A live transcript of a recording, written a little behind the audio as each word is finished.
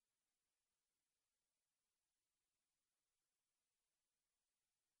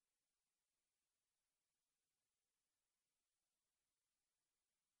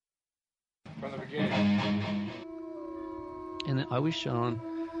from the beginning. And I was shown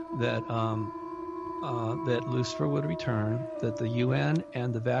that that Lucifer would return, that the UN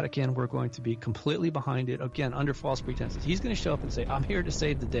and the Vatican were going to be completely behind it, again, under false pretenses. He's going to show up and say, I'm here to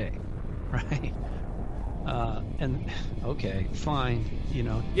save the day, right? And, okay, fine, you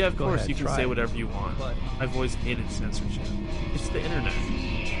know. Yeah, of course, ahead, you can say whatever you want. But I've always hated censorship. It's the internet.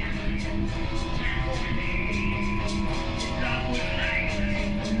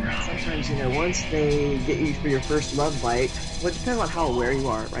 Sometimes, you know, once they get you for your first love bite, well, it depends on how aware you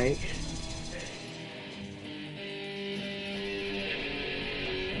are, right?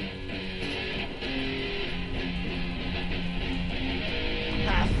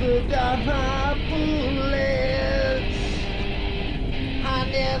 I forgot my bullets. I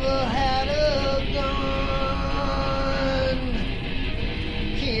never had a gun.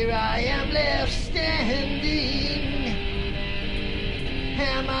 Here I am left standing.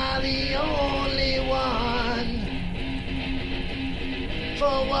 Am I the only one?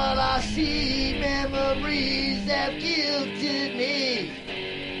 For what I see, memories have guilted me.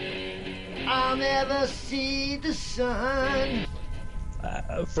 I'll never see the sun.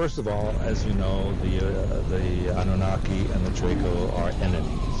 First of all, as you know, the Anunnaki and the Draco are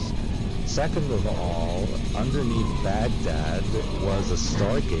enemies. Second of all, underneath Baghdad was a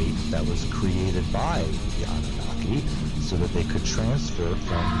stargate that was created by the Anunnaki so that they could transfer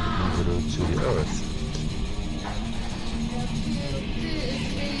from Nibiru to the Earth.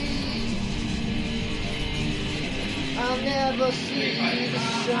 I'll never see the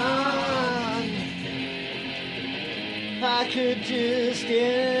sun. I could just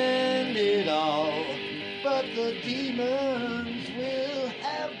end it all, but the demons will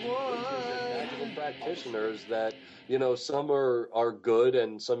have won. Magical practitioners that, you know, some are good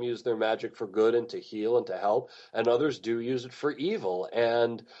and some use their magic for good and to heal and to help, and others do use it for evil.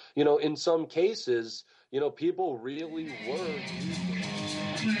 And, you know, in some cases, you know, people really were using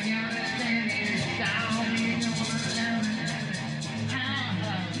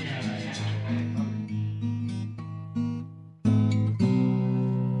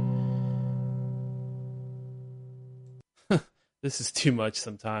This is too much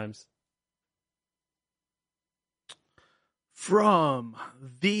sometimes. From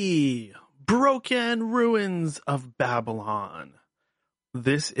the broken ruins of Babylon,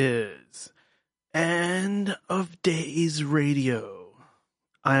 this is End of Days Radio.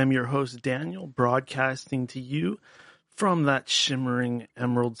 I am your host, Daniel, broadcasting to you from that shimmering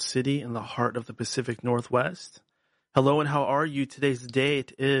emerald city in the heart of the Pacific Northwest. Hello and how are you? Today's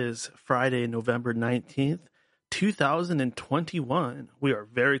date is Friday, November 19th. 2021. We are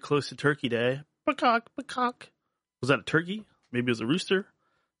very close to Turkey Day. Peacock, peacock. Was that a turkey? Maybe it was a rooster.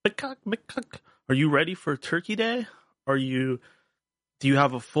 Peacock, peacock. Are you ready for Turkey Day? Do you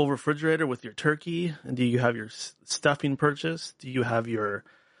have a full refrigerator with your turkey? And do you have your stuffing purchased? Do you have your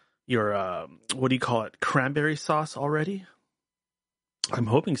what do you call it? Cranberry sauce already? I'm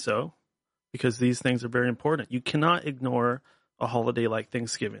hoping so, because these things are very important. You cannot ignore a holiday like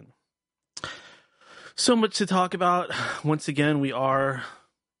Thanksgiving. So much to talk about. Once again, we are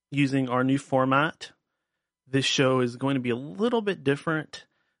using our new format. This show is going to be a little bit different,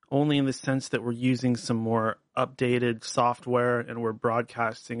 only in the sense that we're using some more updated software and we're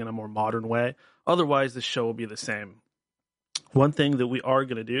broadcasting in a more modern way. Otherwise, the show will be the same. One thing that we are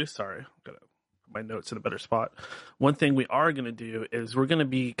going to do, sorry, I'm going to put my notes in a better spot. One thing we are going to do is we're going to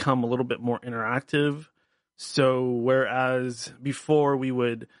become a little bit more interactive. So whereas before we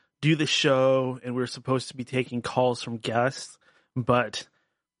would do the show and we were supposed to be taking calls from guests, but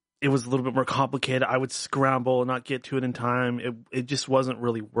it was a little bit more complicated. I would scramble and not get to it in time. It just wasn't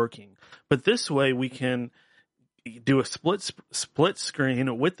really working. But this way we can do a split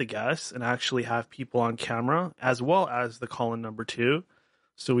screen with the guests and actually have people on camera as well as the call-in number 2.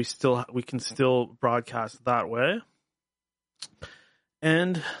 So we can still broadcast that way.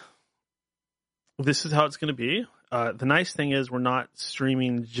 And this is how it's going to be. The nice thing is we're not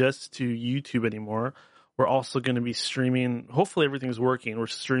streaming just to YouTube anymore. We're also going to be streaming. Hopefully everything's working. We're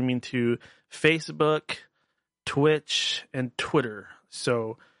streaming to Facebook, Twitch, and Twitter.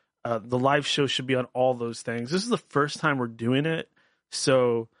 So the live show should be on all those things. This is the first time we're doing it.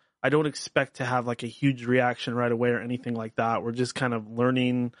 So I don't expect to have like a huge reaction right away or anything like that. We're just kind of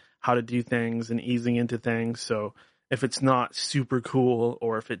learning how to do things and easing into things. So if it's not super cool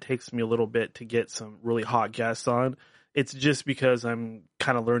or if it takes me a little bit to get some really hot guests on, it's just because I'm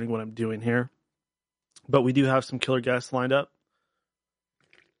kind of learning what I'm doing here. But we do have some killer guests lined up.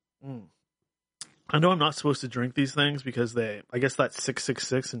 I know I'm not supposed to drink these things because I guess that's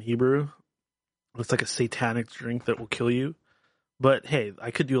 666 in Hebrew. It's like a satanic drink that will kill you. But hey,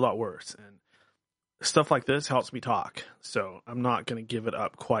 I could do a lot worse. And stuff like this helps me talk. So I'm not going to give it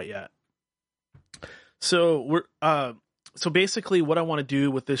up quite yet. So so basically what I want to do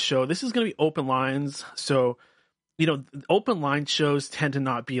with this show, this is going to be open lines. So, open line shows tend to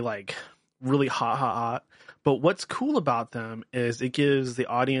not be like really hot. But what's cool about them is it gives the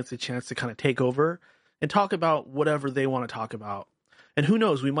audience a chance to kind of take over and talk about whatever they want to talk about. And who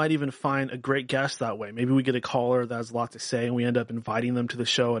knows, we might even find a great guest that way. Maybe we get a caller that has a lot to say and we end up inviting them to the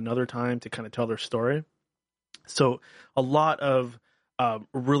show another time to kind of tell their story. So a lot of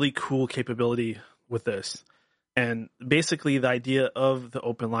really cool capability with this. And basically the idea of the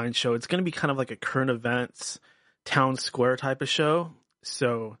open line show, it's going to be kind of like a current events, town square type of show.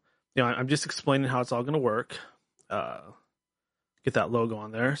 So, I'm just explaining how it's all going to work. Get that logo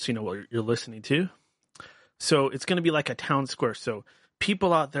on there so you know what you're listening to. So it's going to be like a town square. So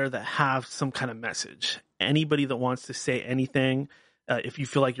people out there that have some kind of message, anybody that wants to say anything, if you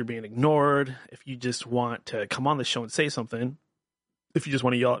feel like you're being ignored, if you just want to come on the show and say something, if you just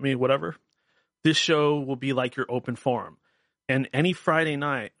want to yell at me, whatever, this show will be like your open forum. And any Friday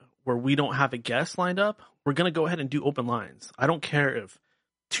night where we don't have a guest lined up, we're going to go ahead and do open lines. I don't care if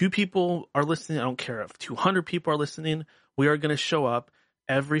 2 people are listening. I don't care if 200 people are listening. We are going to show up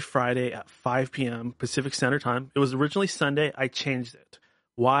every Friday at 5 p.m. Pacific Standard Time. It was originally Sunday. I changed it.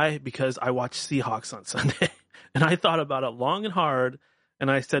 Why? Because I watch Seahawks on Sunday. And I thought about it long and hard.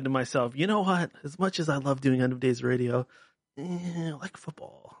 And I said to myself, you know what? As much as I love doing End of Days Radio, I like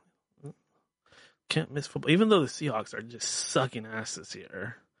football. Can't miss football. Even though the Seahawks are just sucking ass this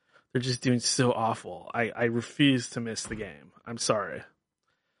year. They're just doing so awful. I refuse to miss the game. I'm sorry. Make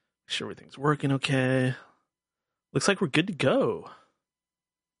sure everything's working okay. Looks like we're good to go.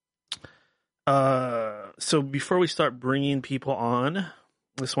 So before we start bringing people on, I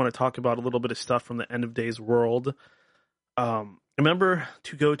just want to talk about a little bit of stuff from the End of Days world. Remember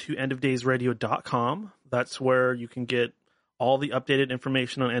to go to endofdaysradio.com. That's where you can get all the updated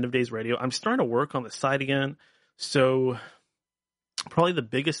information on End of Days Radio. I'm starting to work on the site again. So probably the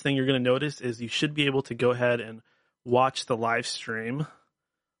biggest thing you're going to notice is you should be able to go ahead and watch the live stream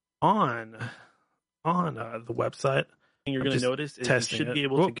on the website. And you're going to notice is you should be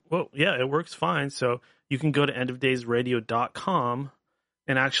able to, it works fine. So you can go to endofdaysradio.com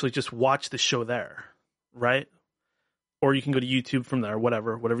and actually just watch the show there, right? Or you can go to YouTube from there,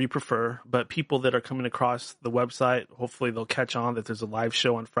 whatever you prefer. But people that are coming across the website, hopefully they'll catch on that there's a live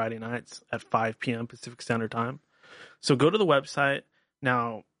show on Friday nights at 5 p.m. Pacific Standard Time. So go to the website.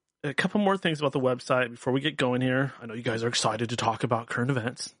 Now, a couple more things about the website before we get going here. I know you guys are excited to talk about current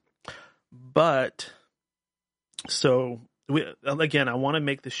events. But, so, again, I want to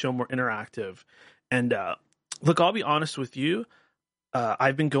make the show more interactive. And, look, I'll be honest with you.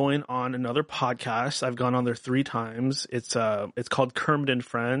 I've been going on another podcast. I've gone on there 3 times. It's called Kermit and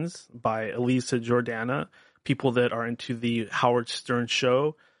Friends by Elisa Jordana. People that are into the Howard Stern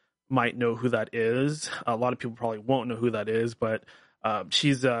show might know who that is. A lot of people probably won't know who that is, but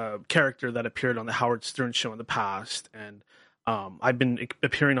she's a character that appeared on the Howard Stern show in the past. And I've been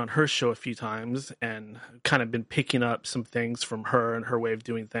appearing on her show a few times and kind of been picking up some things from her and her way of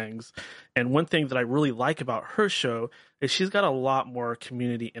doing things. And one thing that I really like about her show is she's got a lot more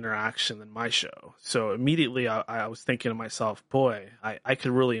community interaction than my show. So immediately I was thinking to myself, boy, I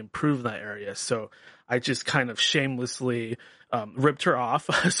could really improve that area. So I just kind of shamelessly ripped her off.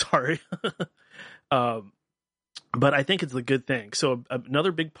 Sorry. But I think it's a good thing. So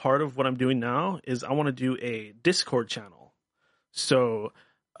another big part of what I'm doing now is I want to do a Discord channel. So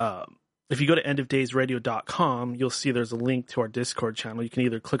if you go to endofdaysradio.com, you'll see there's a link to our Discord channel. You can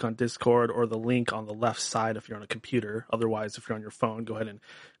either click on Discord or the link on the left side if you're on a computer. Otherwise, if you're on your phone, go ahead and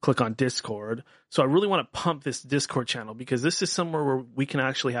click on Discord. So I really want to pump this Discord channel because this is somewhere where we can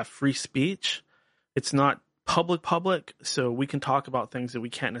actually have free speech. It's not public, so we can talk about things that we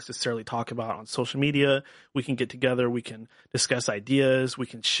can't necessarily talk about on social media. We can get together, we can discuss ideas, we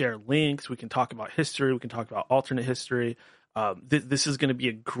can share links, we can talk about history, we can talk about alternate history. This is going to be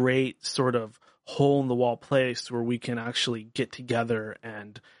a great sort of hole-in-the-wall place where we can actually get together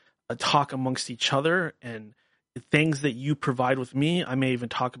and talk amongst each other, and things that you provide with me, I may even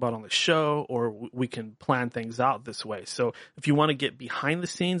talk about on the show, or we can plan things out this way. So if you want to get behind the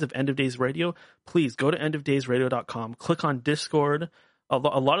scenes of End of Days Radio, please go to endofdaysradio.com, click on Discord. A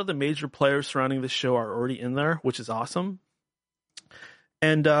lot of the major players surrounding the show are already in there, which is awesome.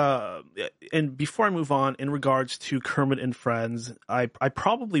 And before I move on, in regards to Kermit and Friends, I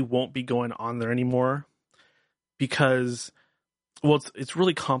probably won't be going on there anymore because, well, it's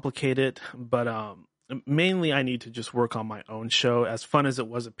really complicated, but mainly I need to just work on my own show. As fun as it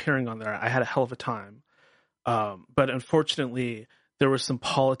was appearing on there, I had a hell of a time. But unfortunately, there was some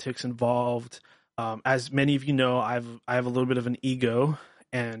politics involved. As many of you know, I have a little bit of an ego,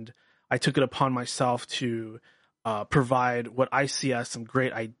 and I took it upon myself to provide what I see as some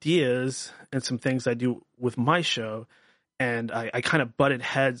great ideas and some things I do with my show. And I kind of butted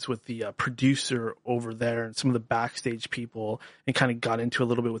heads with the producer over there and some of the backstage people and kind of got into a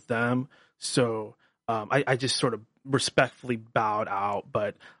little bit with them. So I just sort of respectfully bowed out.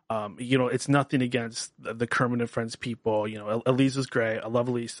 But, it's nothing against the Kermit and Friends people. Elisa's great. I love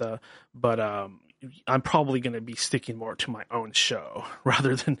Elisa. But I'm probably going to be sticking more to my own show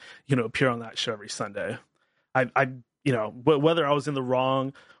rather than, appear on that show every Sunday. Whether I was in the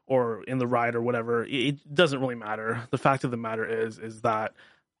wrong or in the right or whatever, it doesn't really matter. The fact of the matter is that,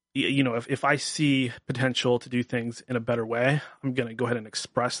 if I see potential to do things in a better way, I'm going to go ahead and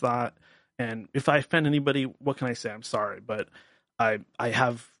express that. And if I offend anybody, what can I say? I'm sorry, but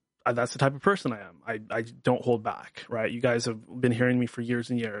that's the type of person I am. I don't hold back, right? You guys have been hearing me for years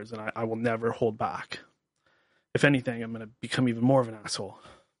and years, and I will never hold back. If anything, I'm going to become even more of an asshole.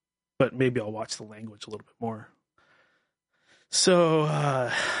 But maybe I'll watch the language a little bit more. So,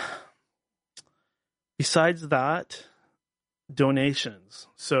 besides that, donations.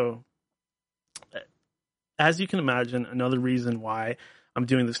 So, as you can imagine, another reason why I'm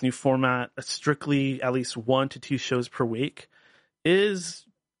doing this new format, strictly at least 1 to 2 shows per week, is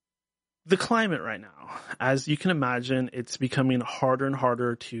the climate right now. As you can imagine, it's becoming harder and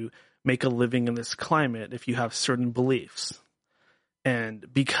harder to make a living in this climate if you have certain beliefs.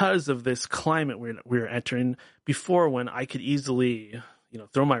 And because of this climate we're entering, before when I could easily,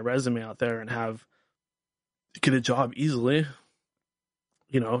 throw my resume out there and get a job easily,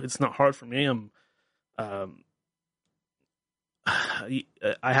 it's not hard for me. I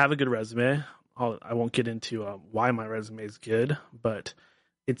have a good resume. I won't get into why my resume is good, but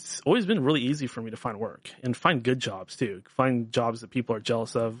it's always been really easy for me to find work and find good jobs too. Find jobs that people are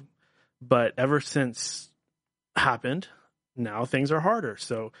jealous of. But ever since happened, now things are harder.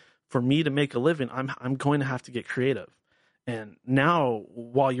 So for me to make a living, I'm going to have to get creative. And now,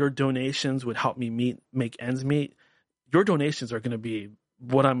 while your donations would help me make ends meet, your donations are going to be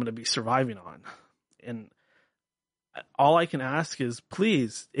what I'm going to be surviving on. And all I can ask is,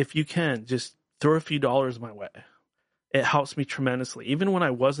 please, if you can, just throw a few dollars my way. It helps me tremendously. Even when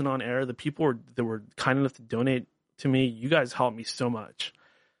I wasn't on air, the people that were kind enough to donate to me, you guys helped me so much.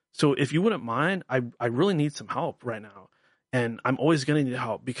 So if you wouldn't mind, I really need some help right now. And I'm always going to need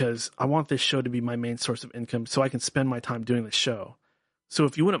help because I want this show to be my main source of income so I can spend my time doing this show. So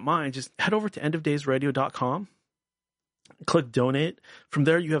if you wouldn't mind, just head over to endofdaysradio.com, click donate. From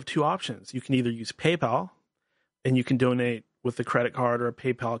there, you have 2 options. You can either use PayPal, and you can donate with a credit card or a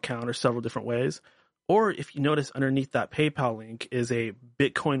PayPal account or several different ways. Or if you notice underneath that PayPal link is a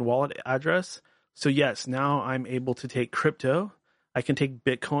Bitcoin wallet address. So yes, now I'm able to take crypto. I can take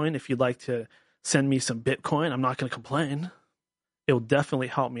Bitcoin. If you'd like to send me some Bitcoin, I'm not going to complain. It will definitely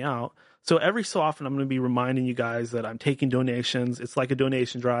help me out. So every so often, I'm going to be reminding you guys that I'm taking donations. It's like a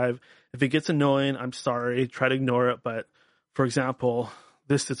donation drive. If it gets annoying, I'm sorry. Try to ignore it. But for example,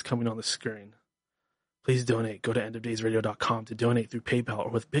 this that's coming on the screen. Please donate. Go to endofdaysradio.com to donate through PayPal or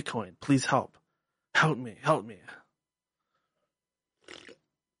with Bitcoin. Please help. Help me. Help me.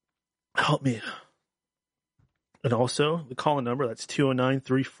 Help me. And also, the call-in number, that's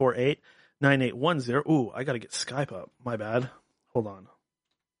 209-348-9810. Ooh, I got to get Skype up. My bad. Hold on.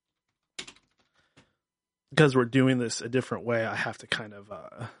 Because we're doing this a different way, I have to kind of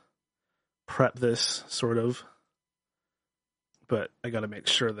prep this, sort of. But I got to make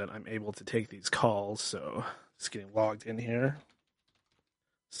sure that I'm able to take these calls, so just getting logged in here.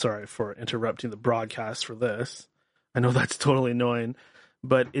 Sorry for interrupting the broadcast for this. I know that's totally annoying,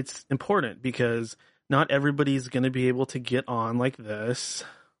 but it's important because not everybody's going to be able to get on like this,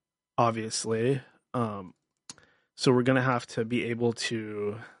 obviously. So we're going to have to be able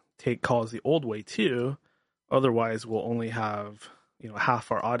to take calls the old way too. Otherwise, we'll only have,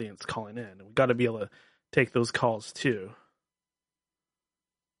 half our audience calling in. And we got to be able to take those calls too.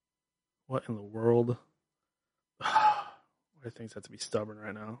 What in the world? I think have to be stubborn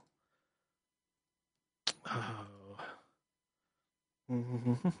right now. Oh.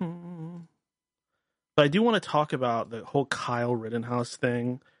 But I do want to talk about the whole Kyle Rittenhouse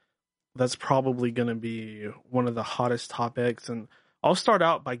thing. That's probably going to be one of the hottest topics. And I'll start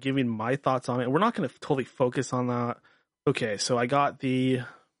out by giving my thoughts on it. We're not going to totally focus on that. Okay, so I got the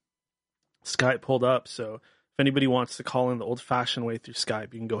Skype pulled up. So if anybody wants to call in the old-fashioned way through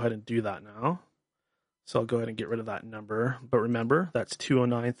Skype, you can go ahead and do that now. So I'll go ahead and get rid of that number. But remember, that's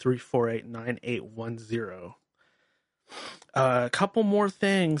 209-348-9810. A couple more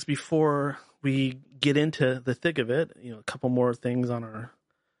things before we get into the thick of it. A couple more things on our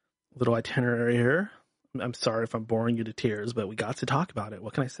little itinerary here. I'm sorry if I'm boring you to tears, but we got to talk about it.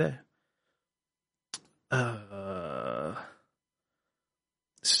 What can I say?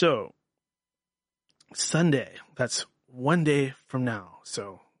 So Sunday, that's one day from now.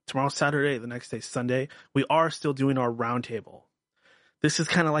 So tomorrow's Saturday, the next day Sunday. We are still doing our roundtable. This is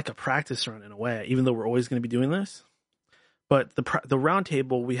kind of like a practice run in a way, even though we're always going to be doing this. But the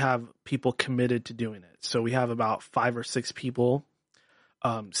roundtable, we have people committed to doing it. So we have about 5 or 6 people.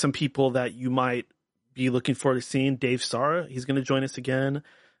 Some people that you might be looking forward to seeing. Dave Sara, he's going to join us again,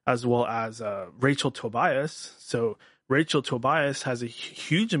 as well as Rachel Tobias. So Rachel Tobias has a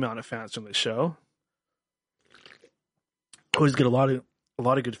huge amount of fans from the show. Always get a lot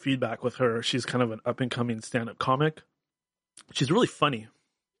of good feedback with her. She's kind of an up and coming stand-up comic. She's really funny,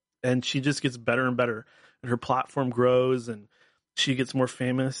 and she just gets better and better, and her platform grows, and she gets more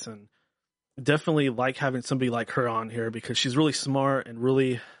famous. And definitely like having somebody like her on here because she's really smart and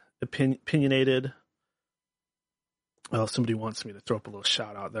really opinionated. Well, somebody wants me to throw up a little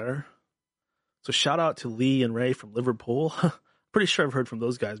shout out there. So shout out to Lee and Ray from Liverpool. Pretty sure I've heard from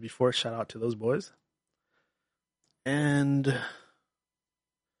those guys before. Shout out to those boys. And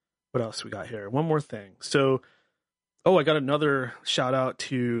what else we got here? One more thing. So, I got another shout out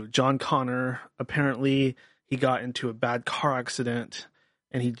to John Connor. Apparently he got into a bad car accident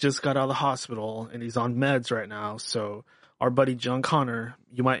and he just got out of the hospital and he's on meds right now. So our buddy John Connor,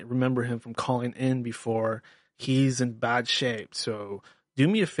 you might remember him from calling in before. He's in bad shape. So do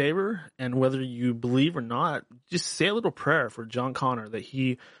me a favor, and whether you believe or not, just say a little prayer for John Connor that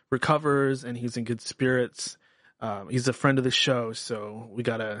he recovers and he's in good spirits. He's a friend of the show, so we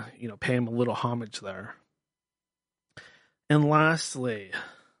gotta, pay him a little homage there. And lastly,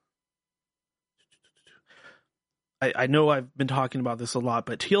 I know I've been talking about this a lot,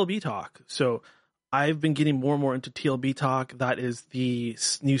 but TLB Talk. So I've been getting more and more into TLB Talk. That is the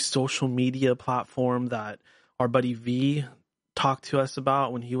new social media platform that our buddy V talked to us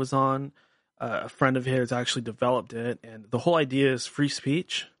about when he was on. A friend of his actually developed it, and the whole idea is free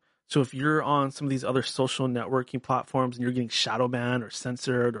speech. So if you're on some of these other social networking platforms and you're getting shadow banned or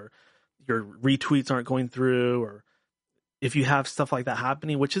censored, or your retweets aren't going through, or if you have stuff like that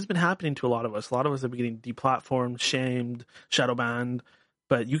happening, which has been happening to a lot of us have been getting deplatformed, shamed, shadow banned.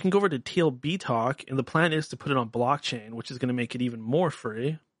 But you can go over to TLB Talk, and the plan is to put it on blockchain, which is going to make it even more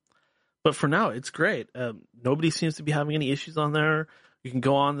free. But for now, it's great. Nobody seems to be having any issues on there. You can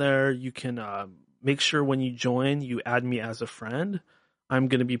go on there. You can make sure when you join, you add me as a friend. I'm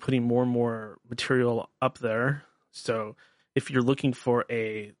going to be putting more and more material up there. So if you're looking for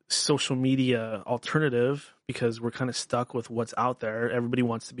a social media alternative, because we're kind of stuck with what's out there, everybody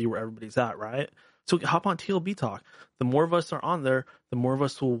wants to be where everybody's at, right? So hop on TLB Talk. The more of us are on there, the more of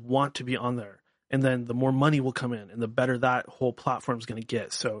us will want to be on there. And then the more money will come in, and the better that whole platform is going to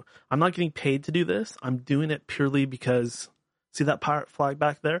get. So I'm not getting paid to do this. I'm doing it purely because, see that pirate flag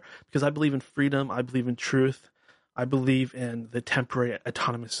back there? Because I believe in freedom. I believe in truth. I believe in the temporary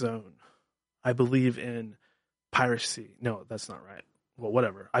autonomous zone. I believe in piracy. No, that's not right. Well,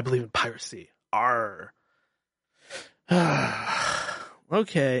 whatever. I believe in piracy. Arr.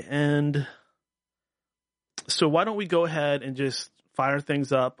 Okay, and so why don't we go ahead and just fire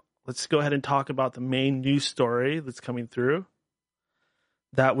things up? Let's go ahead and talk about the main news story that's coming through.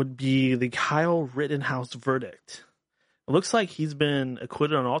 That would be the Kyle Rittenhouse verdict. It looks like he's been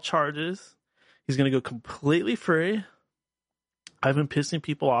acquitted on all charges. He's going to go completely free. I've been pissing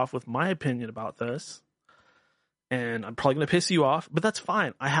people off with my opinion about this. And I'm probably going to piss you off, but that's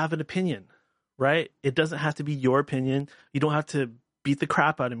fine. I have an opinion, right? It doesn't have to be your opinion. You don't have to beat the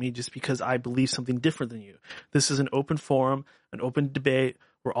crap out of me just because I believe something different than you. This is an open forum, an open debate.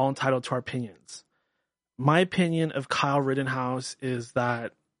 We're all entitled to our opinions. My opinion of Kyle Rittenhouse is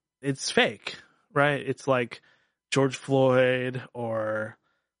that it's fake, right? It's like George Floyd or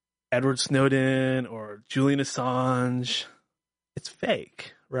Edward Snowden or Julian Assange. It's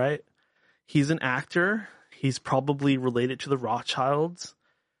fake, right? He's an actor. He's probably related to the Rothschilds.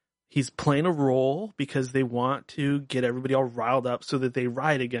 He's playing a role because they want to get everybody all riled up so that they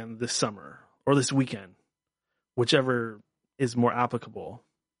riot again this summer or this weekend, whichever is more applicable.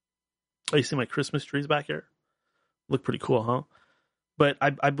 Oh, you see my Christmas trees back here? Look pretty cool, huh? But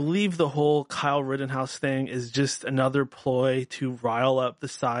I believe the whole Kyle Rittenhouse thing is just another ploy to rile up the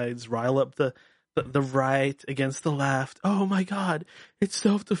sides, rile up the right against the left. Oh my God, it's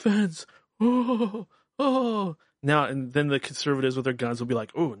self-defense. Oh. Now, and then the conservatives with their guns will be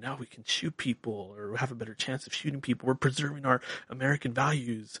like, oh, now we can shoot people or have a better chance of shooting people. We're preserving our American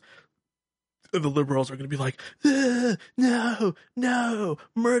values. And the liberals are going to be like, no,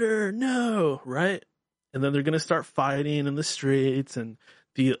 murder, no, right? And then they're going to start fighting in the streets, and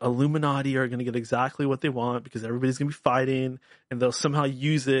the Illuminati are going to get exactly what they want because everybody's going to be fighting, and they'll somehow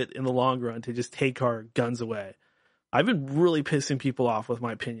use it in the long run to just take our guns away. I've been really pissing people off with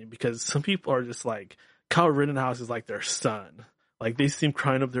my opinion because some people are just like, Kyle Rittenhouse is like their son. Like, they seem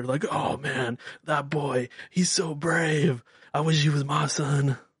crying up there like, oh man, that boy, he's so brave. I wish he was my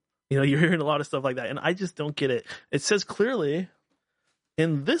son. You know, you're hearing a lot of stuff like that, and I just don't get it. It says clearly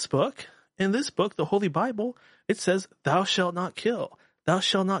in this book, the Holy Bible, it says, thou shalt not kill. Thou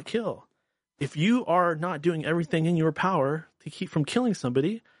shalt not kill. If you are not doing everything in your power to keep from killing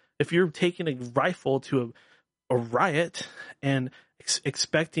somebody, if you're taking a rifle to a riot and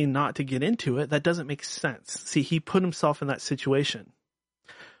expecting not to get into it, that doesn't make sense. See, he put himself in that situation.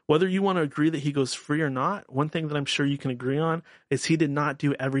 Whether you want to agree that he goes free or not, one thing that I'm sure you can agree on is he did not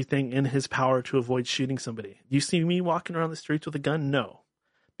do everything in his power to avoid shooting somebody. You see me walking around the streets with a gun? No.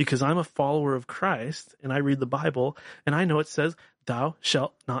 Because I'm a follower of Christ and I read the Bible and I know it says, thou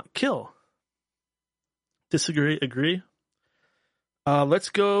shalt not kill. Disagree? Agree? Let's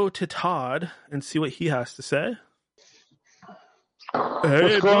go to Todd and see what he has to say. Hey,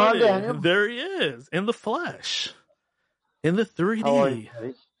 What's going on, Daniel? There he is, in the flesh, in the 3D. How are you,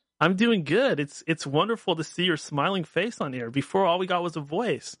 buddy? I'm doing good. It's wonderful to see your smiling face on here. Before, all we got was a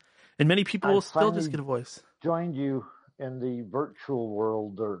voice, and many people I will still just finally get a voice. Joined you in the virtual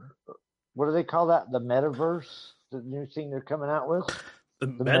world, or what do they call that? The metaverse, the new thing they're coming out with. The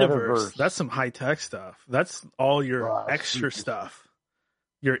metaverse. metaverse. That's some high tech stuff. That's all your extra stuff.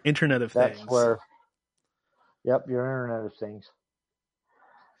 Your Internet of That's Things. where. Yep, your Internet of Things.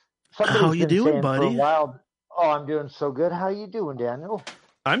 How you doing, buddy? For a while, oh, I'm doing so good. How you doing, Daniel?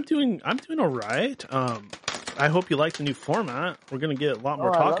 I'm doing all right. I hope you like the new format. We're gonna get a lot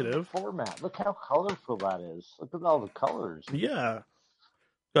more I love talkative. the format. Look how colorful that is. Look at all the colors. Yeah.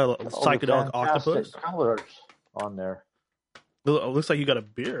 Got a All the psychedelic fantastic octopus. colors on there. It looks like you got a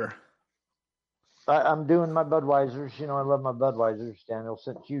beer. I'm doing my Budweisers. You know, I love my Budweisers, Daniel.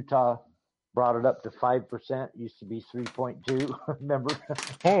 Since Utah brought it up to 5%, used to be 3.2. Remember?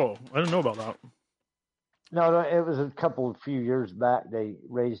 Oh, I didn't know about that. No, it was a few years back. They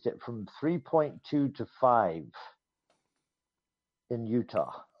raised it from 3.2 to 5 in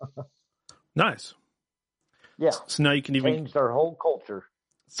Utah. Nice. Yeah, So now you can even. changed our whole culture.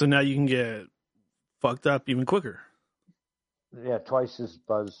 So now you can get fucked up even quicker. Yeah, twice as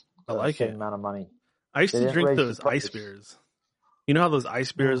buzz. I like same it. amount of money. I used They to didn't drink raise the those price. ice beers. You know how those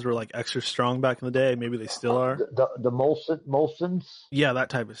ice beers were like extra strong back in the day? Maybe they still are. The Molsons. Yeah, that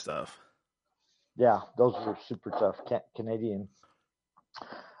type of stuff. Yeah, those were super tough. Canadian.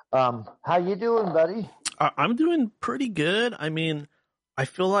 How you doing, buddy? I'm doing pretty good. I mean, I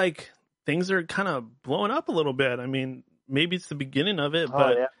feel like things are kind of blowing up a little bit. I mean, maybe it's the beginning of it,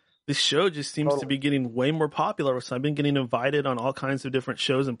 but yeah. this show just seems to be getting way more popular. So I've been getting invited on all kinds of different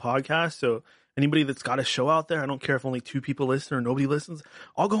shows and podcasts. So anybody that's got a show out there, I don't care if only 2 people listen or nobody listens,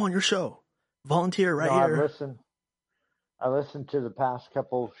 I'll go on your show. Volunteer right here. I listened to the past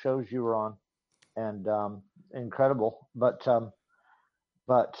couple of shows you were on, and incredible. But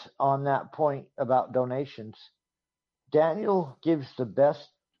on that point about donations, Daniel gives the best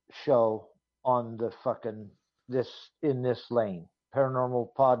show on the in this lane. Paranormal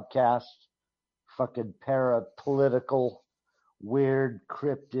podcast, fucking para-political, weird,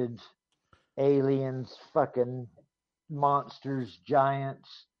 cryptid, aliens, fucking monsters, giants,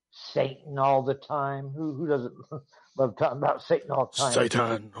 Satan all the time. Who doesn't love talking about Satan all the time?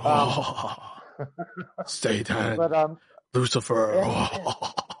 Satan. Satan. But Lucifer.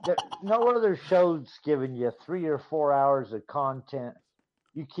 no other show's giving you 3 or 4 hours of content.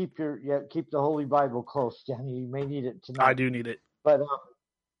 You keep the Holy Bible close, Danny. You may need it tonight. I do need it. But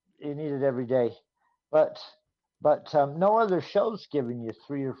you need it every day. But no other show's giving you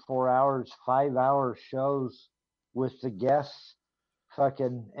 3 or 4 hours, 5-hour shows with the guests.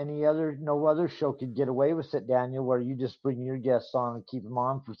 Fucking no other show could get away with it, Daniel, where you just bring your guests on and keep them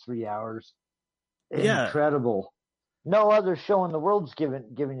on for 3 hours. Yeah. Incredible. No other show in the world's giving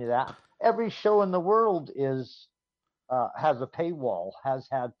you that. Every show in the world has a paywall, has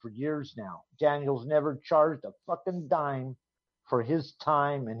had for years now. Daniel's never charged a fucking dime for his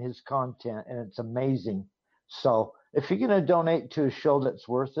time and his content, and it's amazing. So if you're going to donate to a show that's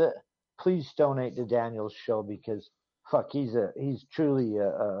worth it, please donate to Daniel's show, because he's truly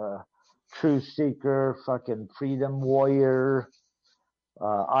a truth seeker, fucking freedom warrior,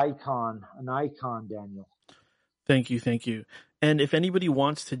 an icon, Daniel. Thank you. And if anybody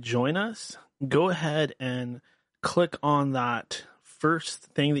wants to join us, go ahead and click on that first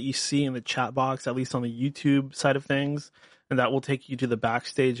thing that you see in the chat box, at least on the YouTube side of things, and that will take you to the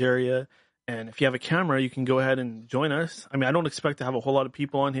backstage area. And if you have a camera, you can go ahead and join us. I mean, I don't expect to have a whole lot of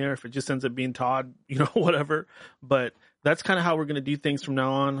people on here. If it just ends up being Todd, whatever. But that's kind of how we're going to do things from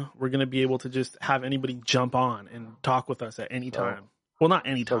now on. We're going to be able to just have anybody jump on and talk with us at any time. Well, not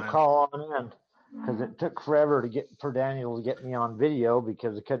any time. So call on in, because it took forever for Daniel to get me on video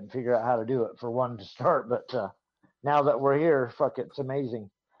because I couldn't figure out how to do it for one to start. But now that we're here, fuck, it's amazing.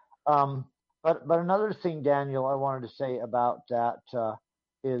 But another thing, Daniel, I wanted to say about that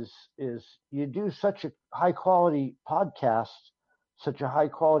is you do such a high quality podcast, such a high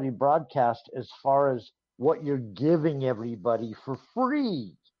quality broadcast as far as what you're giving everybody for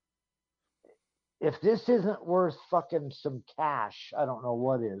free. If this isn't worth fucking some cash, I don't know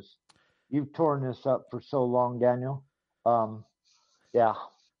what is. You've torn this up for so long, Daniel. Yeah.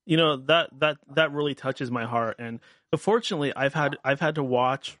 That really touches my heart. And unfortunately, I've had to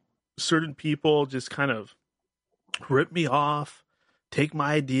watch certain people just kind of rip me off, take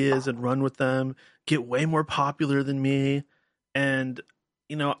my ideas and run with them, get way more popular than me. And,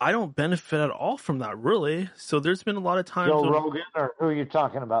 I don't benefit at all from that, really. So there's been a lot of times. Joe Rogan, or who are you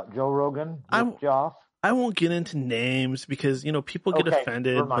talking about? Joe Rogan? Ripped you off? I won't get into names because, people get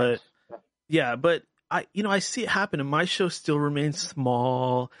offended. But yeah, but I see it happen, and my show still remains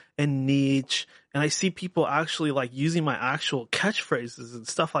small and niche. And I see people actually like using my actual catchphrases and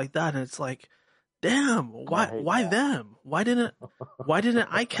stuff like that. And it's like, damn, why them? Why didn't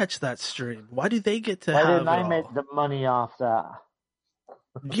I catch that stream? Why do they get to have it all? Why didn't I make the money off that?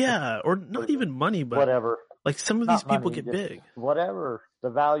 Yeah, or not even money, but whatever. Like some of these people get big. Whatever. The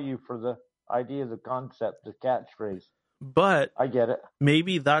value for the idea, the concept, the catchphrase. But I get it.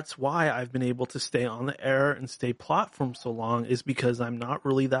 Maybe that's why I've been able to stay on the air and stay platform so long, is because I'm not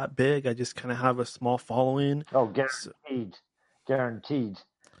really that big. I just kind of have a small following. Oh, guaranteed. Guaranteed.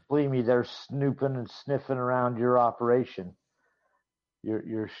 Believe me, they're snooping and sniffing around your operation,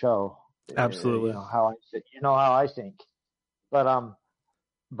 your show. Absolutely. You know how I think.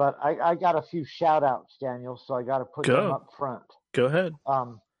 But I got a few shout outs, Daniel, so I got to put them up front. Go ahead.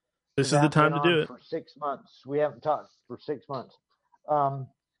 This is the time to do it. For 6 months. We haven't talked for 6 months.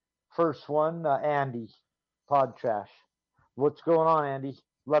 First one, Andy, Pod Trash. What's going on, Andy?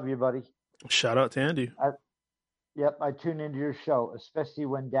 Love you, buddy. Shout out to Andy. I tune into your show, especially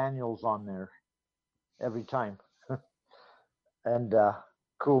when Daniel's on there. Every time. And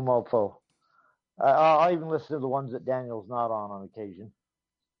cool mofo. I'll even listen to the ones that Daniel's not on occasion.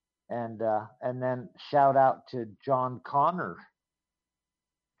 And then shout out to John Connor.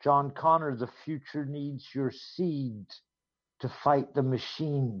 John Connor, the future needs your seed to fight the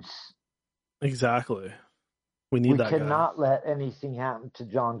machines. Exactly. We need that guy. We cannot let anything happen to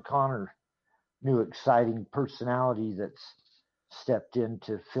John Connor, new exciting personality that's stepped in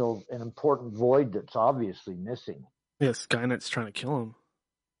to fill an important void that's obviously missing. Yeah, Skynet's trying to kill him.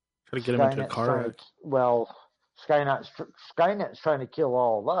 Try to get him into a car wreck. Skynet's trying to kill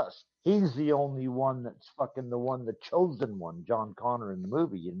all of us. He's the only one that's fucking the chosen one, John Connor in the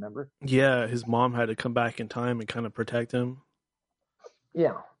movie, you remember? Yeah, his mom had to come back in time and kind of protect him.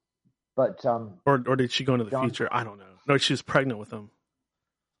 Yeah. But or did she go into the future? I don't know. No, she was pregnant with him.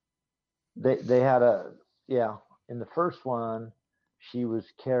 They had in the first one she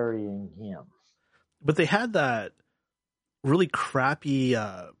was carrying him. But they had that really crappy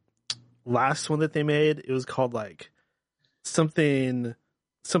last one that they made. It was called like something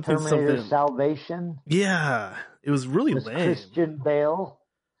Salvation. Yeah, it was really lame. Christian Bale.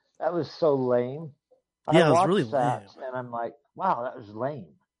 That was so lame. Yeah, it was really lame. And I'm like, wow, that was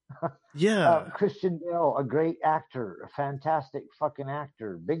lame. Yeah. Christian Bale, a great actor, a fantastic fucking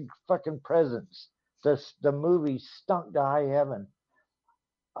actor, big fucking presence. The movie stunk to high heaven.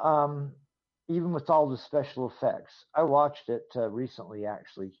 Even with all the special effects. I watched it recently,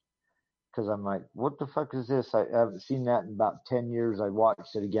 actually. Because I'm like, what the fuck is this? I haven't seen that in about 10 years. I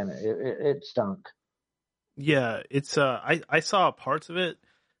watched it again. It stunk. Yeah, it's I saw parts of it.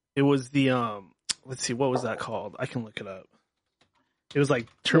 It was the let's see, what was that called? I can look it up. It was like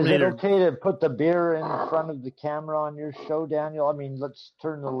Terminator. Is it okay to put the beer in front of the camera on your show, Daniel? I mean, let's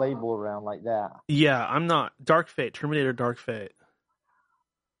turn the label around like that. Yeah, I'm not. Dark Fate, Terminator Dark Fate.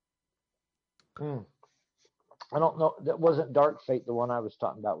 I don't know. That wasn't Dark Fate. The one I was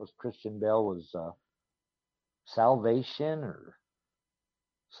talking about was Christian Bale was Salvation or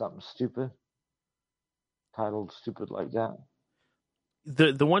something stupid. Titled stupid like that.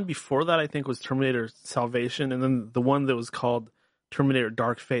 The one before that I think was Terminator Salvation, and then the one that was called Terminator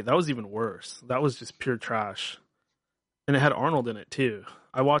Dark Fate, that was even worse. That was just pure trash. And it had Arnold in it too.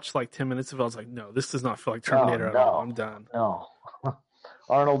 I watched like 10 minutes of it. I was like, no, this does not feel like Terminator at all. I'm done. No.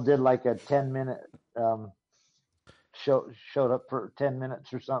 Arnold did like a 10-minute showed up for 10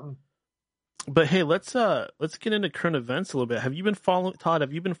 minutes or something. But hey, let's get into current events a little bit. Have you been following, Todd?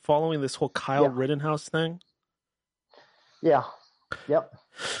 Have you been following this whole Kyle Rittenhouse thing? Yeah. Yep.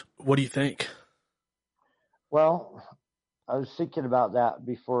 What do you think? Well, I was thinking about that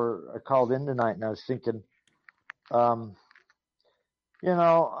before I called in tonight, and I was thinking, I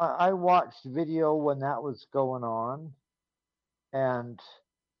watched video when that was going on, and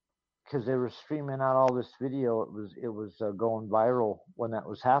because they were streaming out all this video, it was going viral when that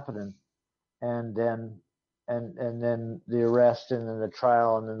was happening, and then the arrest, and then the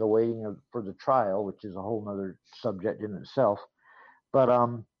trial, and then the waiting for the trial, which is a whole other subject in itself. But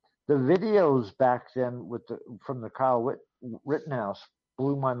the videos back then from the Kyle Rittenhouse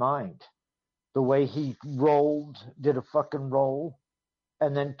blew my mind. The way he did a fucking roll,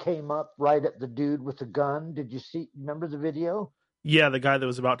 and then came up right at the dude with the gun. Remember the video? Yeah, the guy that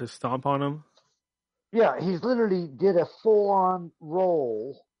was about to stomp on him. Yeah, he literally did a full-on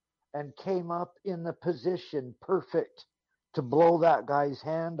roll and came up in the position perfect to blow that guy's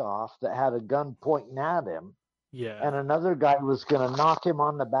hand off that had a gun pointing at him. Yeah. And another guy was going to knock him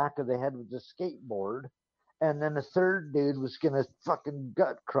on the back of the head with a skateboard. And then a third dude was going to fucking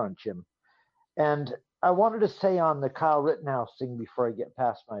gut crunch him. And I wanted to say on the Kyle Rittenhouse thing before I get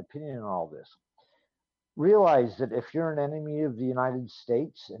past my opinion on all this. Realize that if you're an enemy of the United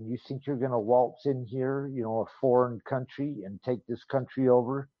States and you think you're going to waltz in here, a foreign country, and take this country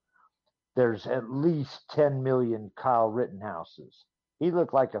over, there's at least 10 million Kyle Rittenhouses. He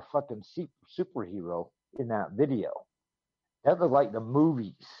looked like a fucking superhero in that video. That looked like the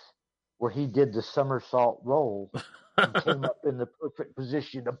movies where he did the somersault roll and came up in the perfect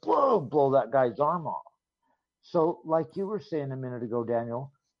position to blow that guy's arm off. So, like you were saying a minute ago,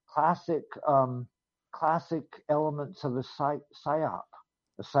 Daniel, classic elements of a psyop,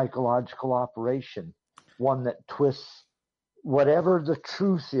 a psychological operation, one that twists whatever the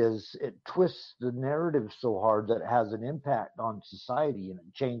truth is. It twists the narrative so hard that it has an impact on society, and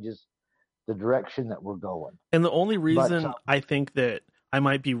it changes the direction that we're going. And the only reason I think that I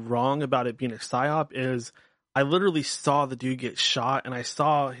might be wrong about it being a psyop is I literally saw the dude get shot, and I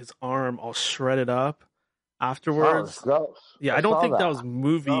saw his arm all shredded up afterwards. Oh, gross. Yeah, I don't think that was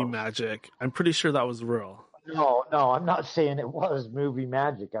movie magic. I'm pretty sure that was real. No, I'm not saying it was movie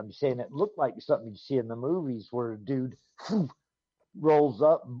magic. I'm saying it looked like something you see in the movies where a dude rolls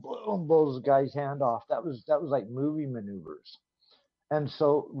up, boom, blows the guy's hand off. That was like movie maneuvers. And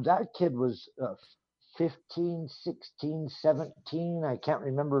so that kid was 15, 16, 17. I can't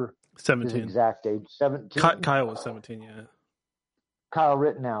remember 17. his exact age. 17. Kyle was 17, yeah. Kyle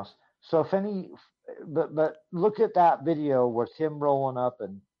Rittenhouse. So but look at that video with him rolling up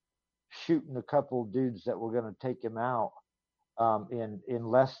and shooting a couple of dudes that were going to take him out in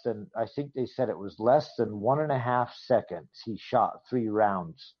less than, I think they said it was less than 1.5 seconds. He shot 3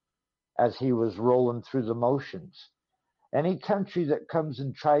 rounds as he was rolling through the motions. Any country that comes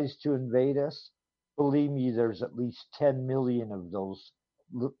and tries to invade us, believe me, there's at least 10 million of those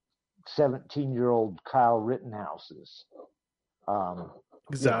 17-year-old Kyle Rittenhouses.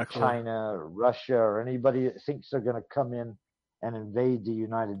 Exactly. China or Russia or anybody that thinks they're going to come in and invade the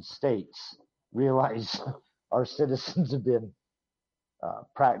United States. Realize our citizens have been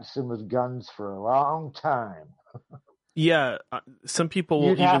practicing with guns for a long time. Yeah, some people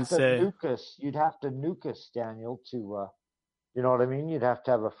will even say you'd have to nuke us, Daniel, to you know what I mean? You'd have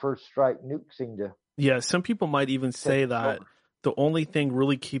to have a first strike nuke thing to. Yeah, some people might even say that the only thing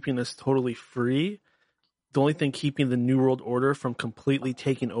really keeping us totally free, the only thing keeping the New World Order from completely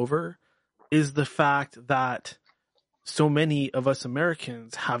taking over, is the fact that so many of us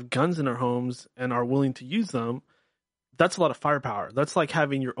Americans have guns in our homes and are willing to use them. That's a lot of firepower. That's like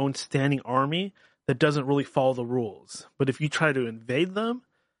having your own standing army that doesn't really follow the rules. But if you try to invade them,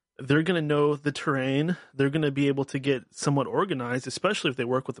 they're going to know the terrain. They're going to be able to get somewhat organized, especially if they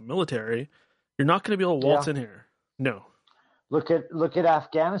work with the military. You're not going to be able to waltz in here. No. Look at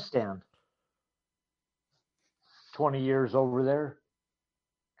Afghanistan. 20 years over there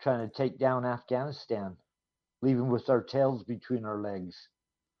trying to take down Afghanistan, leaving with our tails between our legs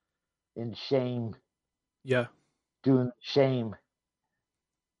in shame. Yeah. Doing shame.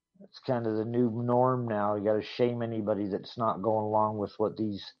 It's kind of the new norm now. You got to shame anybody that's not going along with what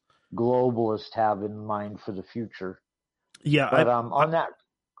these globalists have in mind for the future. Yeah. But on that,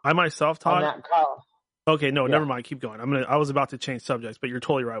 I myself, Todd. On that, Kyle. Okay, no, never mind. Keep going. I was about to change subjects, but you're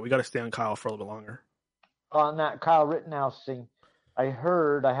totally right. We got to stay on Kyle for a little bit longer. On that Kyle Rittenhouse thing, I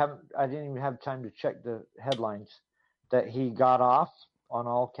didn't even have time to check the headlines, that he got off on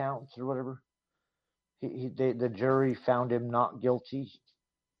all counts or whatever. The jury found him not guilty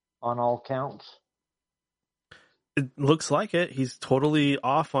on all counts. It looks like it. He's totally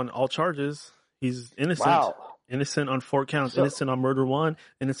off on all charges. He's innocent. Wow. Innocent on 4 counts. Innocent on murder 1.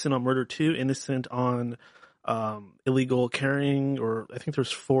 Innocent on murder 2. Innocent on illegal carrying, or I think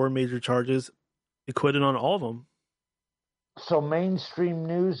there's 4 major charges. Acquitted on all of them. So mainstream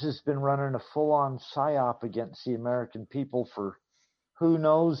news has been running a full-on psyop against the American people for who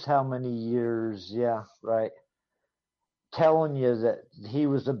knows how many years. Yeah, right. Telling you that he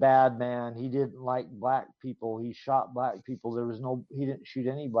was a bad man. He didn't like black people. He shot black people. He didn't shoot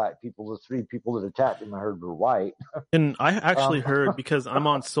any black people. The 3 people that attacked him, I heard, were white. And I actually heard, because I'm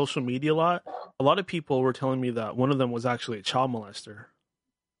on social media a lot of people were telling me that one of them was actually a child molester.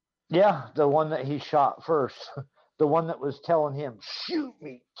 Yeah, the one that he shot first. The one that was telling him, shoot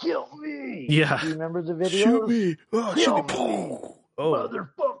me, kill me. Yeah. Do you remember the video? Shoot me. Oh, Kill shoot me. Oh.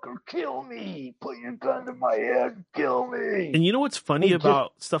 Motherfucker, kill me. Put your gun to my head, kill me. And you know what's funny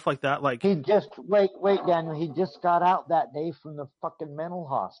about stuff like that? Like, he just, wait, Daniel, he just got out that day from the fucking mental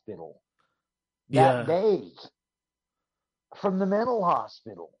hospital. That day. From the mental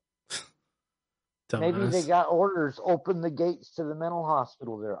hospital. dumbass. Maybe they got orders, open the gates to the mental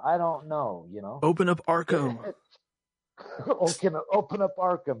hospital there. I don't know, you know. Open up Arkham. Open up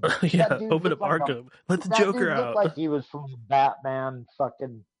Arkham. Yeah, open up Arkham. Let the Joker out. Looked like he was from the Batman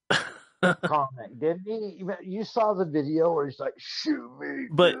fucking comic, didn't he? You saw the video where he's like, shoot me.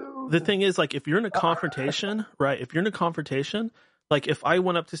 But dude. the thing is, like, if you're in a confrontation, right? If you're in a confrontation, like if I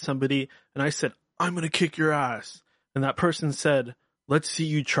went up to somebody and I said, I'm going to kick your ass, and that person said, let's see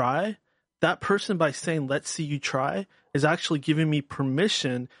you try, that person, by saying, let's see you try, is actually giving me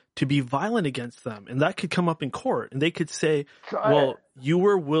permission to be violent against them. And that could come up in court. And they could say, well, you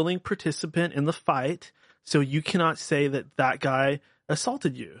were a willing participant in the fight, so you cannot say that that guy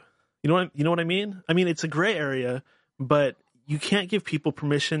assaulted you. You know what I mean? I mean, it's a gray area, but you can't give people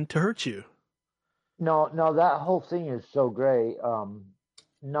permission to hurt you. No, that whole thing is so gray.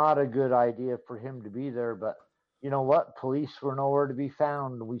 Not a good idea for him to be there, but you know what? Police were nowhere to be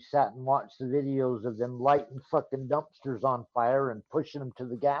found. We sat and watched the videos of them lighting fucking dumpsters on fire and pushing them to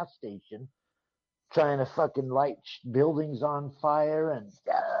the gas station, trying to fucking light buildings on fire and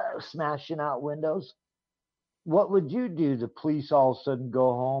smashing out windows. What would you do? The police all of a sudden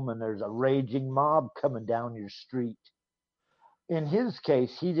go home and there's a raging mob coming down your street. In his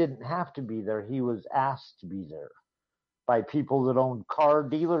case, he didn't have to be there. He was asked to be there by people that owned car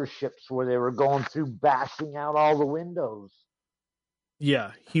dealerships where they were going through bashing out all the windows.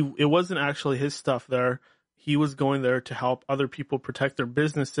 Yeah, it wasn't actually his stuff there. He was going there to help other people protect their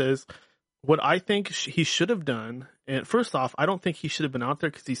businesses. What I think he should have done, and first off, I don't think he should have been out there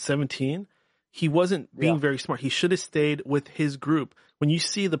because he's 17. He wasn't being very smart. He should have stayed with his group. When you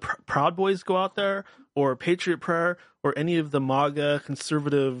see the Proud Boys go out there, or Patriot Prayer, or any of the MAGA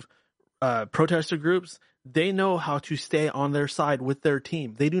conservative protester groups, they know how to stay on their side with their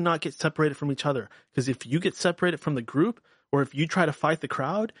team. They do not get separated from each other. Because if you get separated from the group, or if you try to fight the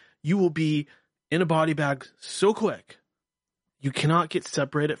crowd, you will be in a body bag so quick. You cannot get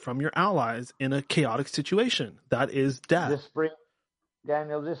separated from your allies in a chaotic situation. That is death.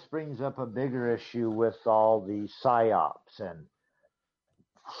 Daniel, this brings up a bigger issue with all the psyops and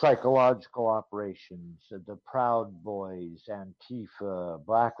psychological operations, the Proud Boys, Antifa,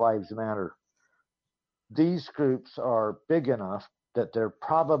 Black Lives Matter. These groups are big enough that they're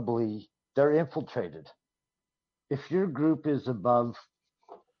infiltrated. If your group is above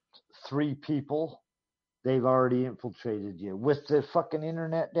 3 people, they've already infiltrated you. With the fucking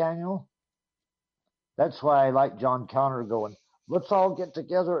internet, Daniel, that's why I like John Connor going, let's all get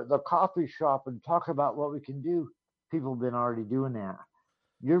together at the coffee shop and talk about what we can do. People have been already doing that.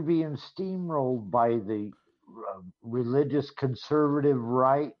 You're being steamrolled by the religious, conservative,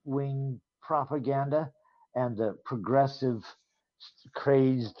 right-wing propaganda and the progressive,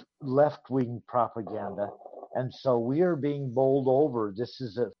 crazed left-wing propaganda. And so we are being bowled over. This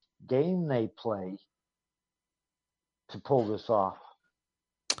is a game they play to pull this off.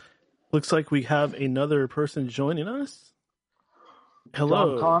 Looks like we have another person joining us.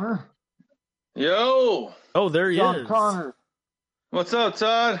 Hello. John Connor? Yo! Oh, there he is. John Connor. What's up,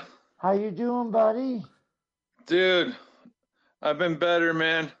 Todd? How you doing, buddy? Dude, I've been better,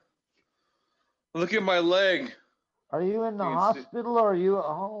 man. Look at my leg. Are you in the hospital or are you at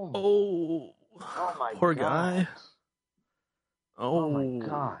home? Oh my poor God. guy. Oh my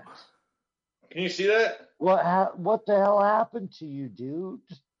God. Can you see that? What the hell happened to you, dude?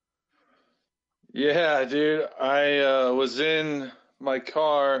 Yeah, dude. I was in my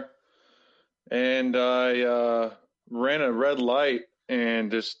car and I ran a red light and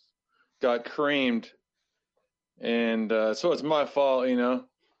just got creamed. And so it's my fault, you know.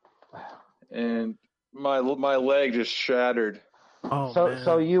 And my leg just shattered. Oh So man.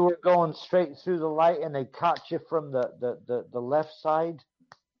 so you were going straight through the light, and they caught you from the left side.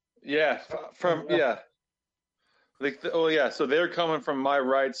 Yeah, from yeah. So they're coming from my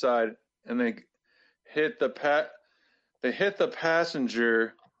right side, and they hit the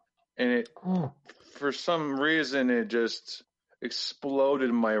passenger, and it for some reason it just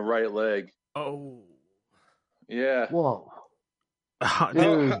exploded my right leg. Oh. Yeah. Whoa, Dude,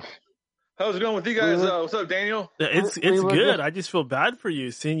 dude! How's it going with you guys? We were- What's up, Daniel? it's we were good. just- I just feel bad for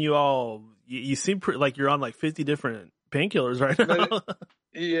you, seeing you all. You seem like you're on like 50 different painkillers right now.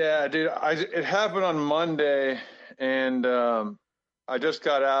 Yeah, dude. It happened on Monday, and I just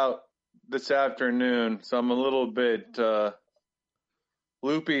got out this afternoon, so I'm a little bit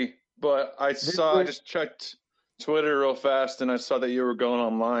loopy. But I just checked Twitter real fast, and I saw that you were going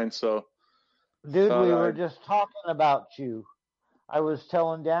online. So, Dude, thought we were I'd- just talking about you. I was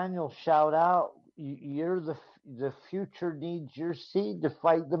telling Daniel, shout out. You're the future needs your seed to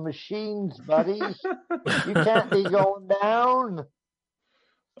fight the machines, buddy. You can't be going down.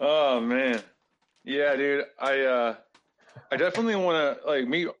 Oh man, yeah, dude. I definitely want to like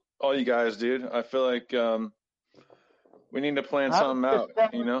meet all you guys, dude. I feel like we need to plan I was something just out.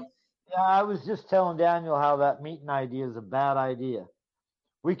 telling- You know? Yeah, I was just telling Daniel how that meeting idea is a bad idea.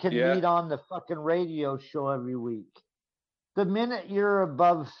 We can Yeah. meet on the fucking radio show every week. The minute you're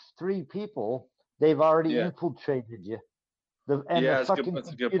above 3 people, they've already Yeah. infiltrated you. Yeah, The that's a good- fucking that's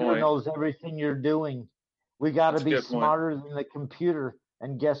a good computer point. knows everything you're doing. We got to That's a be good point. smarter than the computer.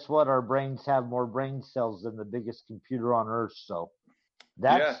 And guess what? Our brains have more brain cells than the biggest computer on earth. So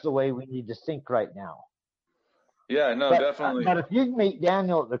that's Yeah. the way we need to think right now. Yeah, no, definitely. But if you can meet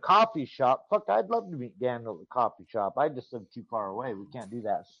Daniel at the coffee shop, fuck, I'd love to meet Daniel at the coffee shop. I just live too far away. We can't do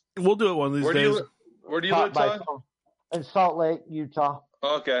that. We'll do it one of these Where do days. you Talk live, by Todd? phone. In Salt Lake, Utah.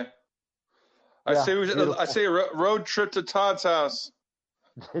 Okay. I Yeah, say beautiful. road trip to Todd's house.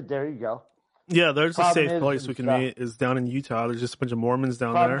 There you go. Yeah, there's a Problem safe is, place we can meet. Is down in Utah. There's just a bunch of Mormons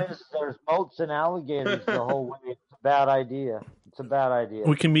down Problem there. is, there's boats and alligators the whole way. It's a bad idea. It's a bad idea.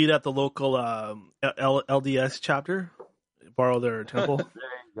 We can meet at the local LDS chapter. Borrow their temple. There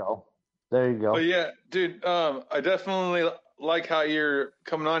you go. There you go. But yeah, dude, I definitely like how you're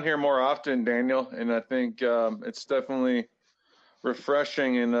coming on here more often, Daniel, and I think it's definitely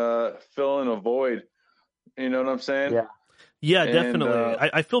refreshing and filling a void. You know what I'm saying? Yeah. Yeah, And, definitely.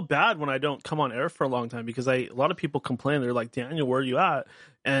 I feel bad when I don't come on air for a long time because a lot of people complain. They're like, Daniel, where are you at?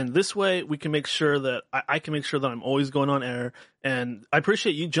 And this way we can make sure that I can make sure that I'm always going on air. And I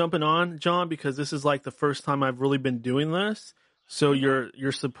appreciate you jumping on, John, because this is like the first time I've really been doing this. So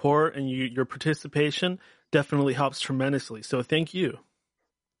your support and your participation definitely helps tremendously. So thank you.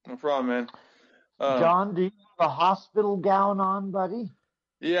 No problem, man. John, do you have a hospital gown on, buddy?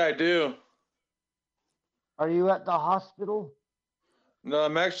 Yeah, I do. Are you at the hospital? No,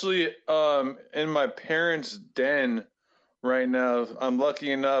 I'm actually in my parents' den right now. I'm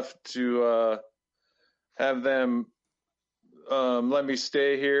lucky enough to have them let me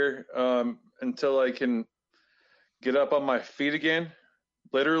stay here until I can get up on my feet again,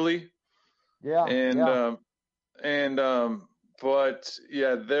 literally. Yeah. But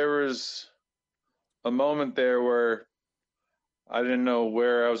yeah, there was a moment there where I didn't know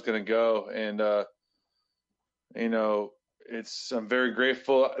where I was going to go, and you know, I'm very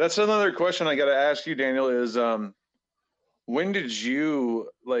grateful. That's another question I got to ask you, Daniel, is when did you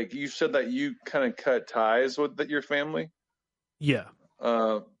said that you kind of cut ties with your family? Yeah.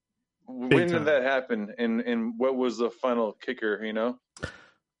 When time. did that happen, and what was the final kicker, you know?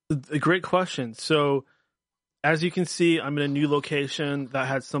 A great question. So as you can see, I'm in a new location that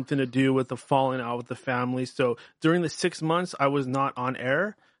had something to do with the falling out with the family. So during the 6 months I was not on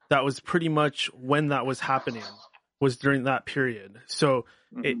air, that was pretty much when that was happening, was during that period. So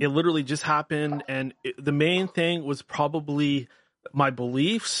it literally just happened. And the main thing was probably my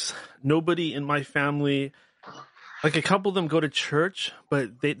beliefs. Nobody in my family, like a couple of them go to church,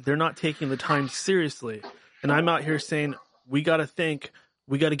 but they're not taking the time seriously. And I'm out here saying, we got to think,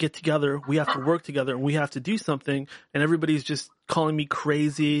 we got to get together, we have to work together, and we have to do something. And everybody's just calling me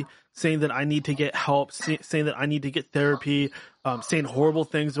crazy, saying that I need to get help, saying that I need to get therapy, saying horrible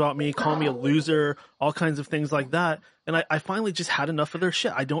things about me, calling me a loser, all kinds of things like that. And I finally just had enough of their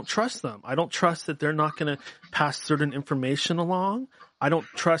shit. I don't trust them. I don't trust that they're not going to pass certain information along. I don't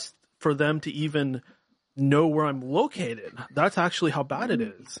trust for them to even know where I'm located. That's actually how bad it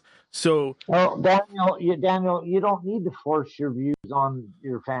is. So, well, Daniel, you don't need to force your views on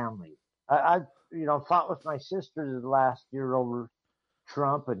your family. I fought with my sister the last year over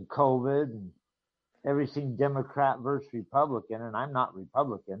Trump and COVID and everything Democrat versus Republican, and I'm not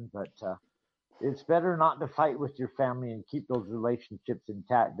Republican, but it's better not to fight with your family and keep those relationships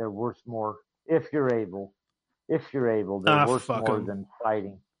intact. They're worth more if you're able. If you're able, they're worth fuck more 'em. than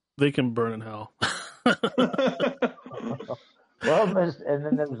fighting. They can burn in hell. Well, and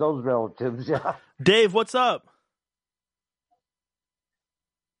then there's those relatives. Yeah. Dave, what's up?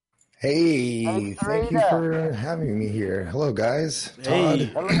 Hey, thank you Sarita. for having me here. Hello, guys.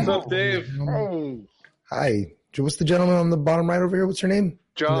 Hey. Todd. What's up, Dave? Hey. Hi. What's the gentleman on the bottom right over here? What's your name?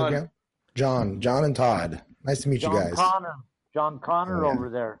 John. John and Todd. Nice to meet you guys. John Connor Oh, yeah. over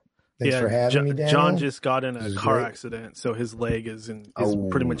there. Thanks for having me, Daniel. John just got in a This is car great. accident, so his leg is Oh.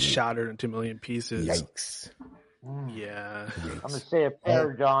 pretty much shattered into a million pieces. Yikes. Yeah. I'm going to say a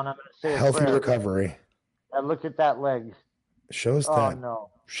prayer, John. I'm going to say a Healthy prayer. recovery. And look at that leg. Shows Oh, that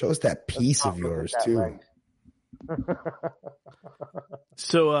no. shows that piece Let's of not look yours at that too. leg.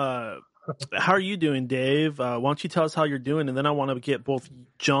 So, how are you doing, Dave? Why don't you tell us how you're doing, and then I want to get both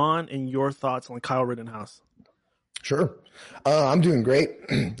John and your thoughts on Kyle Rittenhouse. Sure. I'm doing great.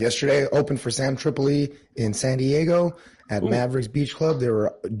 Yesterday, opened for Sam Tripoli in San Diego at Mavericks Beach Club. They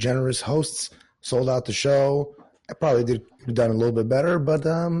were generous hosts, sold out the show. I probably could have done a little bit better, but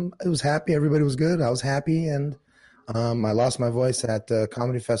it was happy. Everybody was good. I was happy, and I lost my voice at a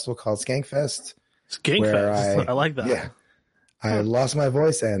comedy festival called Skankfest. Skankfest. I like that. Yeah. I lost my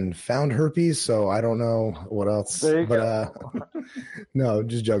voice and found herpes, so I don't know what else. There you But no,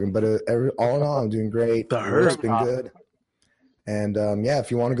 just joking. But all in all, I'm doing great. The Work's herp. been good. And yeah, if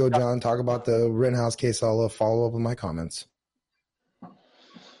you want to go, John, talk about the Rittenhouse case, I'll follow up with my comments.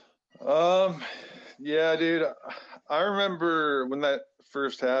 Yeah, dude. I remember when that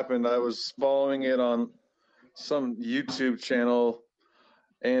first happened, I was following it on some YouTube channel,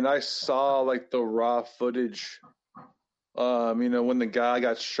 and I saw like the raw footage. When the guy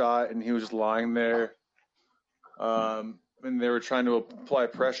got shot and he was just lying there, and they were trying to apply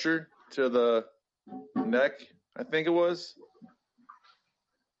pressure to the neck, I think it was.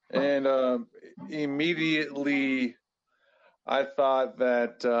 And immediately I thought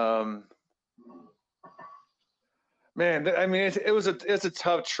that, man, I mean, it's a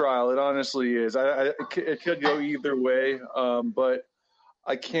tough trial. It honestly is. It could go either way, but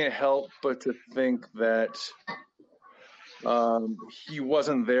I can't help but to think that he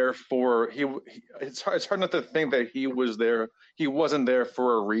wasn't there for it's hard not to think that he wasn't there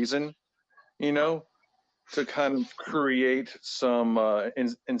for a reason, to kind of create some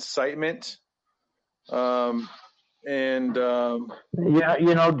incitement. Yeah, John,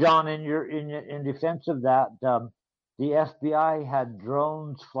 in defense of that, the FBI had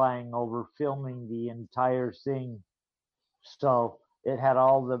drones flying over filming the entire thing, so it had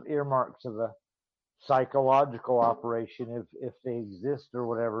all the earmarks of a psychological operation if they exist or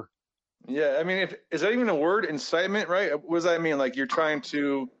whatever. Yeah, I mean, is that even a word, incitement, right? What does that mean? Like you're trying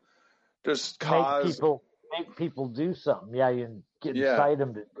to just cause make people do something. Yeah, you incite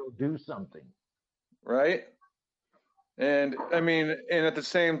them to go do something. Right? And I mean, and at the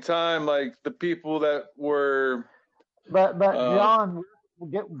same time, like the people that were. But John,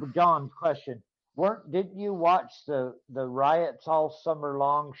 we'll get John's question. Didn't you watch the riots all summer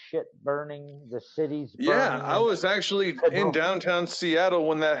long? Shit burning, the cities burning. Yeah, I was actually in downtown Seattle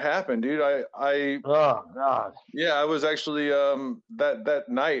when that happened, dude. Oh God. Yeah, I was actually that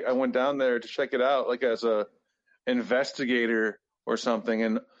night I went down there to check it out, like as a investigator or something,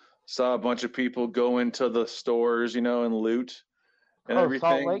 and saw a bunch of people go into the stores, and loot and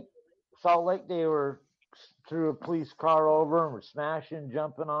everything. Salt Lake, they threw a police car over and were smashing,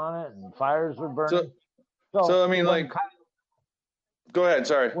 jumping on it, and fires were burning. So I mean, go ahead.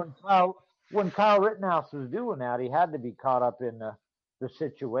 Sorry. When Kyle Rittenhouse was doing that, he had to be caught up in the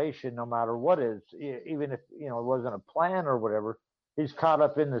situation, no matter what is, even if it wasn't a plan or whatever. He's caught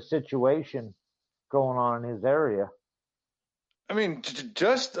up in the situation going on in his area. I mean,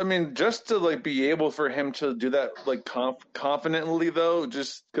 just to like be able for him to do that like confidently though,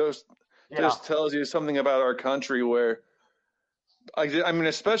 just tells you something about our country where, I mean,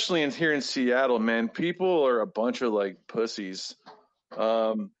 especially here in Seattle, man, people are a bunch of like pussies.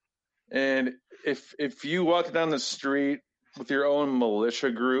 And if you walk down the street with your own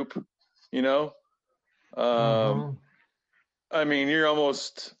militia group, I mean, you're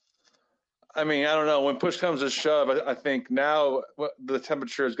almost, I mean, I don't know, when push comes to shove, I think now the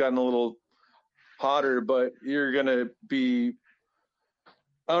temperature has gotten a little hotter, but you're going to be,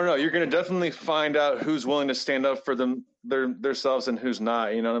 I don't know. You're going to definitely find out who's willing to stand up for themselves and who's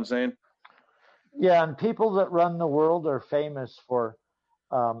not. You know what I'm saying? Yeah, and people that run the world are famous for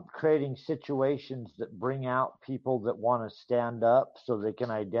creating situations that bring out people that want to stand up so they can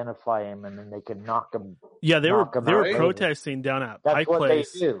identify him and then they can knock them. Yeah, they were Right? protesting down at That's Pike what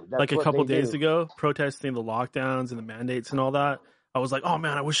Place they do. That's like a what couple they days do. ago, protesting the lockdowns and the mandates and all that. I was like, oh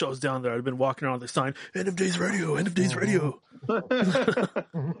man, I wish I was down there. I'd been walking around with the sign, End of Days Radio, End of Days Radio. Do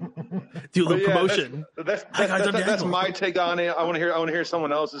a little promotion. That's Hi, guys, I'm that's Daniel. my take on it. I want to hear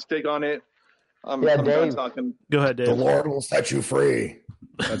someone else's take on it. I'm Yeah, done Dave. talking. Go ahead, The Dave. Lord will set you free.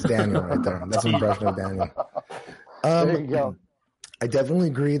 That's Daniel right there. That's an impression of Daniel. There you go. I definitely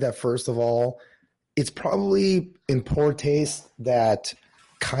agree that, first of all, it's probably in poor taste that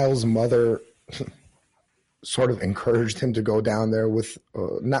Kyle's mother sort of encouraged him to go down there with,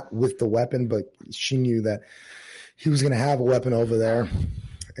 not with the weapon, but she knew that he was going to have a weapon over there,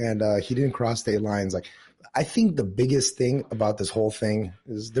 and he didn't cross state lines. Like, I think the biggest thing about this whole thing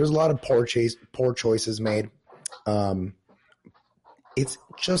is there's a lot of poor choices made. It's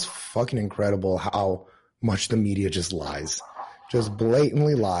just fucking incredible how much the media just lies, just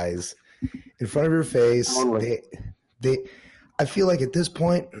blatantly lies in front of your face. Totally. I feel like at this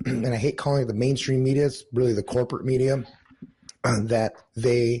point, and I hate calling it the mainstream media, it's really the corporate media, that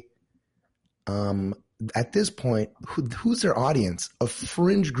they, at this point, who's their audience? A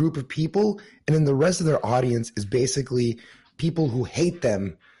fringe group of people, and then the rest of their audience is basically people who hate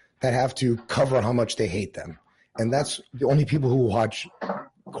them that have to cover how much they hate them. And that's the only people who watch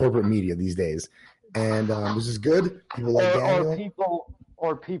corporate media these days. And this is good. People like Daniel.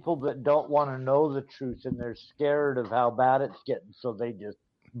 Or people that don't want to know the truth and they're scared of how bad it's getting, so they just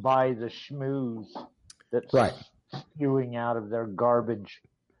buy the schmooze that's Right. spewing out of their garbage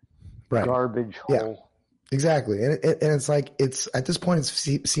Right. hole. Yeah. Exactly. And it's like, it's at this point,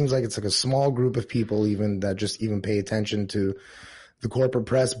 it seems like it's like a small group of people even that just even pay attention to the corporate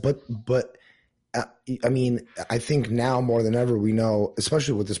press. But I mean, I think now more than ever, we know,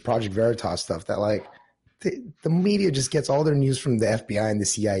 especially with this Project Veritas stuff, that like the media just gets all their news from the FBI and the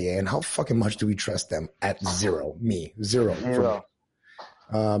CIA. And how fucking much do we trust them at zero? Zero.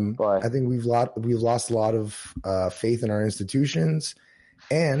 I think we've lost a lot of faith in our institutions.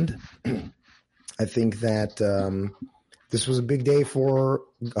 And I think that this was a big day for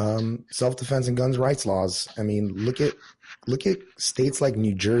self-defense and guns rights laws. I mean, look at states like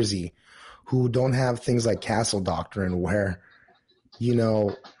New Jersey, who don't have things like castle doctrine, where, you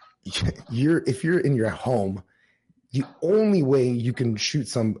know, if you're in your home, the only way you can shoot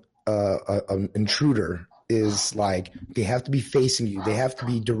some an intruder is like they have to be facing you, they have to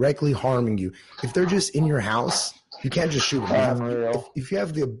be directly harming you. If they're just in your house, you can't just shoot them. If you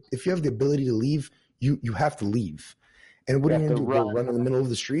have the ability to leave, you have to leave. And what are you going to do? Go run in the middle of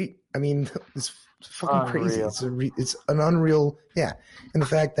the street? I mean, it's fucking crazy. It's an unreal, yeah. And the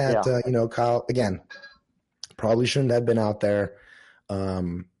fact that you know, Kyle, again, probably shouldn't have been out there.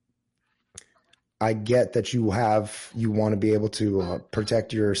 I get that you want to be able to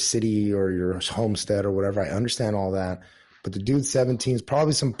protect your city or your homestead or whatever. I understand all that, but the dude's 17 is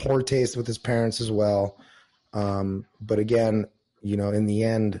probably some poor taste with his parents as well. But again, you know, in the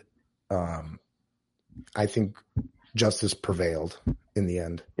end, I think justice prevailed in the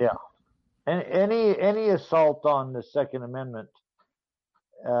end. Yeah. And any assault on the Second Amendment,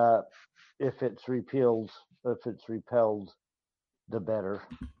 if it's repelled, the better.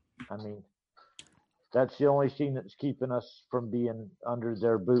 I mean, that's the only thing that's keeping us from being under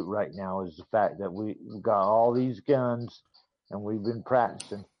their boot right now, is the fact that we've got all these guns and we've been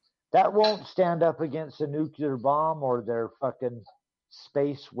practicing. That won't stand up against a nuclear bomb or their fucking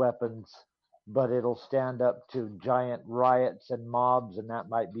space weapons, but it'll stand up to giant riots and mobs, and that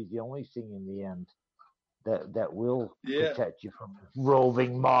might be the only thing in the end that will protect you from a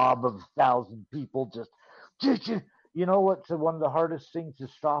roving mob of 1,000 people. You know what's one of the hardest things to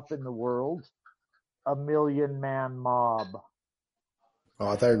stop in the world? A 1,000,000-man mob. Oh,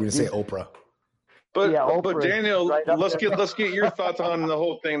 I thought you were going to say Oprah. But Oprah, Daniel, right let's get your thoughts on the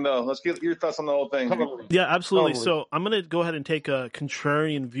whole thing, though. Let's get your thoughts on the whole thing. Totally. Yeah, absolutely. Totally. So I'm going to go ahead and take a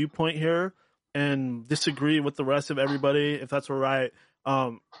contrarian viewpoint here and disagree with the rest of everybody, if that's all right.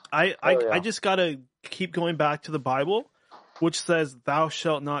 I just got to keep going back to the Bible, which says, "Thou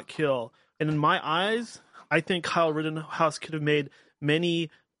shalt not kill." And in my eyes, I think Kyle Rittenhouse could have made many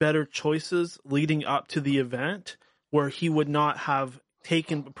better choices leading up to the event where he would not have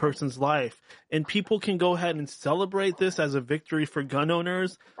taken a person's life. And people can go ahead and celebrate this as a victory for gun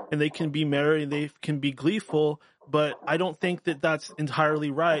owners, and they can be merry, they can be gleeful, but I don't think that that's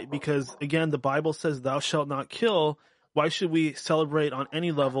entirely right, because again, the Bible says thou shalt not kill. Why should we celebrate on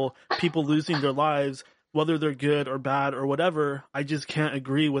any level people losing their lives, whether they're good or bad or whatever? I just can't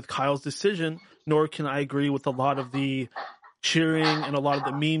agree with Kyle's decision, nor can I agree with a lot of the cheering and a lot of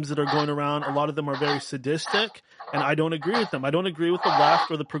the memes that are going around, a lot of them are very sadistic, and I don't agree with them. I don't agree with the left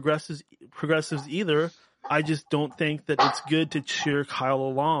or the progressives either. I just don't think that it's good to cheer Kyle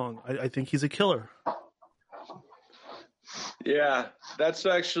along. I think he's a killer. Yeah, that's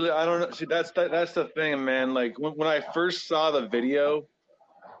actually, I don't know. See, that's the thing, man. Like when I first saw the video,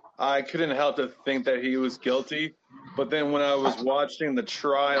 I couldn't help to think that he was guilty. But then when I was watching the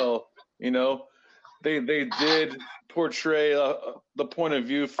trial, you know, they did portray the point of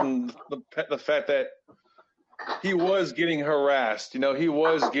view from the fact that he was getting harassed. You know, he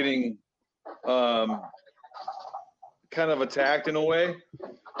was getting kind of attacked in a way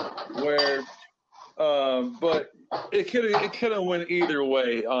where, but it could have went either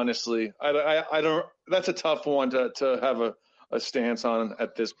way. Honestly, I don't. That's a tough one to have a stance on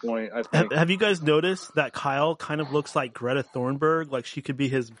at this point. I think. Have you guys noticed that Kyle kind of looks like Greta Thunberg? Like she could be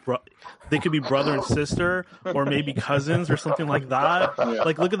they could be brother and sister, or maybe cousins or something like that. Yeah.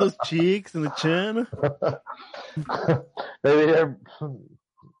 Like look at those cheeks and the chin. Maybe they're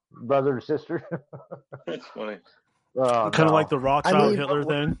brother and sister. That's funny. Kind of like the Rothschild Hitler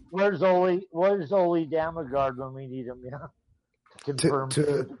thing. Where's Ole Damagard when we need him? Yeah, confirm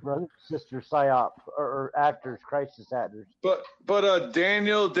brother sister psyop or actors, crisis actors. But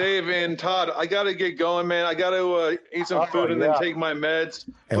Daniel, Dave, and Todd, I gotta get going, man. I gotta eat some food and then take my meds.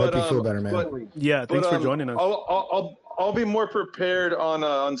 I hope you feel better, man. Thanks for joining us. I'll be more prepared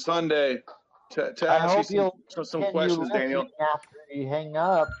on Sunday to ask you some questions, Daniel. After you hang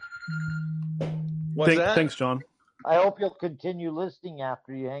up. What's that? Thanks, John. I hope you'll continue listening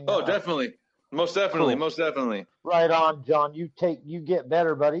after you hang up. Oh, definitely. Most definitely. Cool. Most definitely. Right on, John. You get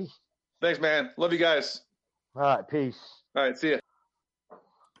better, buddy. Thanks, man. Love you guys. All right. Peace. All right. See ya.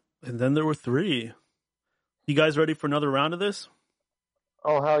 And then there were 3. You guys ready for another round of this?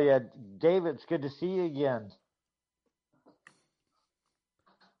 Oh, hell yeah. Dave, it's good to see you again.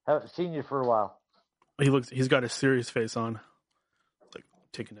 Haven't seen you for a while. He's got a serious face on.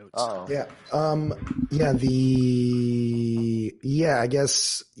 Taking notes. Oh yeah. I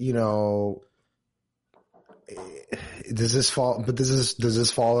guess, you know, does this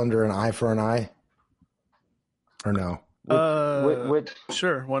fall under an eye for an eye or no?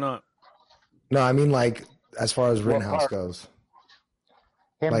 Sure, why not? No, I mean, like, as far as Rittenhouse goes,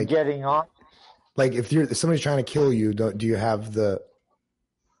 him like, getting on, like if somebody's trying to kill you, do you have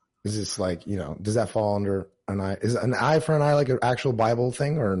is this like, you know, does that fall under an eye? Is an eye for an eye like an actual Bible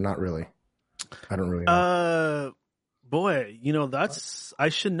thing or not really? I don't really know. Boy, you know, I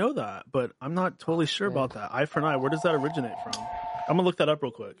should know that, but I'm not totally sure about that. Eye for an eye, where does that originate from? I'm gonna look that up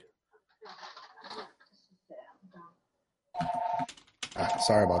real quick.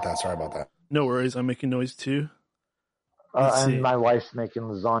 Sorry about that. No worries, I'm making noise too. And my wife's making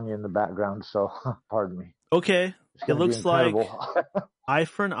lasagna in the background, so pardon me. Okay, it looks like eye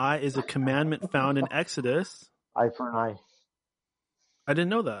for an eye is a commandment found in Exodus. Eye for an eye. I didn't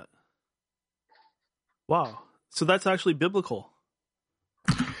know that. Wow. So that's actually biblical.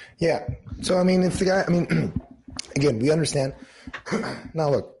 Yeah. So, I mean, if the guy, again, we understand. Now,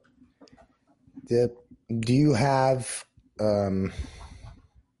 look, do you have,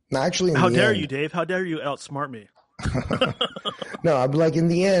 actually, how dare you, Dave? How dare you outsmart me? No, I'm like, in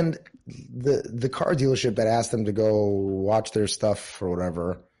the end, the car dealership that asked them to go watch their stuff or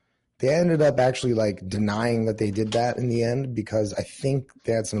whatever, they ended up actually like denying that they did that in the end because I think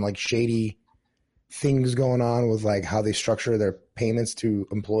they had some like shady things going on with like how they structure their payments to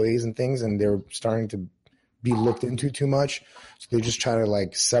employees and things, and they're starting to be looked into too much. So they're just trying to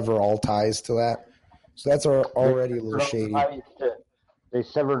like sever all ties to that. So that's already a little shady. They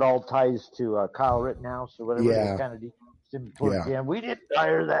severed all ties to Kyle Rittenhouse or whatever. Yeah. They kind of yeah. We didn't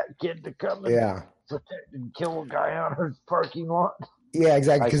hire that kid to come and protect and kill a guy on our parking lot. Yeah,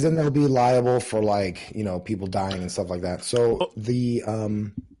 exactly. Because then they'll be liable for like, you know, people dying and stuff like that. So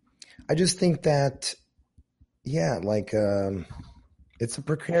I just think that, yeah, like it's a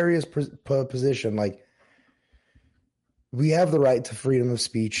precarious position. Like we have the right to freedom of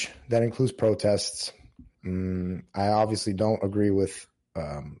speech. That includes protests. I obviously don't agree with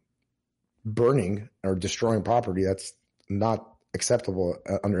burning or destroying property. That's not acceptable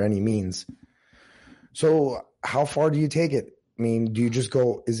under any means. So how far do you take it? I mean, do you just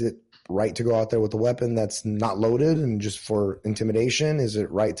go, is it right to go out there with a weapon that's not loaded and just for intimidation? Is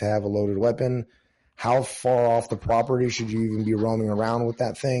it right to have a loaded weapon? How far off the property should you even be roaming around with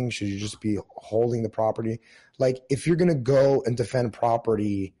that thing? Should you just be holding the property? Like, if you're going to go and defend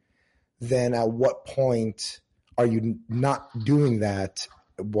property, then at what point are you not doing that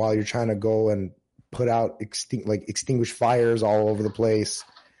while you're trying to go and put out extinguish fires all over the place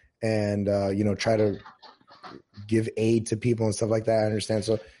and, you know, try to give aid to people and stuff like that. I understand.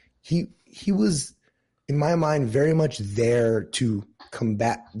 So he was, in my mind, very much there to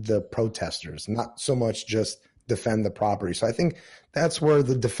combat the protesters, not so much just defend the property. So I think that's where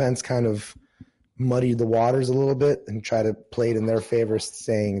the defense kind of muddied the waters a little bit and try to play it in their favor,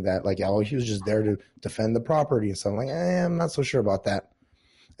 saying that like, oh, he was just there to defend the property and stuff. I'm like, I'm not so sure about that.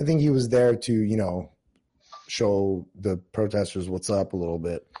 I think he was there to, you know, show the protesters what's up a little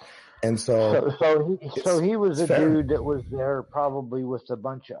bit. And so he was a fair. dude that was there probably with a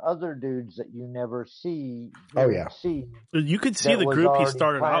bunch of other dudes that you never see. Oh, yeah. You could see the group he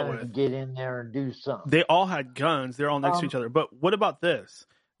started out with. Get in there and do something. They all had guns. They're all next to each other. But what about this?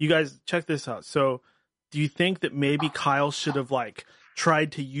 You guys check this out. So do you think that maybe Kyle should have like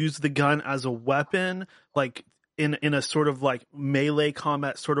tried to use the gun as a weapon, like in a sort of like melee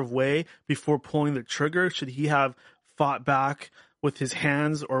combat sort of way before pulling the trigger? Should he have fought back with his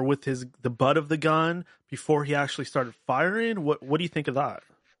hands or with the butt of the gun before he actually started firing? What do you think of that?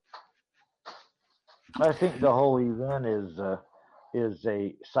 I think the whole event is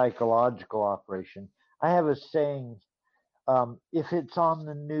a psychological operation. I have a saying, if it's on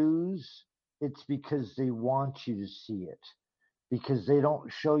the news, it's because they want you to see it, because they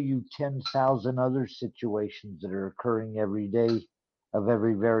don't show you 10,000 other situations that are occurring every day of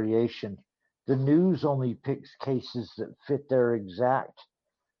every variation. The news only picks cases that fit their exact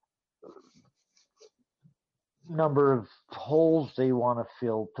number of holes they want to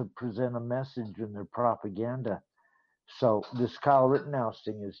fill to present a message in their propaganda. So this Kyle Rittenhouse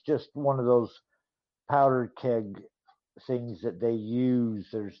thing is just one of those powder keg things that they use.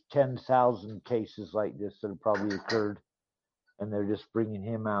 There's 10,000 cases like this that have probably occurred, and they're just bringing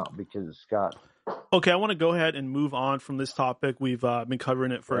him out because it's got... Okay, I want to go ahead and move on from this topic. We've been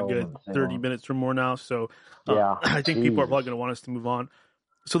covering it for a good 30 minutes or more now, so I think people are probably going to want us to move on.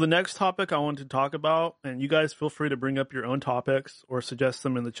 So the next topic I wanted to talk about, and you guys feel free to bring up your own topics or suggest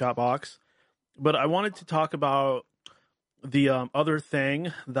them in the chat box, but I wanted to talk about the other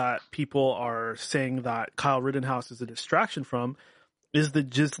thing that people are saying that Kyle Rittenhouse is a distraction from is the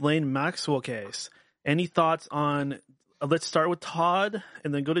Ghislaine Maxwell case. Any thoughts on... let's start with Todd,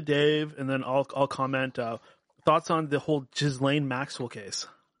 and then go to Dave, and then I'll comment. Thoughts on the whole Ghislaine Maxwell case,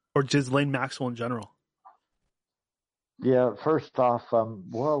 or Ghislaine Maxwell in general? Yeah, first off,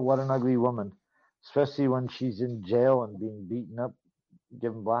 well, what an ugly woman, especially when she's in jail and being beaten up,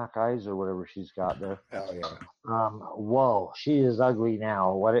 given black eyes or whatever she's got there. Hell yeah. Whoa, she is ugly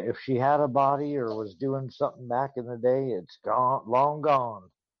now. What if she had a body or was doing something back in the day? It's gone, long gone.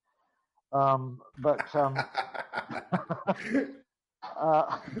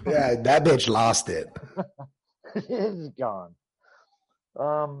 Yeah, that bitch lost it. It is gone.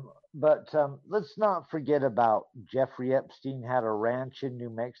 Let's not forget about Jeffrey Epstein had a ranch in New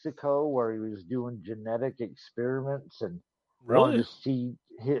Mexico where he was doing genetic experiments and really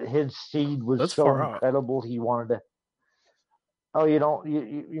his seed was That's so incredible he wanted to. Oh,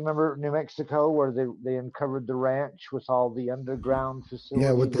 you remember New Mexico where they uncovered the ranch with all the underground facilities?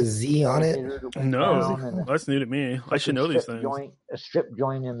 Yeah, with the Z on it. No, that's new to me. I should know these things. A strip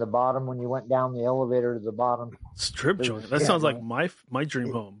joint in the bottom when you went down the elevator to the bottom. Strip joint. That sounds like my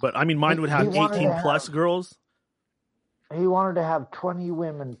dream home. But I mean, mine would have 18+ girls. He wanted to have 20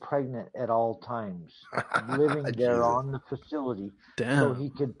 women pregnant at all times, living there on the facility, so he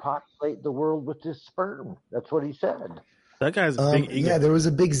could populate the world with his sperm. That's what he said. That guy's a big ego. Yeah, there was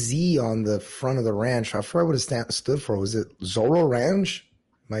a big Z on the front of the ranch. I forgot what it stood for. Was it Zorro Ranch?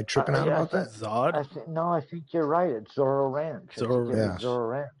 Am I tripping out about that? Zod? I think you're right. It's Zorro Ranch. Zorro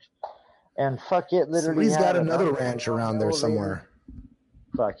Ranch. And fuck it, literally. Somebody's got another ranch around there somewhere.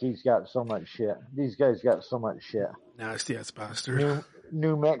 Fuck, he's got so much shit. These guys got so much shit. Nasty ass bastard.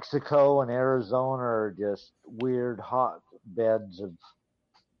 New Mexico and Arizona are just weird hotbeds of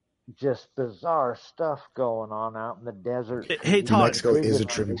just bizarre stuff going on out in the desert. Hey, Todd. New Mexico is a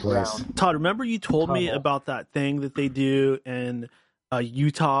trippy place. Todd, remember you told me about that thing that they do in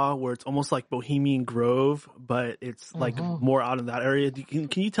Utah where it's almost like Bohemian Grove, but it's like more out in that area.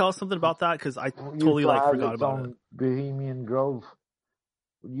 Can you tell us something about that? Because I totally forgot about it. Bohemian Grove.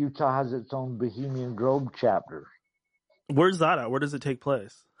 Utah has its own Bohemian Grove chapter. Where's that at? Where does it take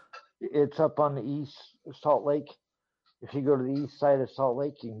place? It's up on the east Salt Lake. If you go to the east side of Salt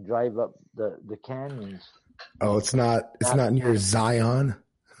Lake, you can drive up the canyons. Oh, it's not near Zion?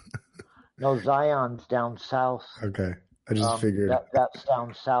 No, Zion's down south. Okay. I just figured. That's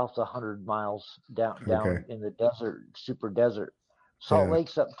down south 100 miles down in the desert, super desert. Salt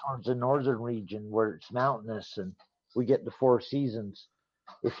Lake's up towards the northern region where it's mountainous and we get the four seasons.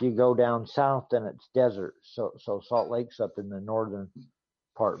 If you go down south, then it's desert. So Salt Lake's up in the northern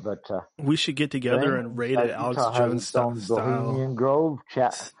part. But We should get together and raid it Alex Utah has Jones its own style. Bohemian Grove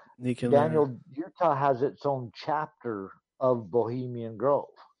Sneak in there. Daniel, Utah has its own chapter of Bohemian Grove.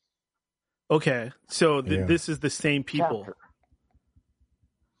 Okay, so Yeah. this is the same people. Chapter.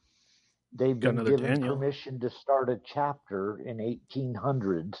 They've Got been another given Daniel. permission to start a chapter in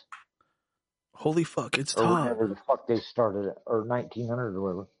 1800s Holy fuck, it's or Tom. whenever the fuck they started it, or 1900 or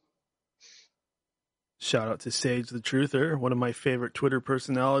whatever. Shout out to Sage the Truther, one of my favorite Twitter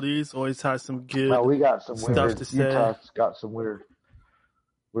personalities. Always has some good. Well, we got some stuff weird. to say. Utah's got some weird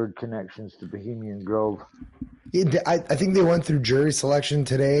connections to Bohemian Grove. I think they went through jury selection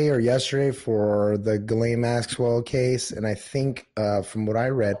today or yesterday for the Ghislaine Maxwell case, and I think from what I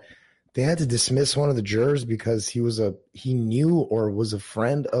read, they had to dismiss one of the jurors because he knew or was a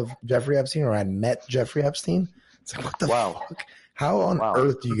friend of Jeffrey Epstein or had met Jeffrey Epstein. It's like, what the fuck? How on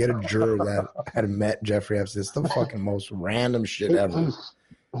earth do you get a juror that had met Jeffrey Epstein? It's the fucking most random shit ever.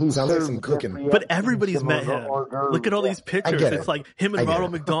 Sounds like some cooking. But everybody's met him. Look at all these pictures. get It's it. like him and I get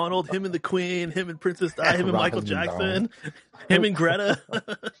Ronald it. McDonald, him and the Queen, him and Princess Di, him and Michael Ronald Jackson, him and Greta.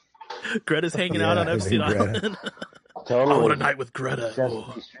 Greta's hanging out on him and Epstein Greta. Island. I want a night with Greta.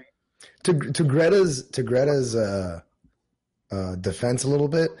 Oh. To Greta's defense a little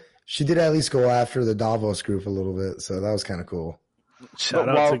bit, she did at least go after the Davos group a little bit, so that was kind of cool. Shout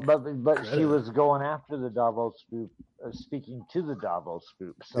out to but she was going after the Davos group, speaking to the Davos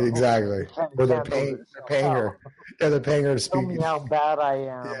group. So Exactly. Or they're paying her. Yeah, they're paying her to Tell speak. me how bad I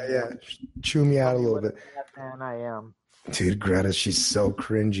am. Yeah. Chew me out a little bit. Bad man I am. Dude, Greta, she's so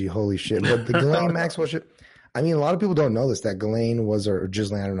cringy. Holy shit. But the Ghislaine Maxwell shit, I mean, a lot of people don't know this, that Ghislaine was, or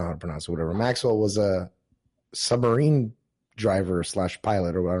Ghislaine, I don't know how to pronounce it, whatever. Maxwell was a submarine driver /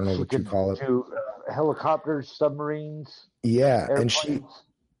 pilot, or I don't know what you call it. To helicopters, submarines, Yeah, airplanes.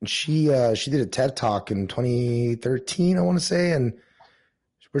 and she did a TED Talk in 2013, I want to say, and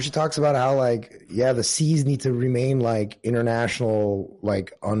where she talks about how the seas need to remain like international,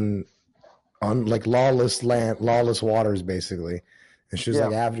 like like lawless waters, basically. And she was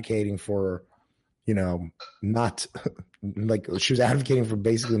like advocating for, not like she was advocating for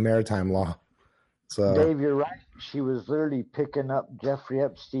basically maritime law. So Dave, you're right. She was literally picking up Jeffrey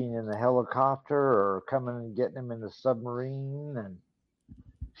Epstein in the helicopter or coming and getting him in the submarine, and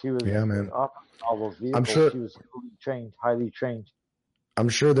she was man. off all those vehicles. I'm sure- She was highly trained. I'm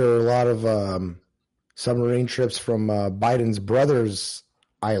sure there are a lot of submarine trips from Biden's brother's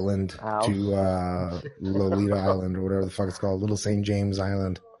island House. to Lolita Island or whatever the fuck it's called, Little St. James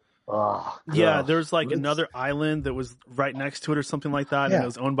Island. Oh, Yeah, gosh. there's like another island that was right next to it or something like that, and Yeah. it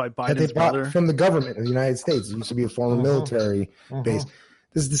was owned by That they Biden's bought brother. from the government of the United States. It used to be a former military base.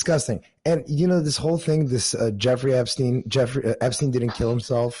 This is disgusting. And this whole thing, this Jeffrey Epstein didn't kill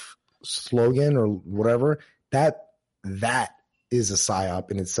himself slogan or whatever, that is a psyop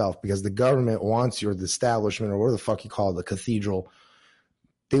in itself, because the government wants you, or the establishment, or whatever the fuck you call it, the cathedral,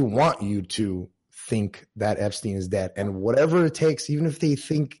 they want you to think that Epstein is dead. And whatever it takes, even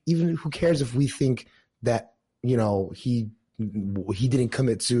who cares if we think that, he didn't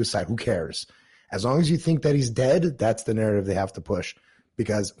commit suicide, who cares? As long as you think that he's dead, that's the narrative they have to push.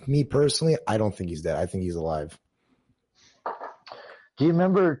 Because me personally, I don't think he's dead. I think he's alive. Do you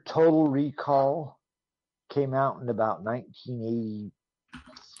remember Total Recall came out in about 1983?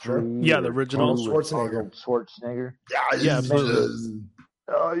 Sure. Yeah, the original. Arnold Schwarzenegger. Arnold Schwarzenegger. Yeah, absolutely.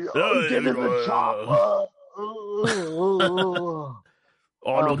 Get in the chopper.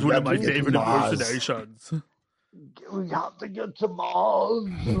 Arnold's one of my get to favorite Mars. impersonations. We have to get to Mars.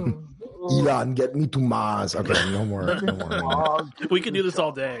 Elon, get me to Mars. Okay, no more. We can do this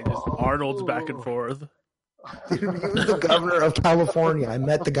all day. Just Arnold's back and forth. Dude, he was the governor of California. I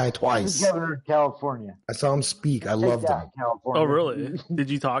met the guy He's twice. governor of California. I saw him speak. I Take loved that, him. California. Oh, really? Did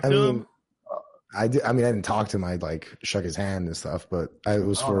you talk I to mean, him? I didn't talk to him. I shook his hand and stuff, but it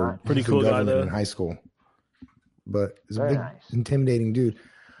was for nice. Pretty cool guy, government though. in high school. But he's a Very big, nice. intimidating dude.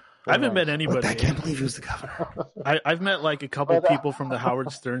 I haven't met But anybody. I can't believe he was the governor. I've met like a couple But, people from the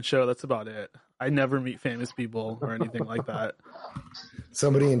Howard Stern show. That's about it. I never meet famous people or anything like that.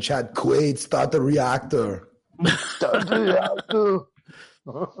 Somebody in chat, Kuwait, start the reactor.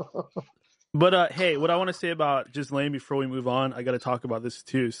 But hey, what I want to say about Ghislaine before we move on, I got to talk about this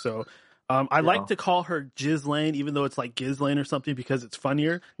too. So I like to call her Ghislaine, even though it's like Ghislaine or something, because it's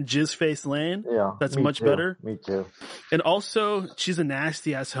funnier. Jizzface Lane. Yeah, That's me much too. better. Me too. And also, she's a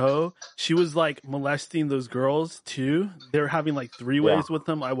nasty ass hoe. She was like molesting those girls too. They were having like three-ways with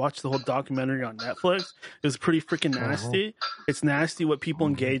them. I watched the whole documentary on Netflix. It was pretty freaking nasty. It's nasty what people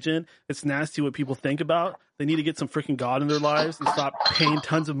engage in. It's nasty what people think about. They need to get some freaking God in their lives and stop paying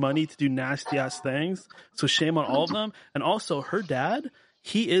tons of money to do nasty ass things. So shame on all of them. And also, her dad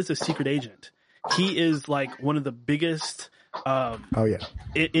he is a secret agent. He is like one of the biggest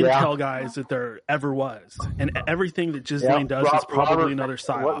intel guys that there ever was, and everything that Ghislaine does is probably another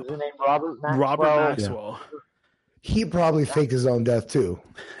psyop. What was the name? Robert Maxwell. Robert Maxwell. Yeah. He probably faked his own death too.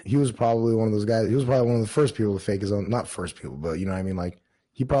 He was probably one of those guys. He was probably one of the first people to fake his own. Not first people, but you know what I mean. Like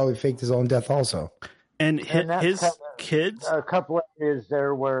he probably faked his own death also. And his kids. A couple of areas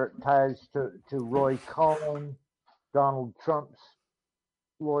there where it ties to Roy Cohn, Donald Trump's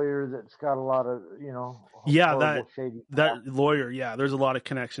lawyer that's got a lot of, shady that lawyer, there's a lot of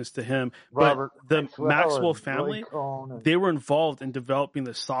connections to him. Robert but the Maxwell family, they were involved in developing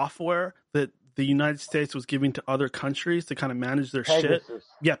the software that the United States was giving to other countries to kind of manage their shit.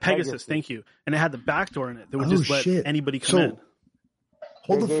 Yeah, Pegasus, thank you. And it had backdoor in it that would just let anybody come in.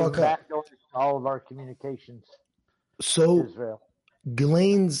 Hold the fuck up. All of our communications. So Israel.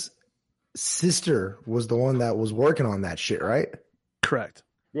 Ghislaine's sister was the one that was working on that shit, right? Correct.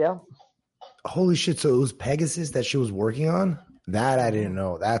 Yeah. Holy shit! So it was Pegasus that she was working on? That I didn't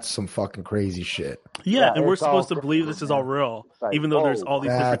know. That's some fucking crazy shit. Yeah, and we're supposed to believe this is all real, even though there's all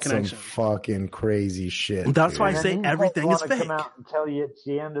these different connections. That's some fucking crazy shit. That's why I say everything is fake. Come out and tell you it's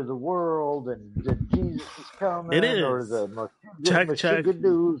the end of the world and that Jesus is coming. It is. Or the check.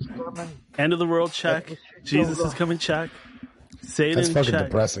 Coming. End of the world. Check. Jesus is coming. Check. Satan. That's fucking check.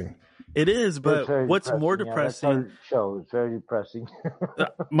 Depressing. It is, but what's depressing. more depressing? It's very depressing.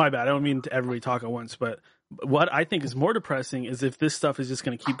 My bad. I don't mean to everybody talk at once, but what I think is more depressing is if this stuff is just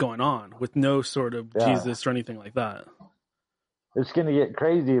going to keep going on with no sort of Jesus or anything like that. It's going to get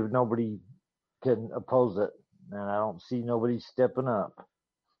crazy if nobody can oppose it, and I don't see nobody stepping up.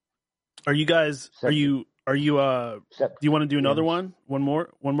 Are you guys? Do you want to do another one? One more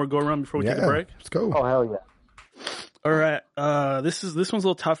go around before we take a break. Let's go. Oh hell yeah! All right. This one's a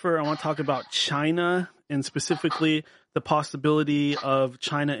little tougher. I want to talk about China and specifically the possibility of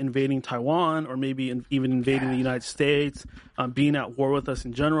China invading Taiwan or maybe even invading the United States, being at war with us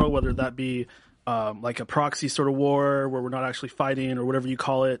in general, whether that be like a proxy sort of war where we're not actually fighting or whatever you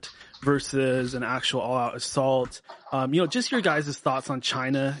call it versus an actual all-out assault. Just your guys' thoughts on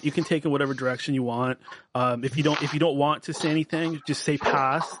China. You can take it whatever direction you want. If you don't want to say anything, just say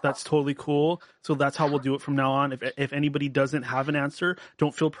pass. That's totally cool. So that's how we'll do it from now on. If anybody doesn't have an answer,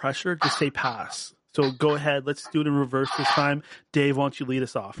 don't feel pressure. Just say pass. So go ahead. Let's do it in reverse this time. Dave, why don't you lead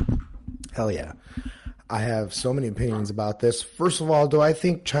us off? Hell yeah. I have so many opinions about this. First of all, do I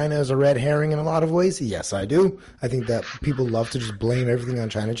think China is a red herring in a lot of ways? Yes, I do. I think that people love to just blame everything on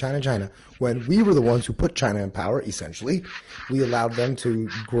China. When we were the ones who put China in power, essentially, we allowed them to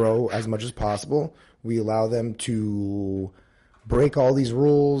grow as much as possible. We allow them to break all these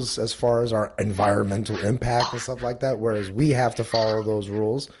rules as far as our environmental impact and stuff like that, whereas we have to follow those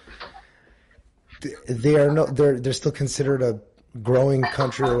rules. They're still considered a growing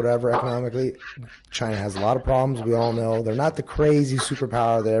country or whatever economically. China has a lot of problems. We all know they're not the crazy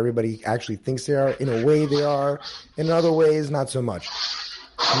superpower that everybody actually thinks they are. In a way they are. In other ways, not so much.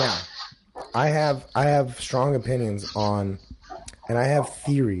 Now, I have strong opinions on, and I have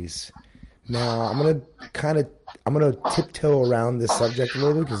theories. Now, I'm gonna tiptoe around this subject a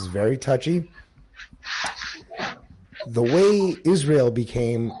little bit because it's very touchy. The way Israel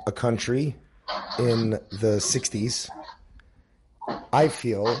became a country in the 60s, I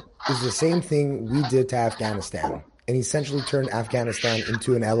feel, is the same thing we did to Afghanistan and essentially turned Afghanistan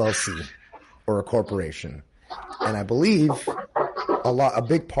into an LLC or a corporation. And I believe a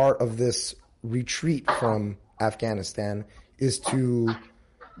big part of this retreat from Afghanistan is to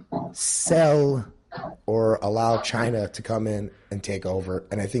sell or allow China to come in and take over.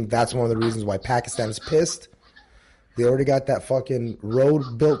 And I think that's one of the reasons why Pakistan is pissed. They already got that fucking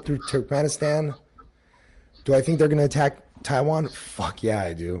road built through Turkmenistan. Do I think they're going to attack Taiwan? Fuck yeah,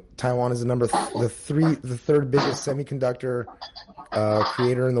 I do. Taiwan is the third biggest semiconductor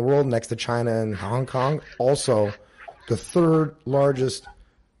creator in the world, next to China and Hong Kong. Also, the third largest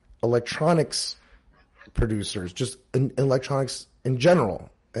electronics producers, just in electronics in general,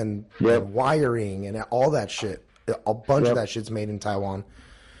 and wiring and all that shit. A bunch of that shit's made in Taiwan.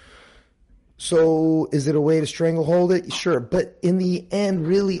 So is it a way to stranglehold it? Sure. But in the end,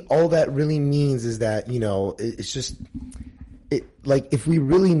 really, all that really means is that, it's just, if we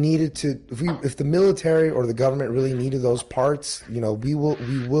really needed to, if the military or the government really needed those parts, we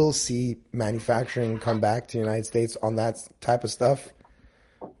will see manufacturing come back to the United States on that type of stuff.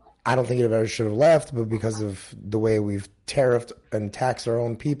 I don't think it ever should have left, but because of the way we've tariffed and taxed our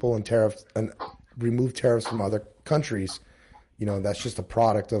own people and removed tariffs from other countries, that's just a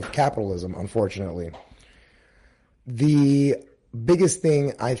product of capitalism, unfortunately. The biggest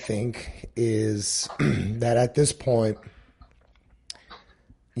thing, I think, is that at this point,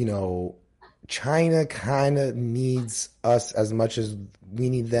 China kind of needs us as much as we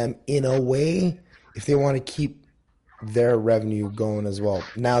need them in a way if they want to keep their revenue going as well.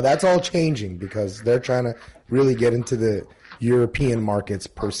 Now, that's all changing because they're trying to really get into the European markets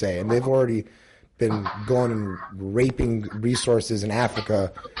per se, and they've already been going and raping resources in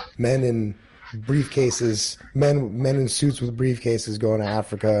Africa, men in briefcases, men in suits with briefcases going to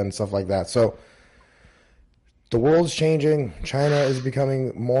Africa and stuff like that. So the world's changing. China is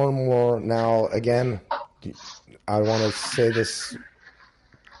becoming more and more now. Again, I want to say this,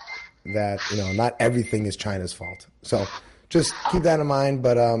 that, not everything is China's fault. So just keep that in mind.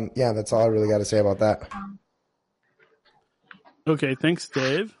 But yeah, that's all I really got to say about that. Okay, thanks,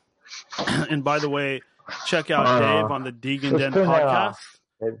 Dave. And by the way, check out Dave on the Deegan Den podcast.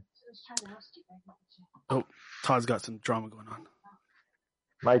 Oh, Todd's got some drama going on.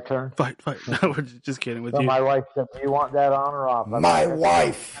 My turn? Fight. No, we're just kidding with you. My wife said, do you want that on or off? My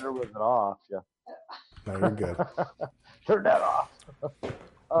wife! Better with it off, yeah. No, you're good. Turn that off.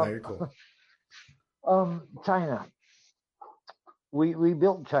 No, you're cool. China. We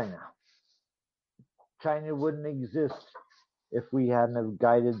built China. China wouldn't exist if we hadn't have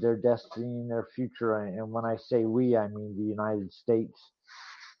guided their destiny and their future. And when I say we, I mean the United States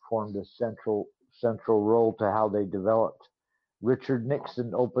formed a central role to how they developed. Richard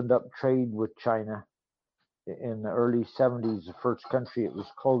Nixon opened up trade with China in the early 70s, the first country. It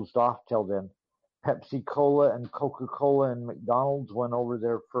was closed off till then. Pepsi-Cola and Coca-Cola and McDonald's went over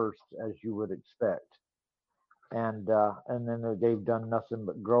there first, as you would expect. And then they've done nothing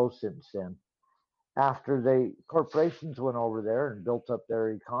but grow since then. After corporations went over there and built up their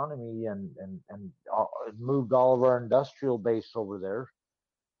economy and moved all of our industrial base over there,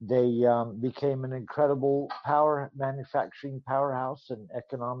 they became an incredible manufacturing powerhouse and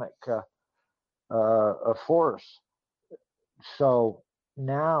economic force. So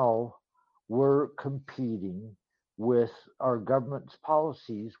now we're competing with our government's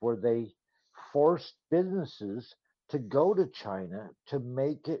policies where they forced businesses to go to China to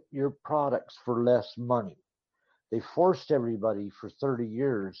make it your products for less money. They forced everybody for 30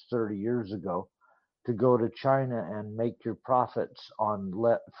 years ago, to go to China and make your profits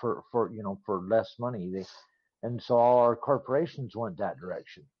for less money. And so all our corporations went that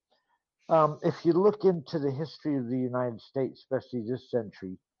direction. If you look into the history of the United States, especially this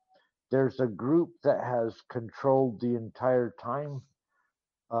century, there's a group that has controlled the entire time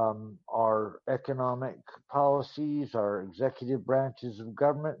our economic policies, our executive branches of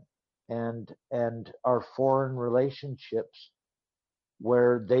government, and our foreign relationships,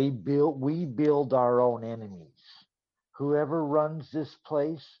 where we build our own enemies. Whoever runs this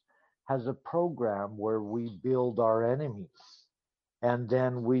place has a program where we build our enemies, and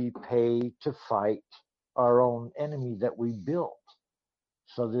then we pay to fight our own enemy that we built.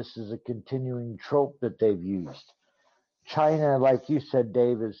 So this is a continuing trope that they've used. China, like you said,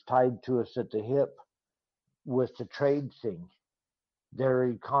 Dave, is tied to us at the hip with the trade thing. Their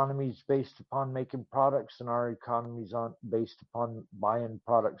economy is based upon making products, and our economy is based upon buying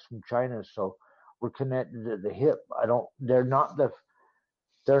products from China. So we're connected at the hip. They're not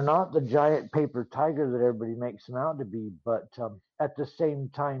the giant paper tiger that everybody makes them out to be. But at the same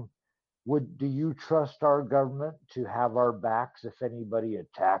time, do you trust our government to have our backs if anybody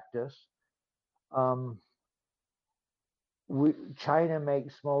attacked us? China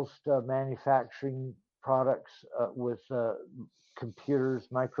makes most manufacturing products with computers,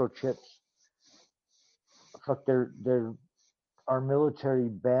 microchips. Fuck, our military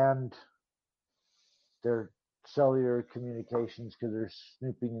banned their cellular communications because they're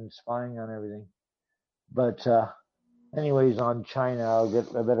snooping and spying on everything. But anyways, on China,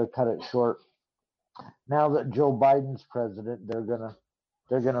 I better cut it short. Now that Joe Biden's president, they're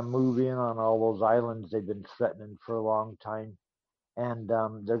gonna move in on all those islands they've been threatening for a long time, and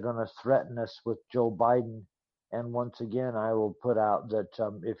they're gonna threaten us with Joe Biden. And once again, I will put out that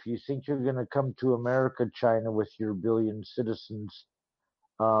if you think you're going to come to America, China, with your billion citizens,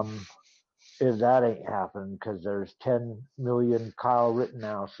 if that ain't happening, because there's 10 million Kyle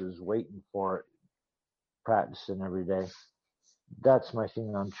Rittenhouses waiting for it, practicing every day. That's my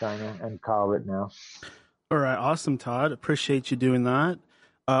thing on China and Kyle Rittenhouse. All right, awesome, Todd. Appreciate you doing that.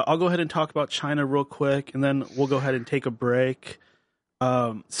 I'll go ahead and talk about China real quick, and then we'll go ahead and take a break.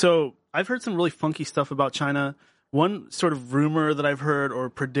 So I've heard some really funky stuff about China. One sort of rumor that I've heard or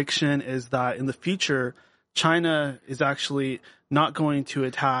prediction is that in the future, China is actually not going to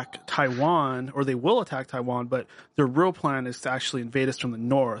attack Taiwan, or they will attack Taiwan, but their real plan is to actually invade us from the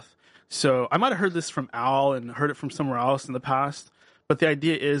north. So I might have heard this from Al and heard it from somewhere else in the past, but the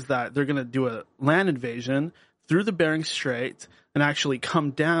idea is that they're going to do a land invasion through the Bering Strait and actually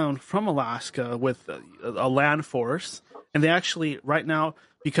come down from Alaska with a land force. And they actually, right now,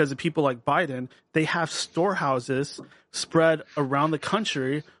 because of people like Biden, they have storehouses spread around the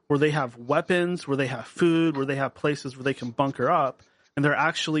country where they have weapons, where they have food, where they have places where they can bunker up. And they're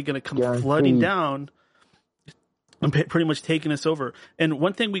actually going to come flooding down and pretty much taking us over. And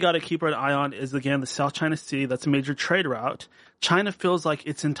one thing we got to keep our eye on is, again, the South China Sea. That's a major trade route. China feels like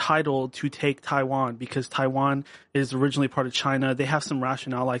it's entitled to take Taiwan because Taiwan is originally part of China. They have some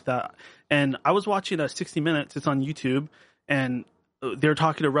rationale like that. And I was watching 60 Minutes. It's on YouTube. And they're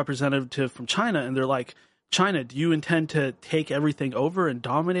talking to a representative from China. And they're like, China, do you intend to take everything over and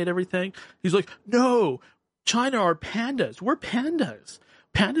dominate everything? He's like, no, China are pandas. We're pandas.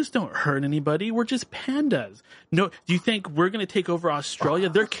 Pandas don't hurt anybody. We're just pandas. No, do you think we're going to take over Australia?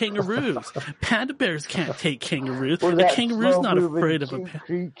 They're kangaroos. Panda bears can't take kangaroos. Or A that kangaroo's not afraid of a slow-moving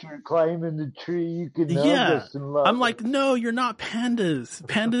creature climbing the tree. You can Yeah. notice and love I'm it. like, no, you're not pandas.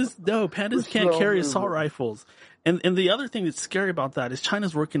 Pandas can't carry assault slow-moving. rifles. And the other thing that's scary about that is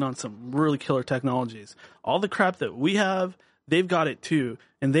China's working on some really killer technologies. All the crap that we have, they've got it too.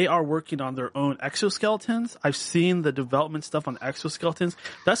 And they are working on their own exoskeletons. I've seen the development stuff on exoskeletons.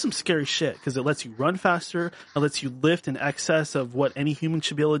 That's some scary shit because it lets you run faster. It lets you lift in excess of what any human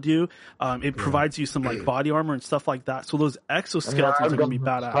should be able to do. It provides you some like body armor and stuff like that. So those exoskeletons are going to be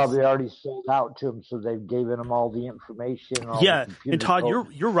badass. Probably already sold out to them, so they've given them all the information. All Yeah, the computer and Todd,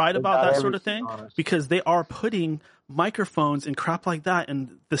 code. you're right They about got that sort of everything thing on us. because they are putting microphones and crap like that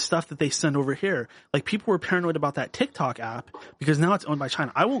and the stuff that they send over here. Like people were paranoid about that TikTok app because now it's owned by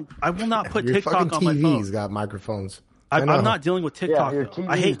China. I will not put Your TikTok fucking on my phone. TV's got microphones. I'm know. not dealing with Yeah, TikTok. your though. TV's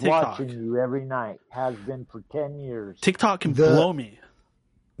I hate TikTok. watching you every night. Has been for 10 years. TikTok can The- blow me.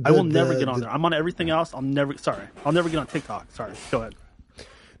 I will never the- get on the- there. I'm on everything else. I'll never get on TikTok. Sorry. Go ahead.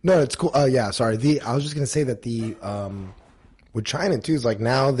 No, it's cool. Yeah, sorry. I was just gonna say that with China too is like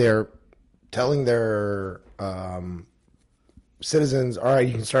now they're telling their citizens, all right,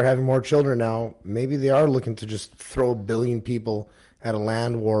 you can start having more children now. Maybe they are looking to just throw 1 billion people at a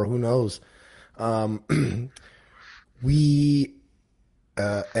land war. Who knows? And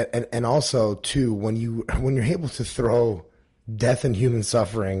also too, when you're able to throw death and human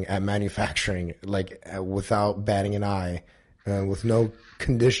suffering at manufacturing, like without batting an eye, with no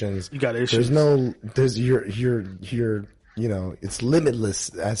conditions, You got issues. it's limitless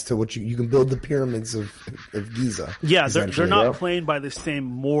as to what you can build the pyramids of Giza. Yeah, they're essentially. not playing by the same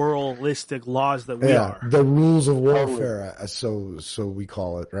moralistic laws that we are. The rules of warfare, so we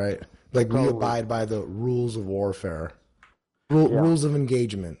call it, right? Like we abide by the rules of warfare, rules of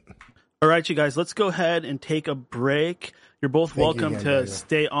engagement. All right, you guys, let's go ahead and take a break. You're both Thank you welcome again, to Daniel.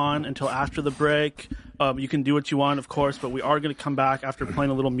 stay on until after the break. You can do what you want, of course, but we are going to come back after playing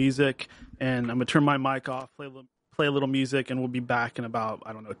a little music, and I'm going to turn my mic off, play a little music, and we'll be back in about,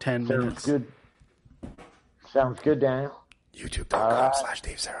 10 minutes. Sounds good, Daniel.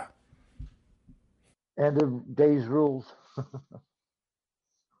 YouTube.com/Dave Sarah. End of day's rules.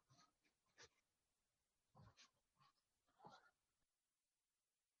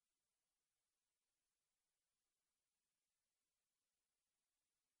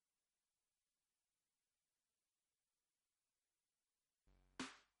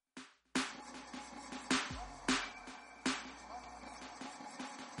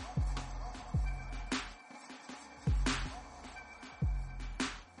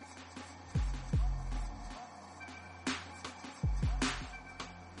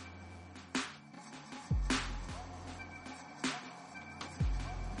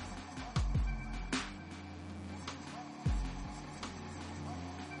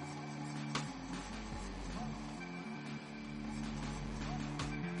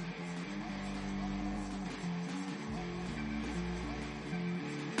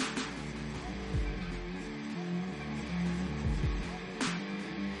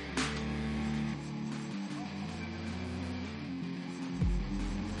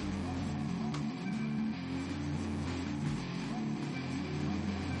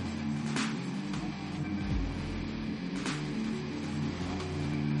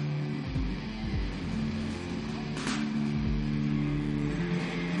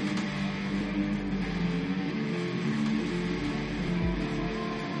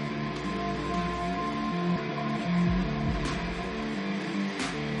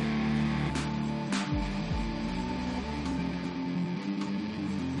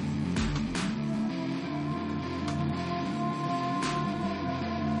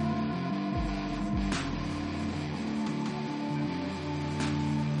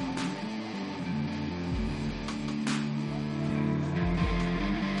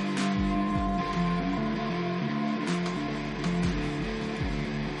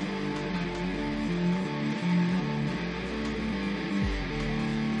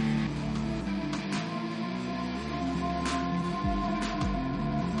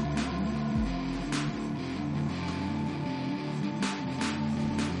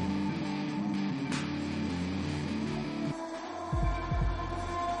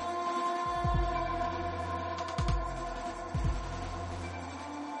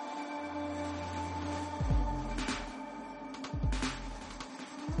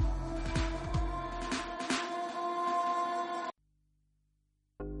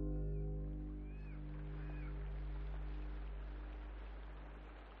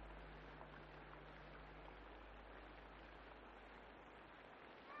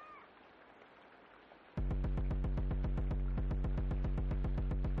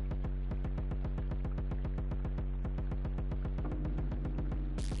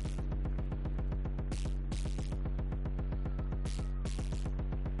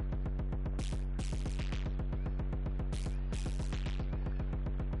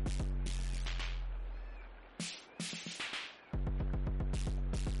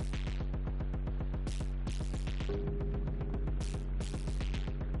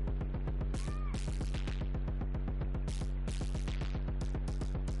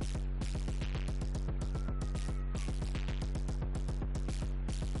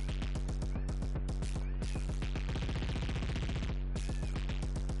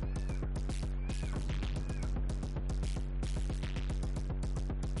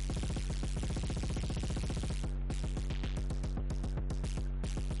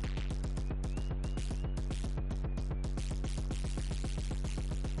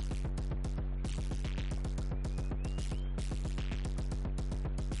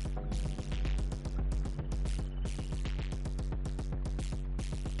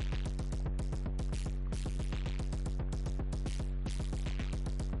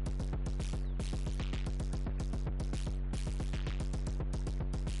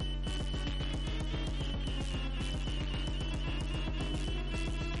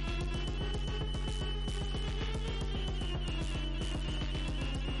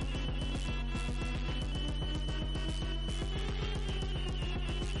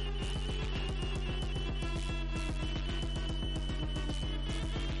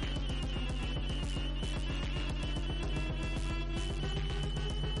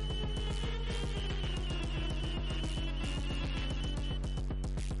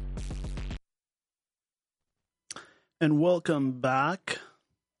 and welcome back.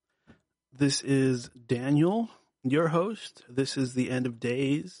 This is Daniel, your host. This is the End of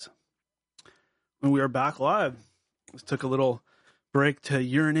Days, and we are back live. Just took a little break to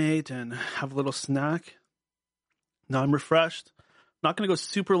urinate and have a little snack. Now I'm refreshed. Not going to go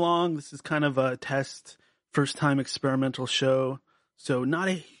super long. This is kind of a test, first-time experimental show, so not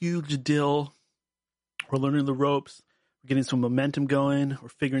a huge deal. We're learning the ropes. We're getting some momentum going. We're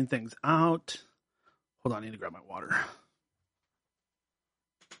figuring things out. Hold on, I need to grab my water.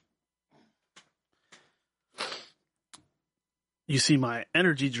 You see my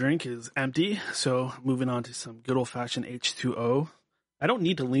energy drink is empty, so moving on to some good old-fashioned H2O. I don't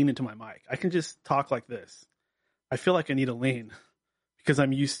need to lean into my mic. I can just talk like this. I feel like I need to lean because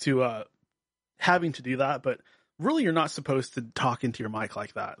I'm used to having to do that, but really you're not supposed to talk into your mic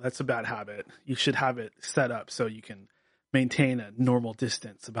like that. That's a bad habit. You should have it set up so you can maintain a normal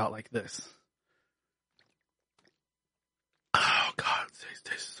distance about like this. Oh, God,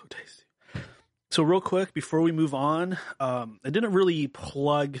 this is so tasty. So real quick, before we move on, I didn't really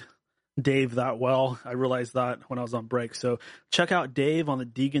plug Dave that well. I realized that when I was on break. So check out Dave on the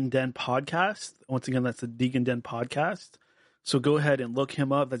Deegan Den podcast. Once again, that's the Deegan Den podcast. So go ahead and look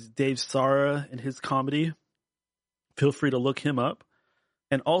him up. That's Dave Sara and his comedy. Feel free to look him up.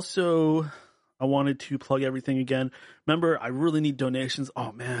 And also, I wanted to plug everything again. Remember, I really need donations.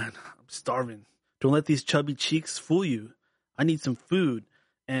 Oh, man, I'm starving. Don't let these chubby cheeks fool you. I need some food.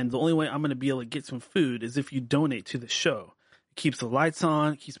 And the only way I'm going to be able to get some food is if you donate to the show. It keeps the lights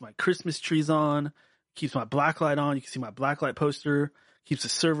on, keeps my Christmas trees on, keeps my blacklight on. You can see my blacklight poster, keeps the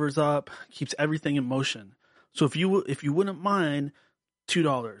servers up, keeps everything in motion. So if you wouldn't mind $2,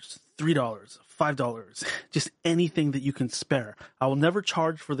 $3, $5, just anything that you can spare. I will never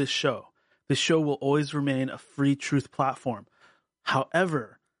charge for this show. This show will always remain a free truth platform.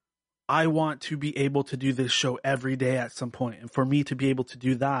 However, I want to be able to do this show every day at some point. And for me to be able to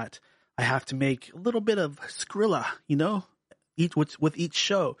do that, I have to make a little bit of Skrilla, with each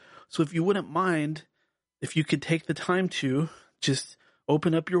show. So if you wouldn't mind, if you could take the time to just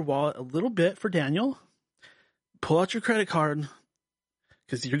open up your wallet a little bit for Daniel, pull out your credit card,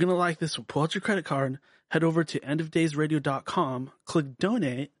 because you're going to like this one. Pull out your credit card, head over to endofdaysradio.com, click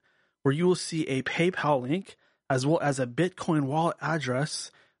donate, where you will see a PayPal link as well as a Bitcoin wallet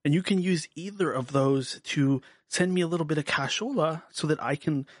address. And you can use either of those to send me a little bit of cashola so that I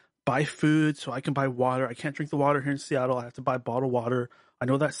can buy food, so I can buy water. I can't drink the water here in Seattle. I have to buy bottled water. I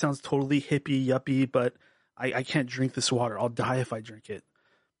know that sounds totally hippie, yuppie, but I can't drink this water. I'll die if I drink it.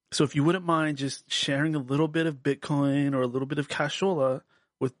 So if you wouldn't mind just sharing a little bit of Bitcoin or a little bit of cashola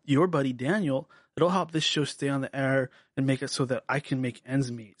with your buddy Daniel, it'll help this show stay on the air and make it so that I can make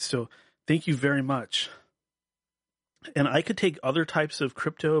ends meet. So thank you very much. And I could take other types of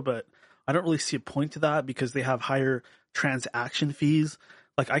crypto, but I don't really see a point to that because they have higher transaction fees.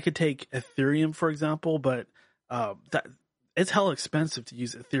 Like I could take Ethereum, for example, but that it's hella expensive to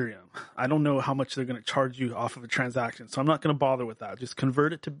use Ethereum. I don't know how much they're going to charge you off of a transaction, so I'm not going to bother with that. Just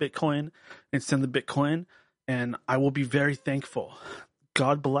convert it to Bitcoin and send the Bitcoin, and I will be very thankful.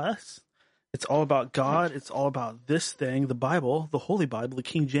 God bless. It's all about God. It's all about this thing, the Bible, the Holy Bible, the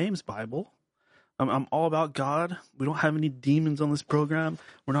King James Bible. I'm all about God. We don't have any demons on this program.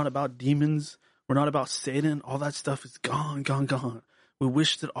 We're not about demons. We're not about Satan. All that stuff is gone, gone, gone. We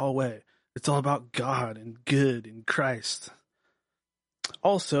wished it all away. It's all about God and good and Christ.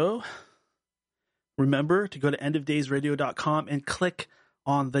 Also, remember to go to endofdaysradio.com and click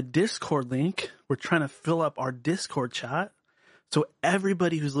on the Discord link. We're trying to fill up our Discord chat. So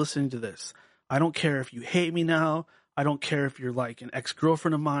everybody who's listening to this, I don't care if you hate me now. I don't care if you're like an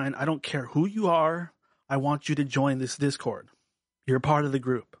ex-girlfriend of mine. I don't care who you are. I want you to join this Discord. You're a part of the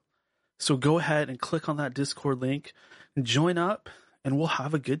group. So go ahead and click on that Discord link and join up, and we'll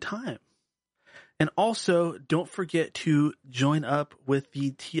have a good time. And also, don't forget to join up with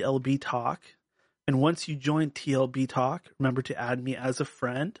the TLB Talk. And once you join TLB Talk, remember to add me as a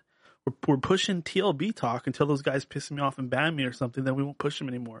friend. We're pushing TLB Talk until those guys piss me off and ban me or something. Then we won't push them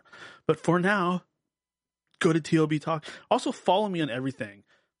anymore. But for now, go to TLB Talk. Also follow me on everything.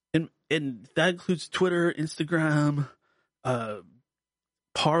 And that includes Twitter, Instagram,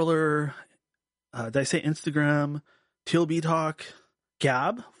 Parler, did I say Instagram, TLB Talk,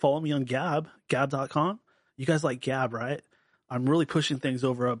 Gab. Follow me on Gab, gab.com. You guys like Gab, right? I'm really pushing things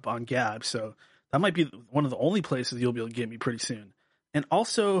over up on Gab. So that might be one of the only places you'll be able to get me pretty soon. And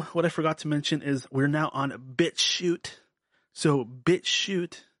also, what I forgot to mention is we're now on BitChute. So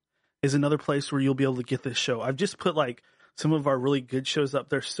BitChute is another place where you'll be able to get this show. I've just put like some of our really good shows up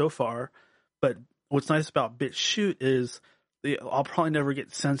there so far. But what's nice about BitChute is I'll probably never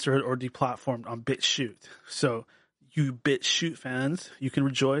get censored or deplatformed on BitChute. So you BitChute fans, you can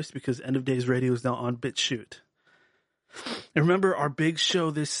rejoice because End of Days Radio is now on BitChute. And remember our big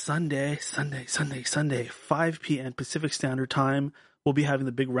show this Sunday, 5 p.m. Pacific Standard Time. We'll be having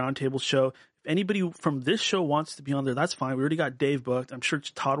the big roundtable show. If anybody from this show wants to be on there, that's fine. We already got Dave booked. I'm sure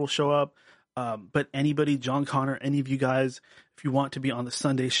Todd will show up. But anybody, John Connor, any of you guys, if you want to be on the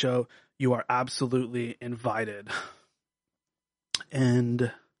Sunday show, you are absolutely invited.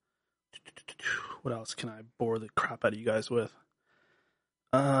 And what else can I bore the crap out of you guys with?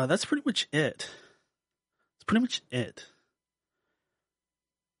 That's pretty much it. That's pretty much it.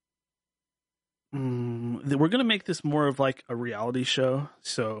 We're going to make this more of like a reality show.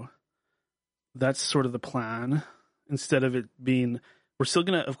 So that's sort of the plan. Instead of it being, we're still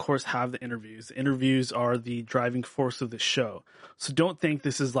going to, of course, have the interviews. The interviews are the driving force of the show. So don't think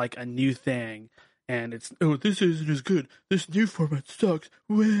this is like a new thing. And it's, oh, this isn't as good. This new format sucks.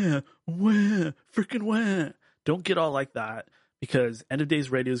 Wah, freaking wah. Don't get all like that, because End of Days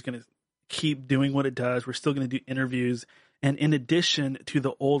Radio is going to keep doing what it does. We're still going to do interviews. And in addition to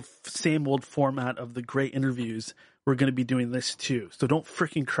the same old format of the great interviews, we're going to be doing this too. So don't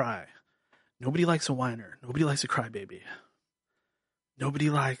freaking cry. Nobody likes a whiner. Nobody likes a crybaby. Nobody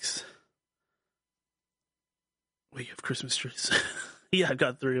likes... Wait, you have Christmas trees? Yeah, I've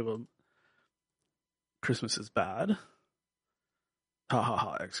got 3 of them. Christmas is bad. Ha ha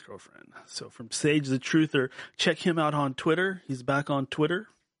ha, ex-girlfriend. So from Sage the Truther, check him out on Twitter. He's back on Twitter.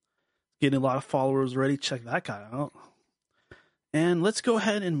 Getting a lot of followers already. Check that guy out. And let's go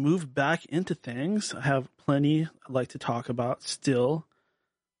ahead and move back into things. I have plenty I'd like to talk about still.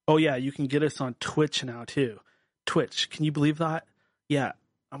 Oh yeah, you can get us on Twitch now too. Twitch, can you believe that? Yeah,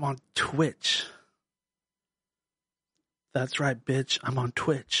 I'm on Twitch. That's right, bitch. I'm on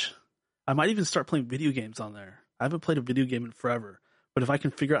Twitch. I might even start playing video games on there. I haven't played a video game in forever. But if I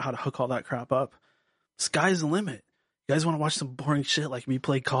can figure out how to hook all that crap up, sky's the limit. You guys want to watch some boring shit like me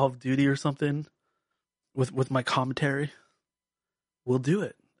play Call of Duty or something with my commentary? We'll do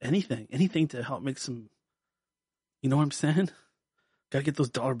it. Anything to help make some, you know what I'm saying? Gotta get those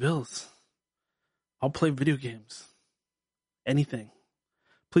dollar bills. I'll play video games. Anything.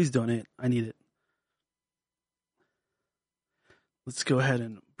 Please donate. I need it. Let's go ahead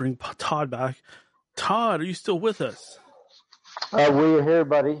and bring Todd back. Todd, are you still with us? We're here,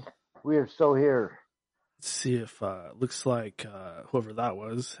 buddy. We are still here. Let's see if, looks like whoever that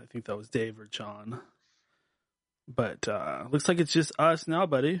was, I think that was Dave or John. But looks like it's just us now,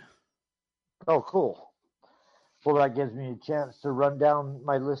 buddy. Oh, cool. Well, that gives me a chance to run down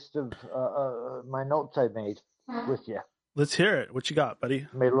my list of my notes I made with you. Let's hear it. What you got, buddy?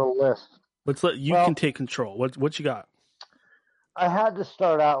 Made a little list. Let's let you can take control. What you got? I had to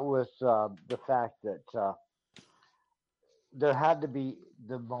start out with the fact that there had to be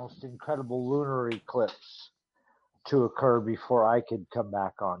the most incredible lunar eclipse to occur before I could come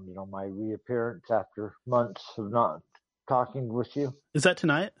back on. You know, my reappearance after months of not talking with you. Is that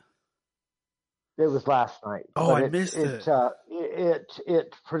tonight? It was last night. Oh, I missed it.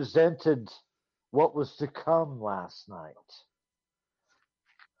 It presented what was to come last night.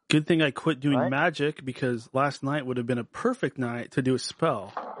 Good thing I quit doing magic, because last night would have been a perfect night to do a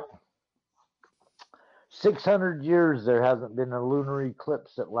spell. 600 years there hasn't been a lunar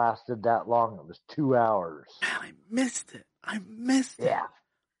eclipse that lasted that long. It was 2 hours. Man, I missed it. Yeah.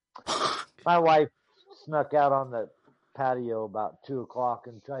 My wife snuck out on the patio about 2 o'clock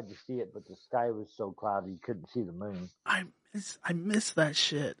and tried to see it, but the sky was so cloudy you couldn't see the moon. I miss that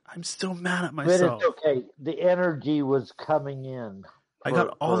shit. I'm still mad at myself. But it's okay. The energy was coming in. I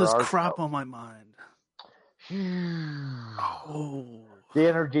got all this crap show. on my mind. Oh. The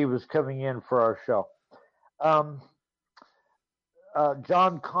energy was coming in for our show.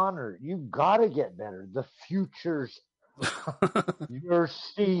 John Connor, you gotta get better. The future's your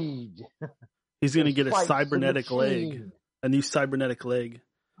seed. He's gonna get a cybernetic leg. A new cybernetic leg.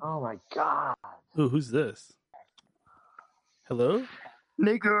 Oh my god. Ooh, who's this? Hello?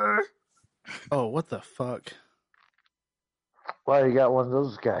 Nigger. Oh, what the fuck? Why you got one of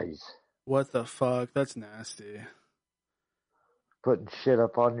those guys? What the fuck? That's nasty. Putting shit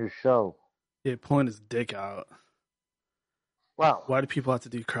up on your show. Yeah, pulling his dick out. Wow. Why do people have to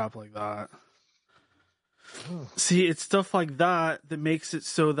do crap like that? See, it's stuff like that that makes it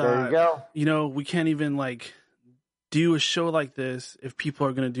so that, there you go. You know, we can't even like do a show like this if people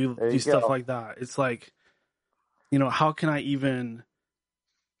are going to do stuff like that. It's like, you know, how can I even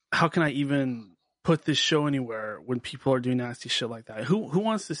put this show anywhere when people are doing nasty shit like that? Who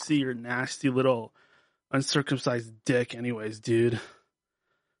wants to see your nasty little uncircumcised dick anyways, dude?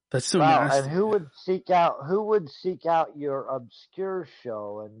 That's so nasty. And who would seek out your obscure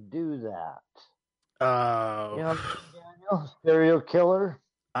show and do that? Daniel, serial killer,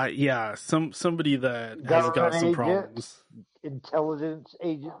 Yeah, somebody that has got government some agent, problems. intelligence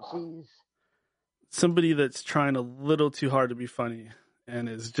agencies. Somebody that's trying a little too hard to be funny and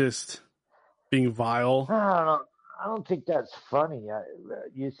is just being vile. I don't think that's funny.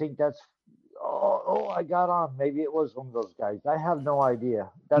 You think that's? Oh, I got on. Maybe it was one of those guys. I have no idea.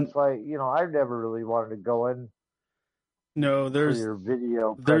 That's why I never really wanted to go in. No, for your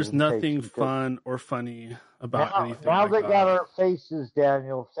video. There's nothing presentation, 'cause fun or funny about anything. now like they that. got our faces,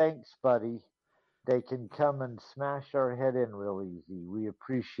 Daniel. Thanks, buddy. They can come and smash our head in real easy. We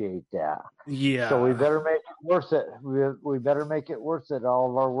appreciate that. Yeah. So we better make it worth it. We better make it worth it. All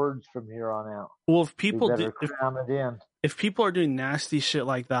of our words from here on out. Well, if people we better cram it in. If people are doing nasty shit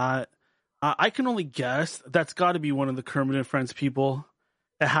like that, I can only guess that's got to be one of the Kermit and Friends people.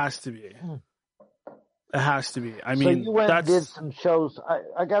 It has to be. It has to be. I mean, so you went and did some shows.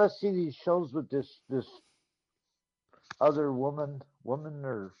 I got to see these shows with this other woman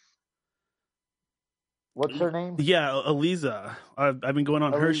or what's her name? Yeah, Eliza. I've been going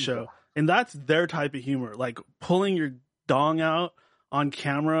on her show, and that's their type of humor, like pulling your dong out on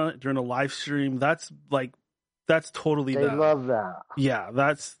camera during a live stream. That's totally they them. love that. Yeah,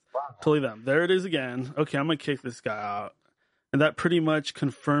 that's totally them. There it is again. Okay, I'm gonna kick this guy out, and that pretty much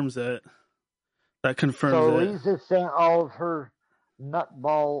confirms it. That confirms so it. Lisa sent all of her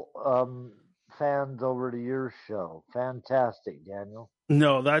nutball fans over to your show. Fantastic, Daniel.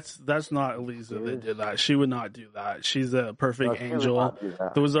 No, that's not Eliza that did that. She would not do that. She's a perfect angel.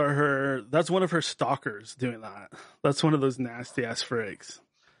 Those are her. That's one of her stalkers doing that. That's one of those nasty ass freaks.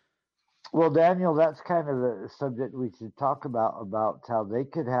 Well, Daniel, that's kind of the subject we should talk about how they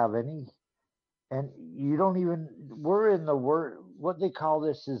could have any. And you don't even, we're in the word, what they call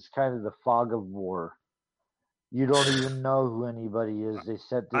this is kind of the fog of war. You don't even know who anybody is. They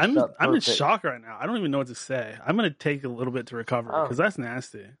set this up perfect. I'm in shock right now. I don't even know what to say. I'm going to take a little bit to recover because that's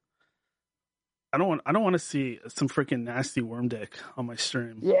nasty. I don't want to see some freaking nasty worm dick on my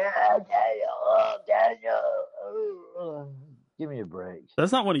stream. Yeah, Daniel. Give me a break.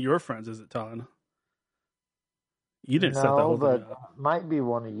 That's not one of your friends, is it, Todd? You didn't set that whole thing up. No, but might be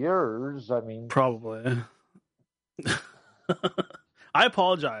one of yours. I mean, probably. I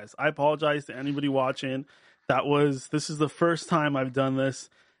apologize. I apologize to anybody watching. This is the first time I've done this,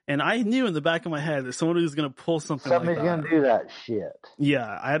 and I knew in the back of my head that somebody was going to pull something like that. Somebody's going to do that shit.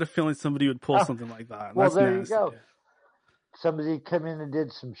 Yeah, I had a feeling somebody would pull something like that. Well, that's there nasty. you go. Somebody come in and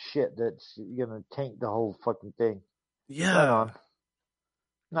did some shit that's going to taint the whole fucking thing. Yeah. Right on.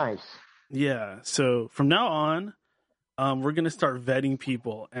 Nice. Yeah. So from now on, we're going to start vetting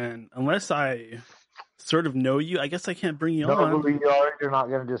people, and unless I sort of know you, I guess I can't bring you on. Who you are, you're not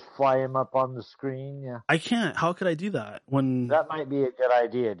going to just fly him up on the screen. Yeah, I can't. How could I do that? That might be a good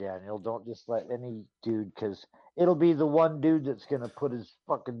idea, Daniel. Don't just let any dude, because it'll be the one dude that's going to put his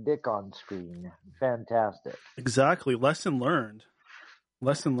fucking dick on screen. Fantastic. Exactly. Lesson learned.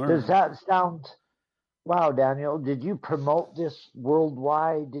 Does that sound? Wow, Daniel, did you promote this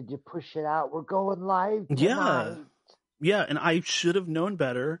worldwide? Did you push it out? We're going live tonight. Yeah, and I should have known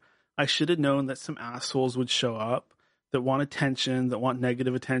better. I should have known that some assholes would show up that want attention, that want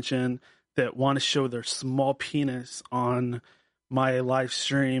negative attention, that want to show their small penis on my live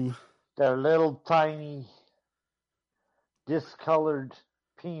stream. Their little tiny discolored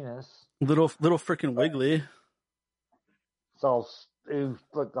penis. Little freaking wiggly. It's all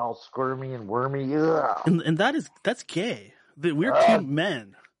squirmy and wormy. Ugh. And that's gay. We're two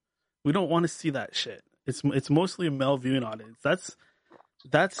men. We don't want to see that shit. It's mostly a male viewing audience. That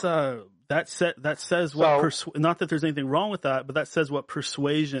says what not that there's anything wrong with that, but that says what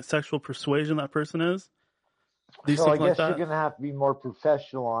sexual persuasion that person is. So I guess you're gonna have to be more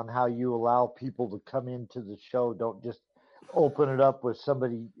professional on how you allow people to come into the show. Don't just open it up with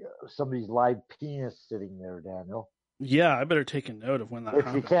somebody's live penis sitting there, Daniel. Yeah, I better take a note of when that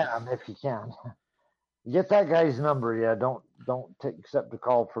happens. If you can. Get that guy's number, yeah. Don't accept a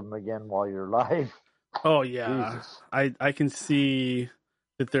call from him again while you're live. Oh yeah. Jesus. I can see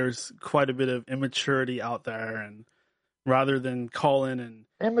that there's quite a bit of immaturity out there, and rather than call in and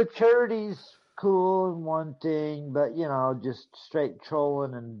immaturity's cool and one thing, but just straight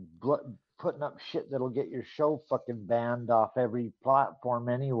trolling and putting up shit that'll get your show fucking banned off every platform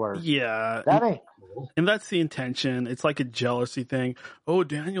anywhere. Yeah. That ain't cool. And that's the intention. It's like a jealousy thing. Oh,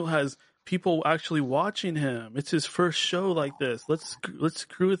 Daniel has people actually watching him. It's his first show like this. Let's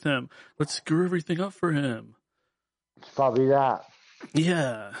screw with him. Let's screw everything up for him. It's probably that.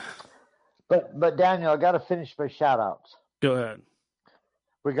 Yeah. But Daniel, I got to finish my shout outs. Go ahead.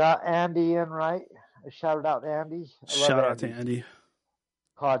 We got Andy in, right? A shout out to Andy. Shout out to Andy.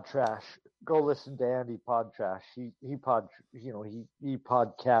 Pod Trash. Go listen to Andy Pod Trash. He podcasts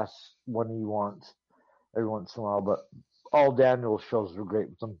when he wants, every once in a while, but all Daniel's shows are great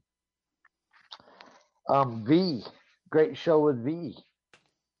with him. V, great show with V.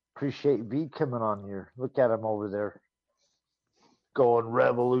 Appreciate V coming on here. Look at him over there, going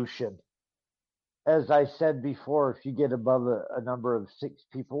revolution. As I said before, if you get above a number of 6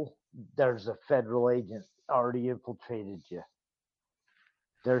 people, there's a federal agent already infiltrated you.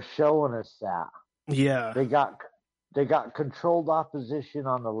 They're showing us that. Yeah. They got controlled opposition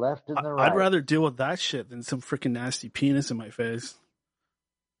on the left and the right. I'd rather deal with that shit than some freaking nasty penis in my face.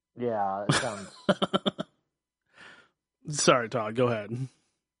 Yeah, it sounds. Sorry, Todd. Go ahead.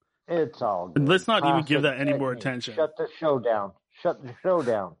 It's all good. Let's not even Classic give that any more technique. attention. Shut the show down. Shut the show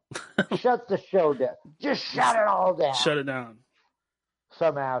down. Shut the show down. Just shut it all down. Shut it down.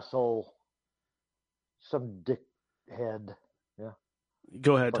 Some asshole. Some dickhead. Yeah.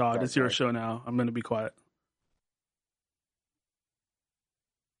 Go ahead, Fuck Todd. that It's your guy. show now. I'm going to be quiet.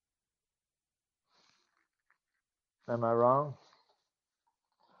 Am I wrong?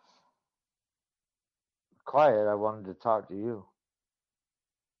 Quiet. I wanted to talk to you.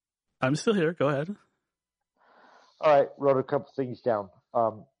 I'm still here. Go ahead. All right. Wrote a couple things down.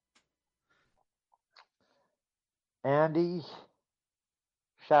 Andy,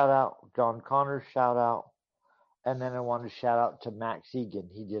 shout out. John Connors, shout out. And then I want to shout out to Max Egan.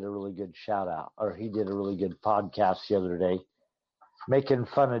 He did a really good shout out, or he did a really good podcast the other day, making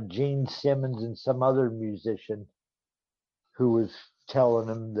fun of Gene Simmons and some other musician who was telling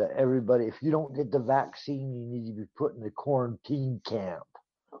him that everybody, if you don't get the vaccine, you need to be put in a quarantine camp.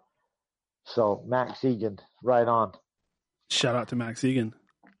 So Max Egan, right on. Shout out to Max Egan.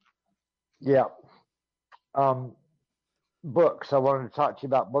 Yeah. Books. I wanted to talk to you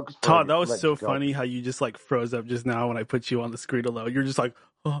about books. Todd, that was so funny how you just like froze up just now when I put you on the screen alone. You're just like,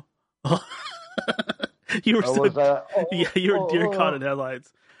 oh. You were you were deer caught in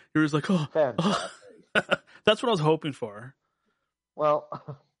headlights. You were just like, oh. That's what I was hoping for. Well,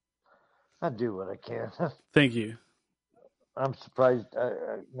 I do what I can. Thank you. I'm surprised I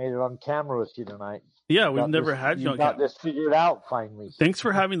made it on camera with you tonight. Yeah, we've never had you on camera. You got this figured out finally. Thanks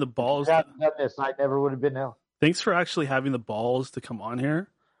for having the balls. If you hadn't done this, I never would have been out. Thanks for actually having the balls to come on here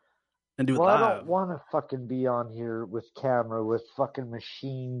and do it live. I don't want to fucking be on here with camera with fucking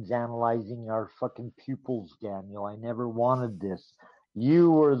machines analyzing our fucking pupils, Daniel. I never wanted this.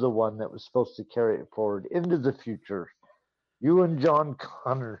 You were the one that was supposed to carry it forward into the future. You and John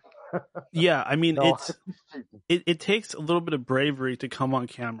Connor. Yeah, I mean, it takes a little bit of bravery to come on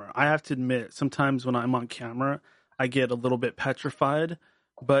camera. I have to admit, sometimes when I'm on camera, I get a little bit petrified.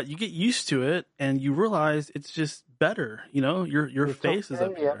 But you get used to it, and you realize it's just better. You know, your face is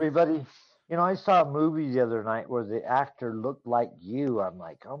up here. Everybody, you know, I saw a movie the other night where the actor looked like you. I'm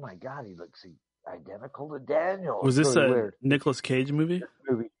like, oh my god, he looks identical to Daniel. Was this really a Nicolas Cage movie?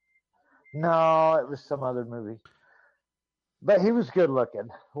 No, it was some other movie. But he was good looking.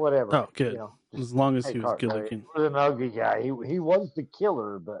 Whatever. Oh, good. You know, as long as he was good looking. He was an ugly guy. He was the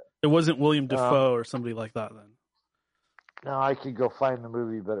killer, but it wasn't William Dafoe or somebody like that then. No, I could go find the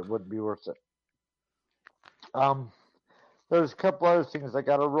movie, but it wouldn't be worth it. There's a couple other things. I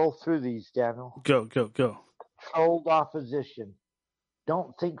got to roll through these, Daniel. Go. Controlled opposition.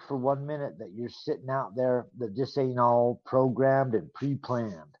 Don't think for 1 minute that you're sitting out there, that this ain't all programmed and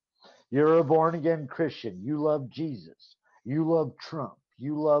pre-planned. You're a born-again Christian. You love Jesus. You love Trump.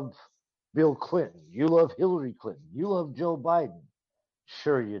 You love Bill Clinton. You love Hillary Clinton. You love Joe Biden.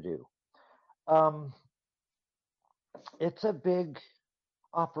 Sure you do. It's a big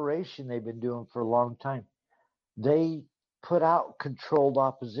operation they've been doing for a long time. They put out controlled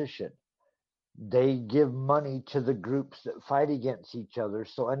opposition. They give money to the groups that fight against each other.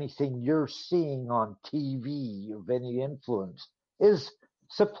 So anything you're seeing on TV of any influence is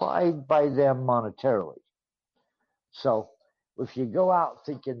supplied by them monetarily. So if you go out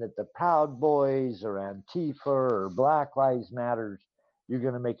thinking that the Proud Boys or Antifa or Black Lives Matter, you're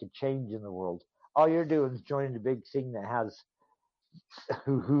going to make a change in the world. All you're doing is joining the big thing that has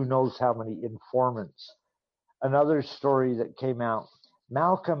who knows how many informants. Another story that came out,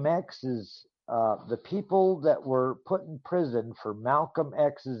 Malcolm X's, the people that were put in prison for Malcolm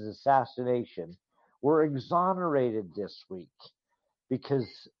X's assassination were exonerated this week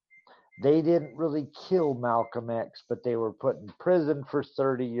because they didn't really kill Malcolm X, but they were put in prison for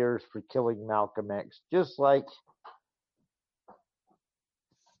 30 years for killing Malcolm X, just like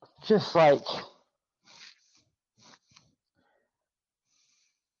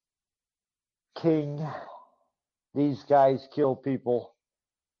King. These guys kill people,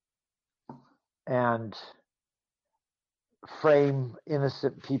 and frame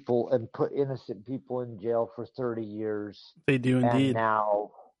innocent people and put innocent people in jail for 30 years. They do And indeed.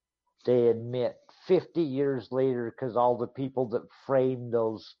 now they admit 50 years later, because all the people that framed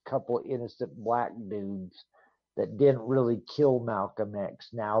those couple of innocent black dudes that didn't really kill Malcolm X,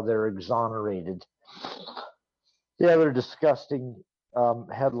 now they're exonerated. The other disgusting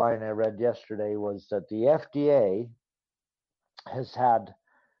headline I read yesterday was that the FDA has had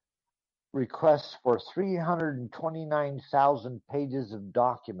requests for 329,000 pages of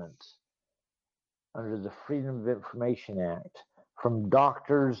documents under the Freedom of Information Act from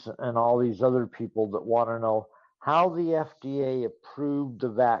doctors and all these other people that want to know how the FDA approved the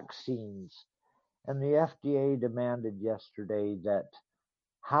vaccines. And the FDA demanded yesterday that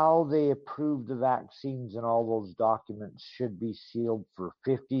how they approved the vaccines and all those documents should be sealed for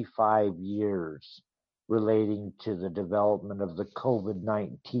 55 years relating to the development of the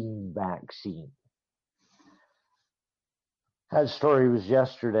COVID-19 vaccine. That story was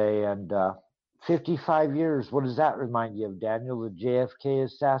yesterday, and 55 years, what does that remind you of, Daniel? The JFK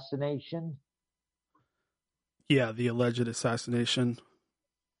assassination? Yeah, the alleged assassination.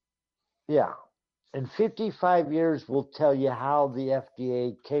 Yeah. And 55 years will tell you how the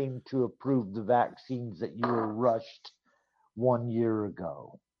FDA came to approve the vaccines that you were rushed 1 year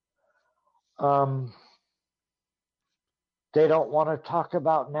ago. They don't want to talk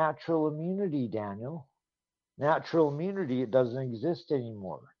about natural immunity, Daniel. Natural immunity, it doesn't exist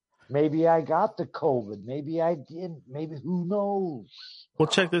anymore. Maybe I got the COVID. Maybe I didn't. Maybe, who knows? Well,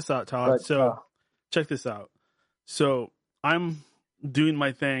 check this out, Todd. But, check this out. So I'm doing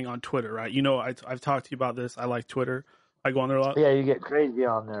my thing on Twitter, right? You know, I've talked to you about this. I like Twitter. I go on there a lot. Yeah, you get crazy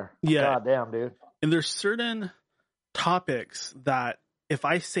on there. Yeah. God damn, dude. And there's certain topics that if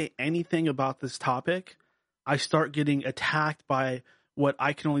I say anything about this topic, I start getting attacked by what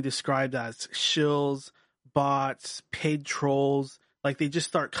I can only describe as shills, bots, paid trolls. Like, they just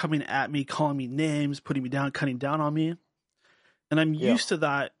start coming at me, calling me names, putting me down, cutting down on me. And I'm used to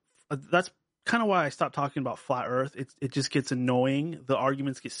that. That's kind of why I stopped talking about flat earth. It just gets annoying. The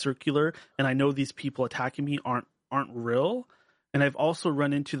arguments get circular, and I know these people attacking me aren't real. And I've also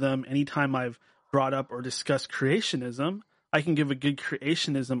run into them anytime I've brought up or discussed creationism. I can give a good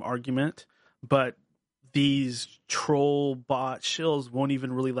creationism argument, but these troll bot shills won't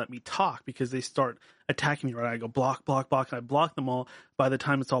even really let me talk because they start attacking me, right? I go block, block, block, and I block them all. By the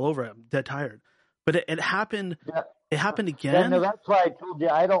time it's all over, I'm dead tired. But it happened. Yeah. It happened again. Yeah, no, that's why I told you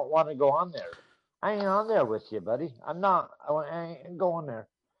I don't want to go on there. I ain't on there with you, buddy. I'm not. I ain't going there.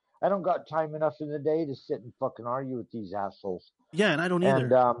 I don't got time enough in the day to sit and fucking argue with these assholes. Yeah, and I don't either.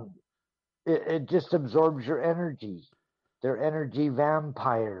 And it just absorbs your energy. They're energy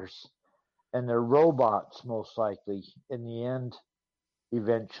vampires. And they're robots, most likely, in the end,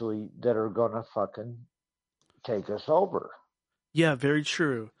 eventually, that are going to fucking take us over. Yeah, very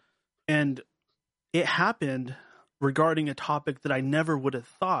true. And it happened regarding a topic that I never would have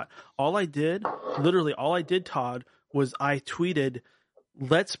thought. Literally all I did, Todd, was I tweeted,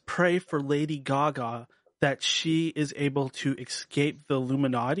 let's pray for Lady Gaga that she is able to escape the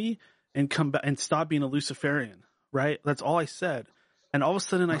Illuminati and come back and stop being a Luciferian, right? That's all I said. And all of a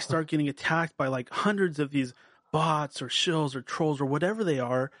sudden I start getting attacked by like hundreds of these bots or shills or trolls or whatever they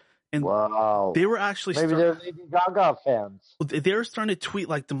are. And wow. They were actually maybe they're Lady Gaga fans. They were starting to tweet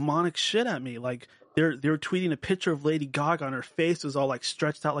like demonic shit at me. Like they were tweeting a picture of Lady Gaga and her face was all like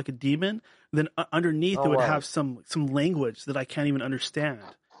stretched out like a demon. And then underneath it would have some language that I can't even understand.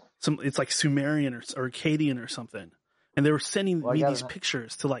 It's like Sumerian or Akkadian or something. And they were sending me these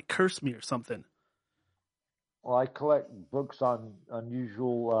pictures to like curse me or something. Well, I collect books on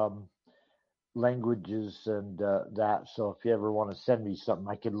unusual languages and that. So if you ever want to send me something,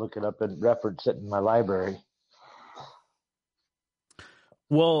 I can look it up and reference it in my library.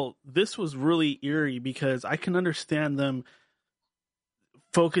 Well, this was really eerie because I can understand them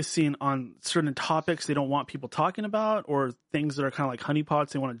focusing on certain topics they don't want people talking about or things that are kind of like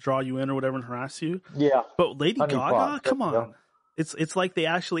honeypots. They want to draw you in or whatever and harass you. Yeah. But Lady Gaga, come on. Yeah. It's like they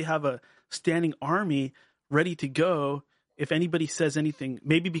actually have a standing army ready to go if anybody says anything,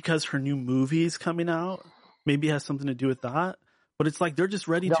 maybe because her new movie is coming out, maybe it has something to do with that, but it's like they're just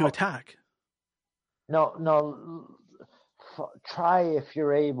ready to attack. No. Try if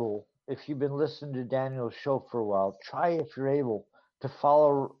you're able, if you've been listening to Daniel's show for a while, try if you're able to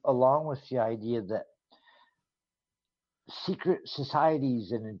follow along with the idea that secret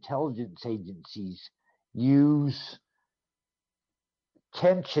societies and intelligence agencies use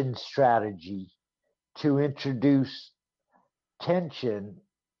tension strategy to introduce tension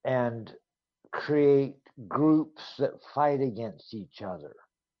and create groups that fight against each other.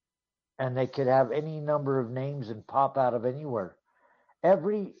 and they could have any number of names and pop out of anywhere.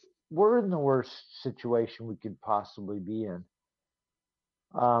 We're in the worst situation we could possibly be in.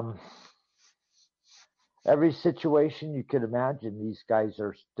 Every situation you could imagine, these guys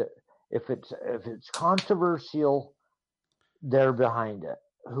are. If it's controversial, they're behind it,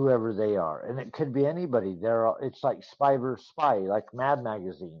 whoever they are, and it could be anybody. It's like Spy vs. Spy, like Mad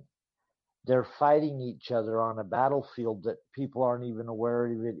Magazine. They're fighting each other on a battlefield that people aren't even aware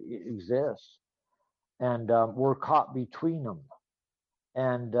of it exists, and we're caught between them.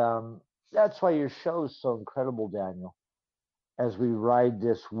 And that's why your show is so incredible, Daniel, as we ride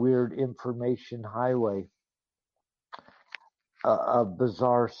this weird information highway of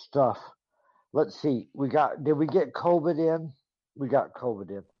bizarre stuff. Let's see. Did we get COVID in? We got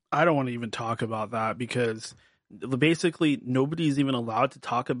COVID in. I don't want to even talk about that because basically nobody's even allowed to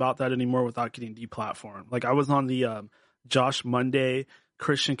talk about that anymore without getting deplatformed. Like I was on the Josh Monday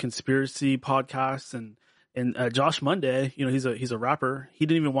Christian Conspiracy podcast, and Josh Monday, you know, he's a rapper. He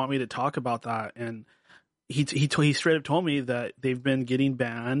didn't even want me to talk about that, and he straight up told me that they've been getting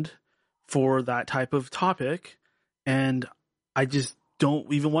banned for that type of topic, and I just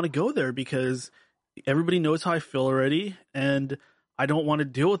don't even want to go there because everybody knows how I feel already, and I don't want to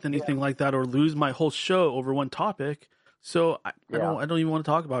deal with anything like that or lose my whole show over one topipic. So I don't even want to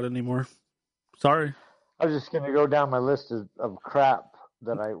talk about it anymore. Sorry. I was just going to go down my list of crap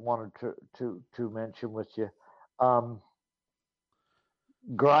that I wanted to mention with you.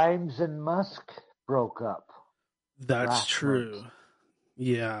 Grimes and Musk broke up. That's true. Month.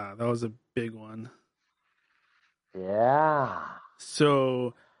 Yeah, that was a big one. Yeah.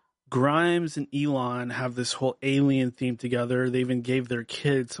 So Grimes and Elon have this whole alien theme together. They even gave their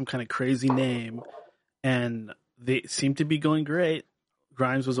kid some kind of crazy name, and they seem to be going great.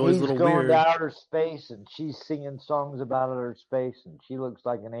 Grimes was always a little weird. He's going to outer space, and she's singing songs about outer space, and she looks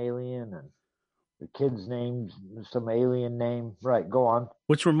like an alien, and the kid's name's some alien name. Right, go on.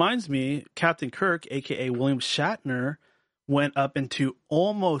 Which reminds me, Captain Kirk, a.k.a. William Shatner, went up into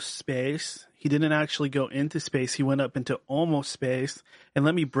almost space. He didn't actually go into space. He went up into almost space. And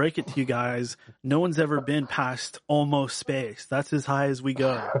let me break it to you guys. No one's ever been past almost space. That's as high as we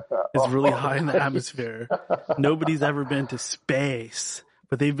go. It's really high in the atmosphere. Nobody's ever been to space,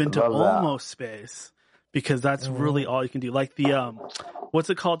 but they've been to almost space because that's really all you can do. Like the, what's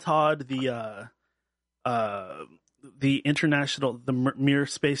it called, Todd? The international, the Mir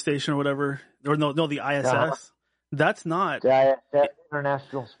space station or whatever, or no, the ISS. That's not the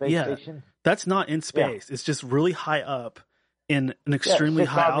International Space Station. That's not in space. Yeah. It's just really high up in an extremely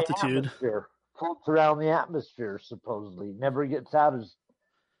high altitude. Floats around the atmosphere, supposedly. Never gets out of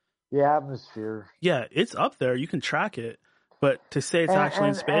the atmosphere. Yeah, it's up there. You can track it. But to say it's actually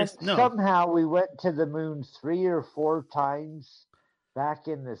in space, no. Somehow we went to the moon 3 or 4 times back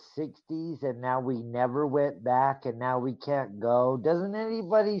in the 60s, and now we never went back, and now we can't go. Doesn't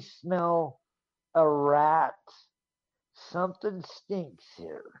anybody smell a rat? Something stinks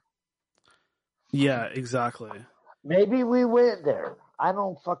here. Yeah, exactly. Maybe we went there. I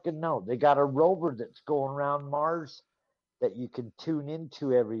don't fucking know. They got a rover that's going around Mars that you can tune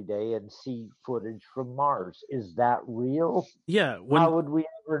into every day and see footage from Mars. Is that real? Yeah. How would we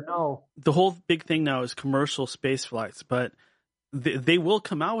ever know? The whole big thing now is commercial space flights, but they will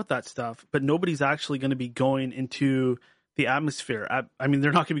come out with that stuff, but nobody's actually going to be going into the atmosphere. I mean,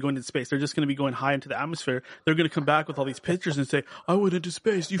 they're not going to be going into space. They're just going to be going high into the atmosphere. They're going to come back with all these pictures and say, I went into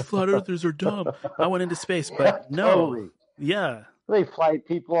space. You flat earthers are dumb. I went into space. But no. Totally. Yeah. They fly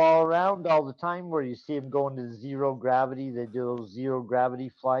people all around all the time where you see them going to zero gravity. They do those zero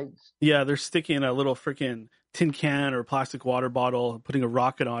gravity flights. Yeah, they're sticking a little freaking tin can or plastic water bottle, putting a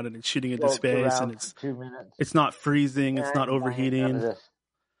rocket on it and shooting into space. And it's 2 minutes. It's not freezing. It's not overheating.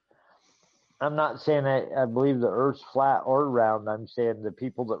 I'm not saying I believe the Earth's flat or round. I'm saying the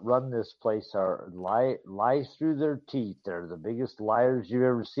people that run this place are lie through their teeth. They're the biggest liars you've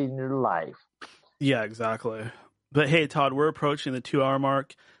ever seen in your life. Yeah, exactly. But hey, Todd, we're approaching the 2-hour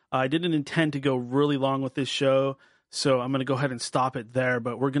mark. I didn't intend to go really long with this show, so I'm going to go ahead and stop it there.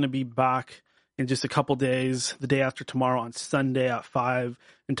 But we're going to be back in just a couple days, the day after tomorrow on Sunday at 5.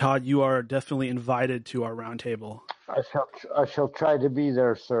 And Todd, you are definitely invited to our roundtable. I shall try to be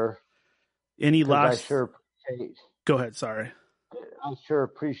there, sir. Any last? I sure appreciate. Go ahead. Sorry. I sure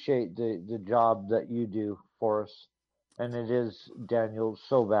appreciate the job that you do for us, and it is, Daniel,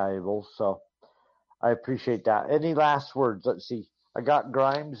 so valuable. So I appreciate that. Any last words? Let's see. I got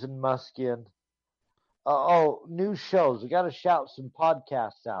Grimes and Musk in. New shows. I got to shout some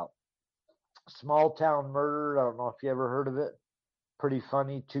podcasts out. Small Town Murder. I don't know if you ever heard of it. Pretty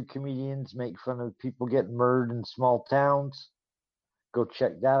funny. 2 comedians make fun of people getting murdered in small towns. Go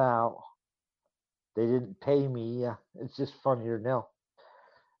check that out. They didn't pay me. It's just funnier now.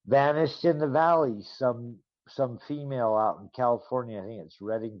 Vanished in the Valley. Some female out in California, I think it's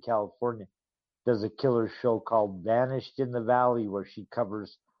Redding, California, does a killer show called Vanished in the Valley, where she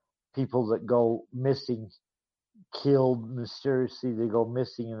covers people that go missing, killed mysteriously. They go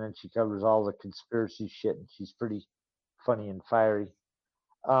missing, and then she covers all the conspiracy shit, and she's pretty funny and fiery.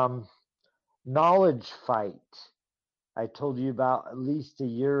 Knowledge Fight, I told you about at least a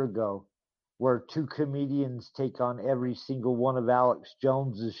year ago, where two comedians take on every single one of Alex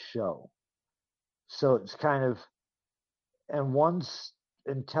Jones's show. So it's kind of, and one's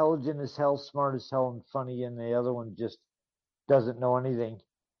intelligent as hell, smart as hell, and funny, and the other one just doesn't know anything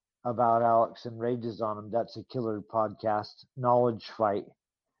about Alex and rages on him. That's a killer podcast. Knowledge Fight.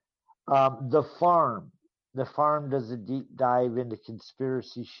 The Farm does a deep dive into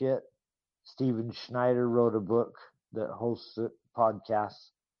conspiracy shit. Steven Schneider wrote a book that hosts a podcast.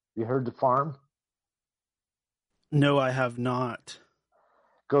 You heard The Farm? No, I have not.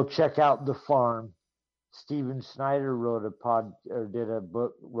 Go check out The Farm. Steven Schneider wrote a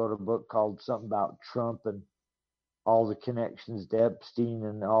book called something about Trump and all the connections to Epstein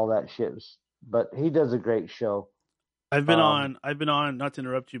and all that shit. But he does a great show. I've been on, not to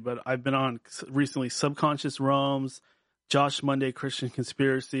interrupt you, but I've been on recently Subconscious Realms, Josh Monday, Christian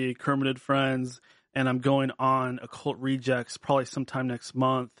Conspiracy, Kermit and Friends, and I'm going on Occult Rejects probably sometime next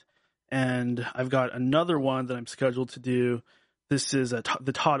month. And I've got another one that I'm scheduled to do. This is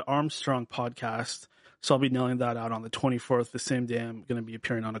the Todd Armstrong podcast. So I'll be nailing that out on the 24th, the same day I'm going to be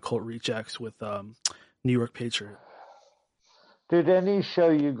appearing on Occult Rejects with New York Patriot. Dude, any show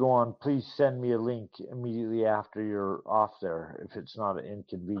you go on, please send me a link immediately after you're off there, if it's not an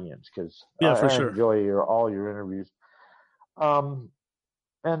inconvenience, because I enjoy all your interviews. And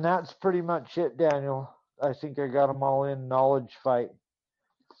that's pretty much it, Daniel. I think I got them all in. Knowledge Fight.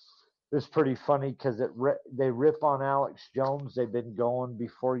 It's pretty funny because they rip on Alex Jones. They've been going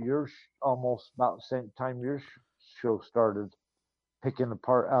before yours, almost about the same time your show started, picking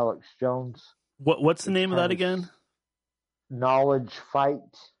apart Alex Jones. What's the name of that again? Knowledge Fight.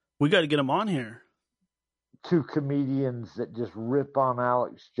 We got to get him on here. Two comedians that just rip on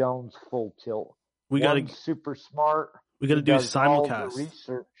Alex Jones full tilt. One's super smart. We got to do a simulcast.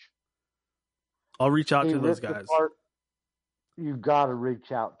 Research. I'll reach out to those guys. You got to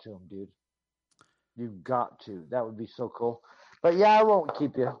reach out to him, dude. You've got to. That would be so cool. But yeah, I won't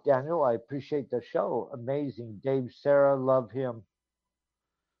keep you, Daniel. I appreciate the show. Amazing. Dave Sarah, love him.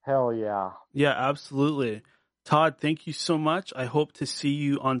 Hell yeah. Yeah, absolutely. Todd, thank you so much. I hope to see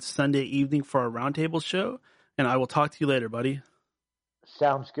you on Sunday evening for our roundtable show, and I will talk to you later, buddy.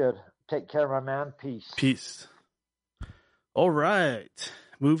 Sounds good. Take care, my man. Peace. Peace. All right.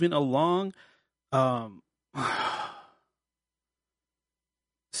 Moving along.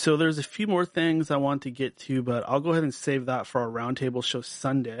 So there's a few more things I want to get to, but I'll go ahead and save that for our roundtable show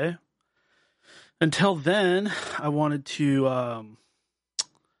Sunday. Until then, I wanted to,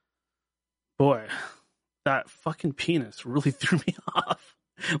 boy, that fucking penis really threw me off.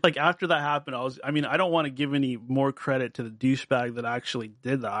 Like after that happened, I don't want to give any more credit to the douchebag that actually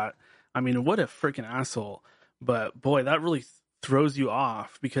did that. I mean, what a freaking asshole. But boy, that really throws you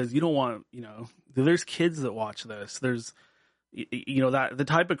off because you don't want, there's kids that watch this. There's, that the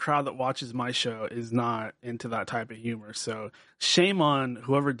type of crowd that watches my show is not into that type of humor. So shame on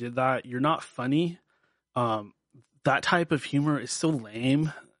whoever did that. You're not funny. That type of humor is so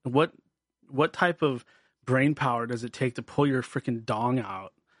lame. What type of brain power does it take to pull your freaking dong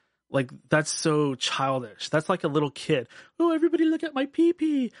out? Like, that's so childish. That's like a little kid. Oh, everybody look at my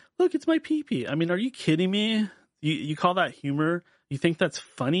pee-pee. Look, it's my pee-pee. I mean, are you kidding me? You call that humor? You think that's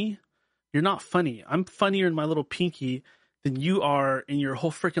funny? You're not funny. I'm funnier in my little pinky than you are in your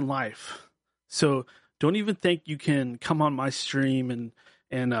whole freaking life. So don't even think you can come on my stream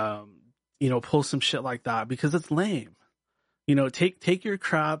and pull some shit like that because it's lame. Take your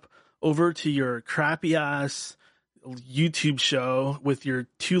crap over to your crappy ass YouTube show with your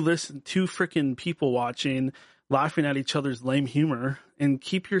two freaking people watching, laughing at each other's lame humor, and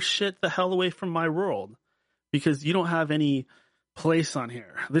keep your shit the hell away from my world because you don't have any place on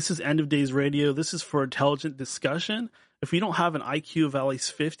here. This is End of Days Radio. This is for intelligent discussion. If you don't have an IQ of at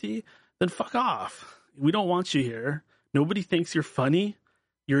least 50, then fuck off. We don't want you here. Nobody thinks you're funny.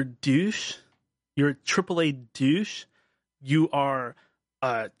 You're a douche. You're a AAA douche. You are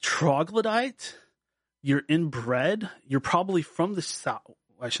a troglodyte. You're inbred. You're probably from the South.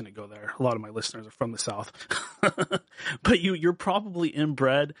 I shouldn't go there. A lot of my listeners are from the South. But you're probably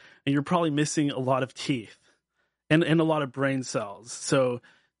inbred, and you're probably missing a lot of teeth and a lot of brain cells. So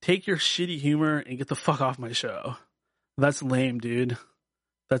take your shitty humor and get the fuck off my show. That's lame, dude.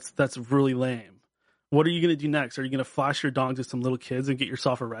 That's really lame. What are you going to do next? Are you going to flash your dong to some little kids and get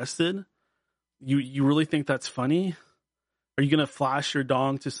yourself arrested? You really think that's funny? Are you going to flash your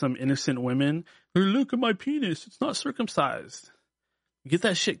dong to some innocent women? Hey, look at my penis. It's not circumcised. Get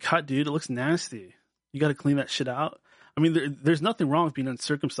that shit cut, dude. It looks nasty. You got to clean that shit out. I mean, there's nothing wrong with being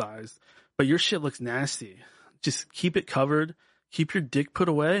uncircumcised, but your shit looks nasty. Just keep it covered. Keep your dick put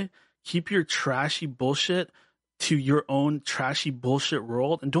away. Keep your trashy bullshit to your own trashy bullshit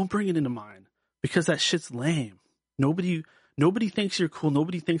world, and don't bring it into mine, because that shit's lame. Nobody thinks you're cool.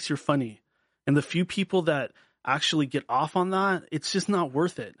 Nobody thinks you're funny. And the few people that actually get off on that, it's just not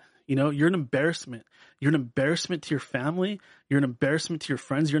worth it. You know, you're an embarrassment. You're an embarrassment to your family. You're an embarrassment to your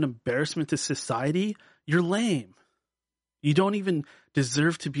friends. You're an embarrassment to society. You're lame. You don't even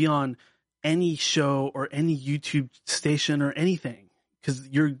deserve to be on any show or any YouTube station or anything, because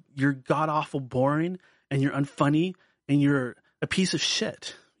you're god awful boring and you're unfunny and you're a piece of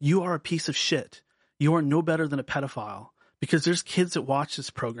shit. You are a piece of shit. You are no better than a pedophile, because there's kids that watch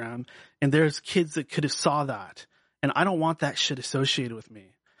this program and there's kids that could have saw that. And I don't want that shit associated with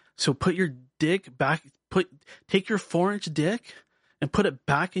me. So put your dick back, take your 4-inch dick and put it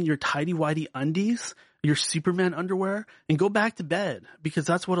back in your tighty-whitey undies, your Superman underwear, and go back to bed, because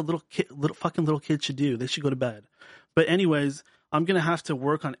that's what a little fucking kid should do. They should go to bed. But anyways, I'm going to have to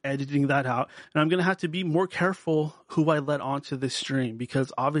work on editing that out, and I'm going to have to be more careful who I let onto this stream,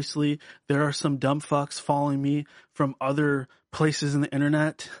 because obviously there are some dumb fucks following me from other places in the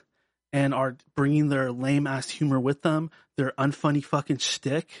internet and are bringing their lame ass humor with them, their unfunny fucking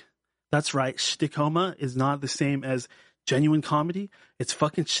shtick. That's right. Shtickoma is not the same as genuine comedy. It's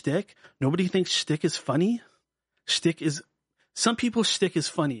fucking shtick. Nobody thinks shtick is funny. Some people's shtick is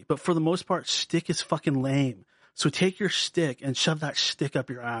funny, but for the most part, shtick is fucking lame. So take your shtick and shove that shtick up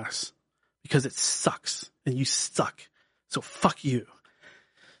your ass, because it sucks and you suck. So fuck you.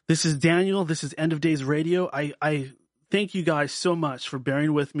 This is Daniel. This is End of Days Radio. I thank you guys so much for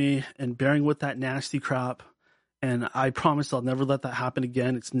bearing with me and bearing with that nasty crap. And I promise I'll never let that happen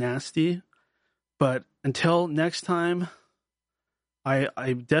again. It's nasty. But until next time, I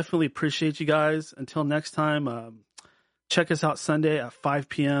definitely appreciate you guys. Until next time, check us out Sunday at 5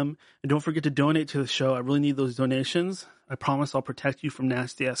 p.m. And don't forget to donate to the show. I really need those donations. I promise I'll protect you from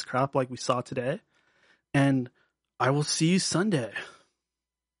nasty ass crap like we saw today. And I will see you Sunday.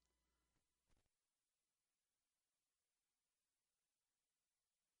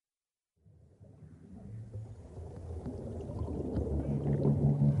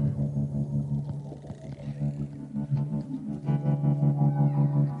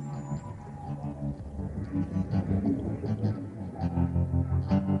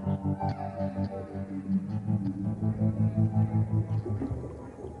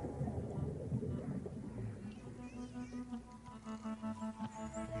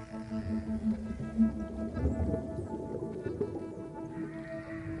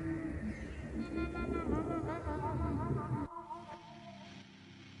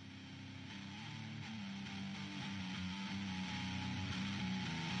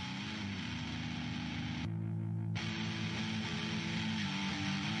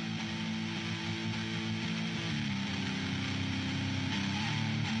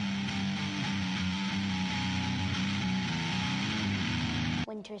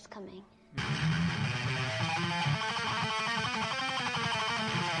 Winter's coming.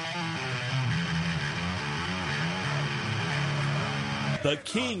 The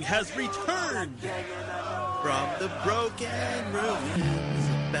king has returned from the broken ruins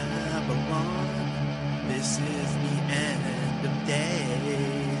of Babylon. This is the end of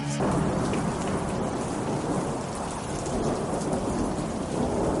days.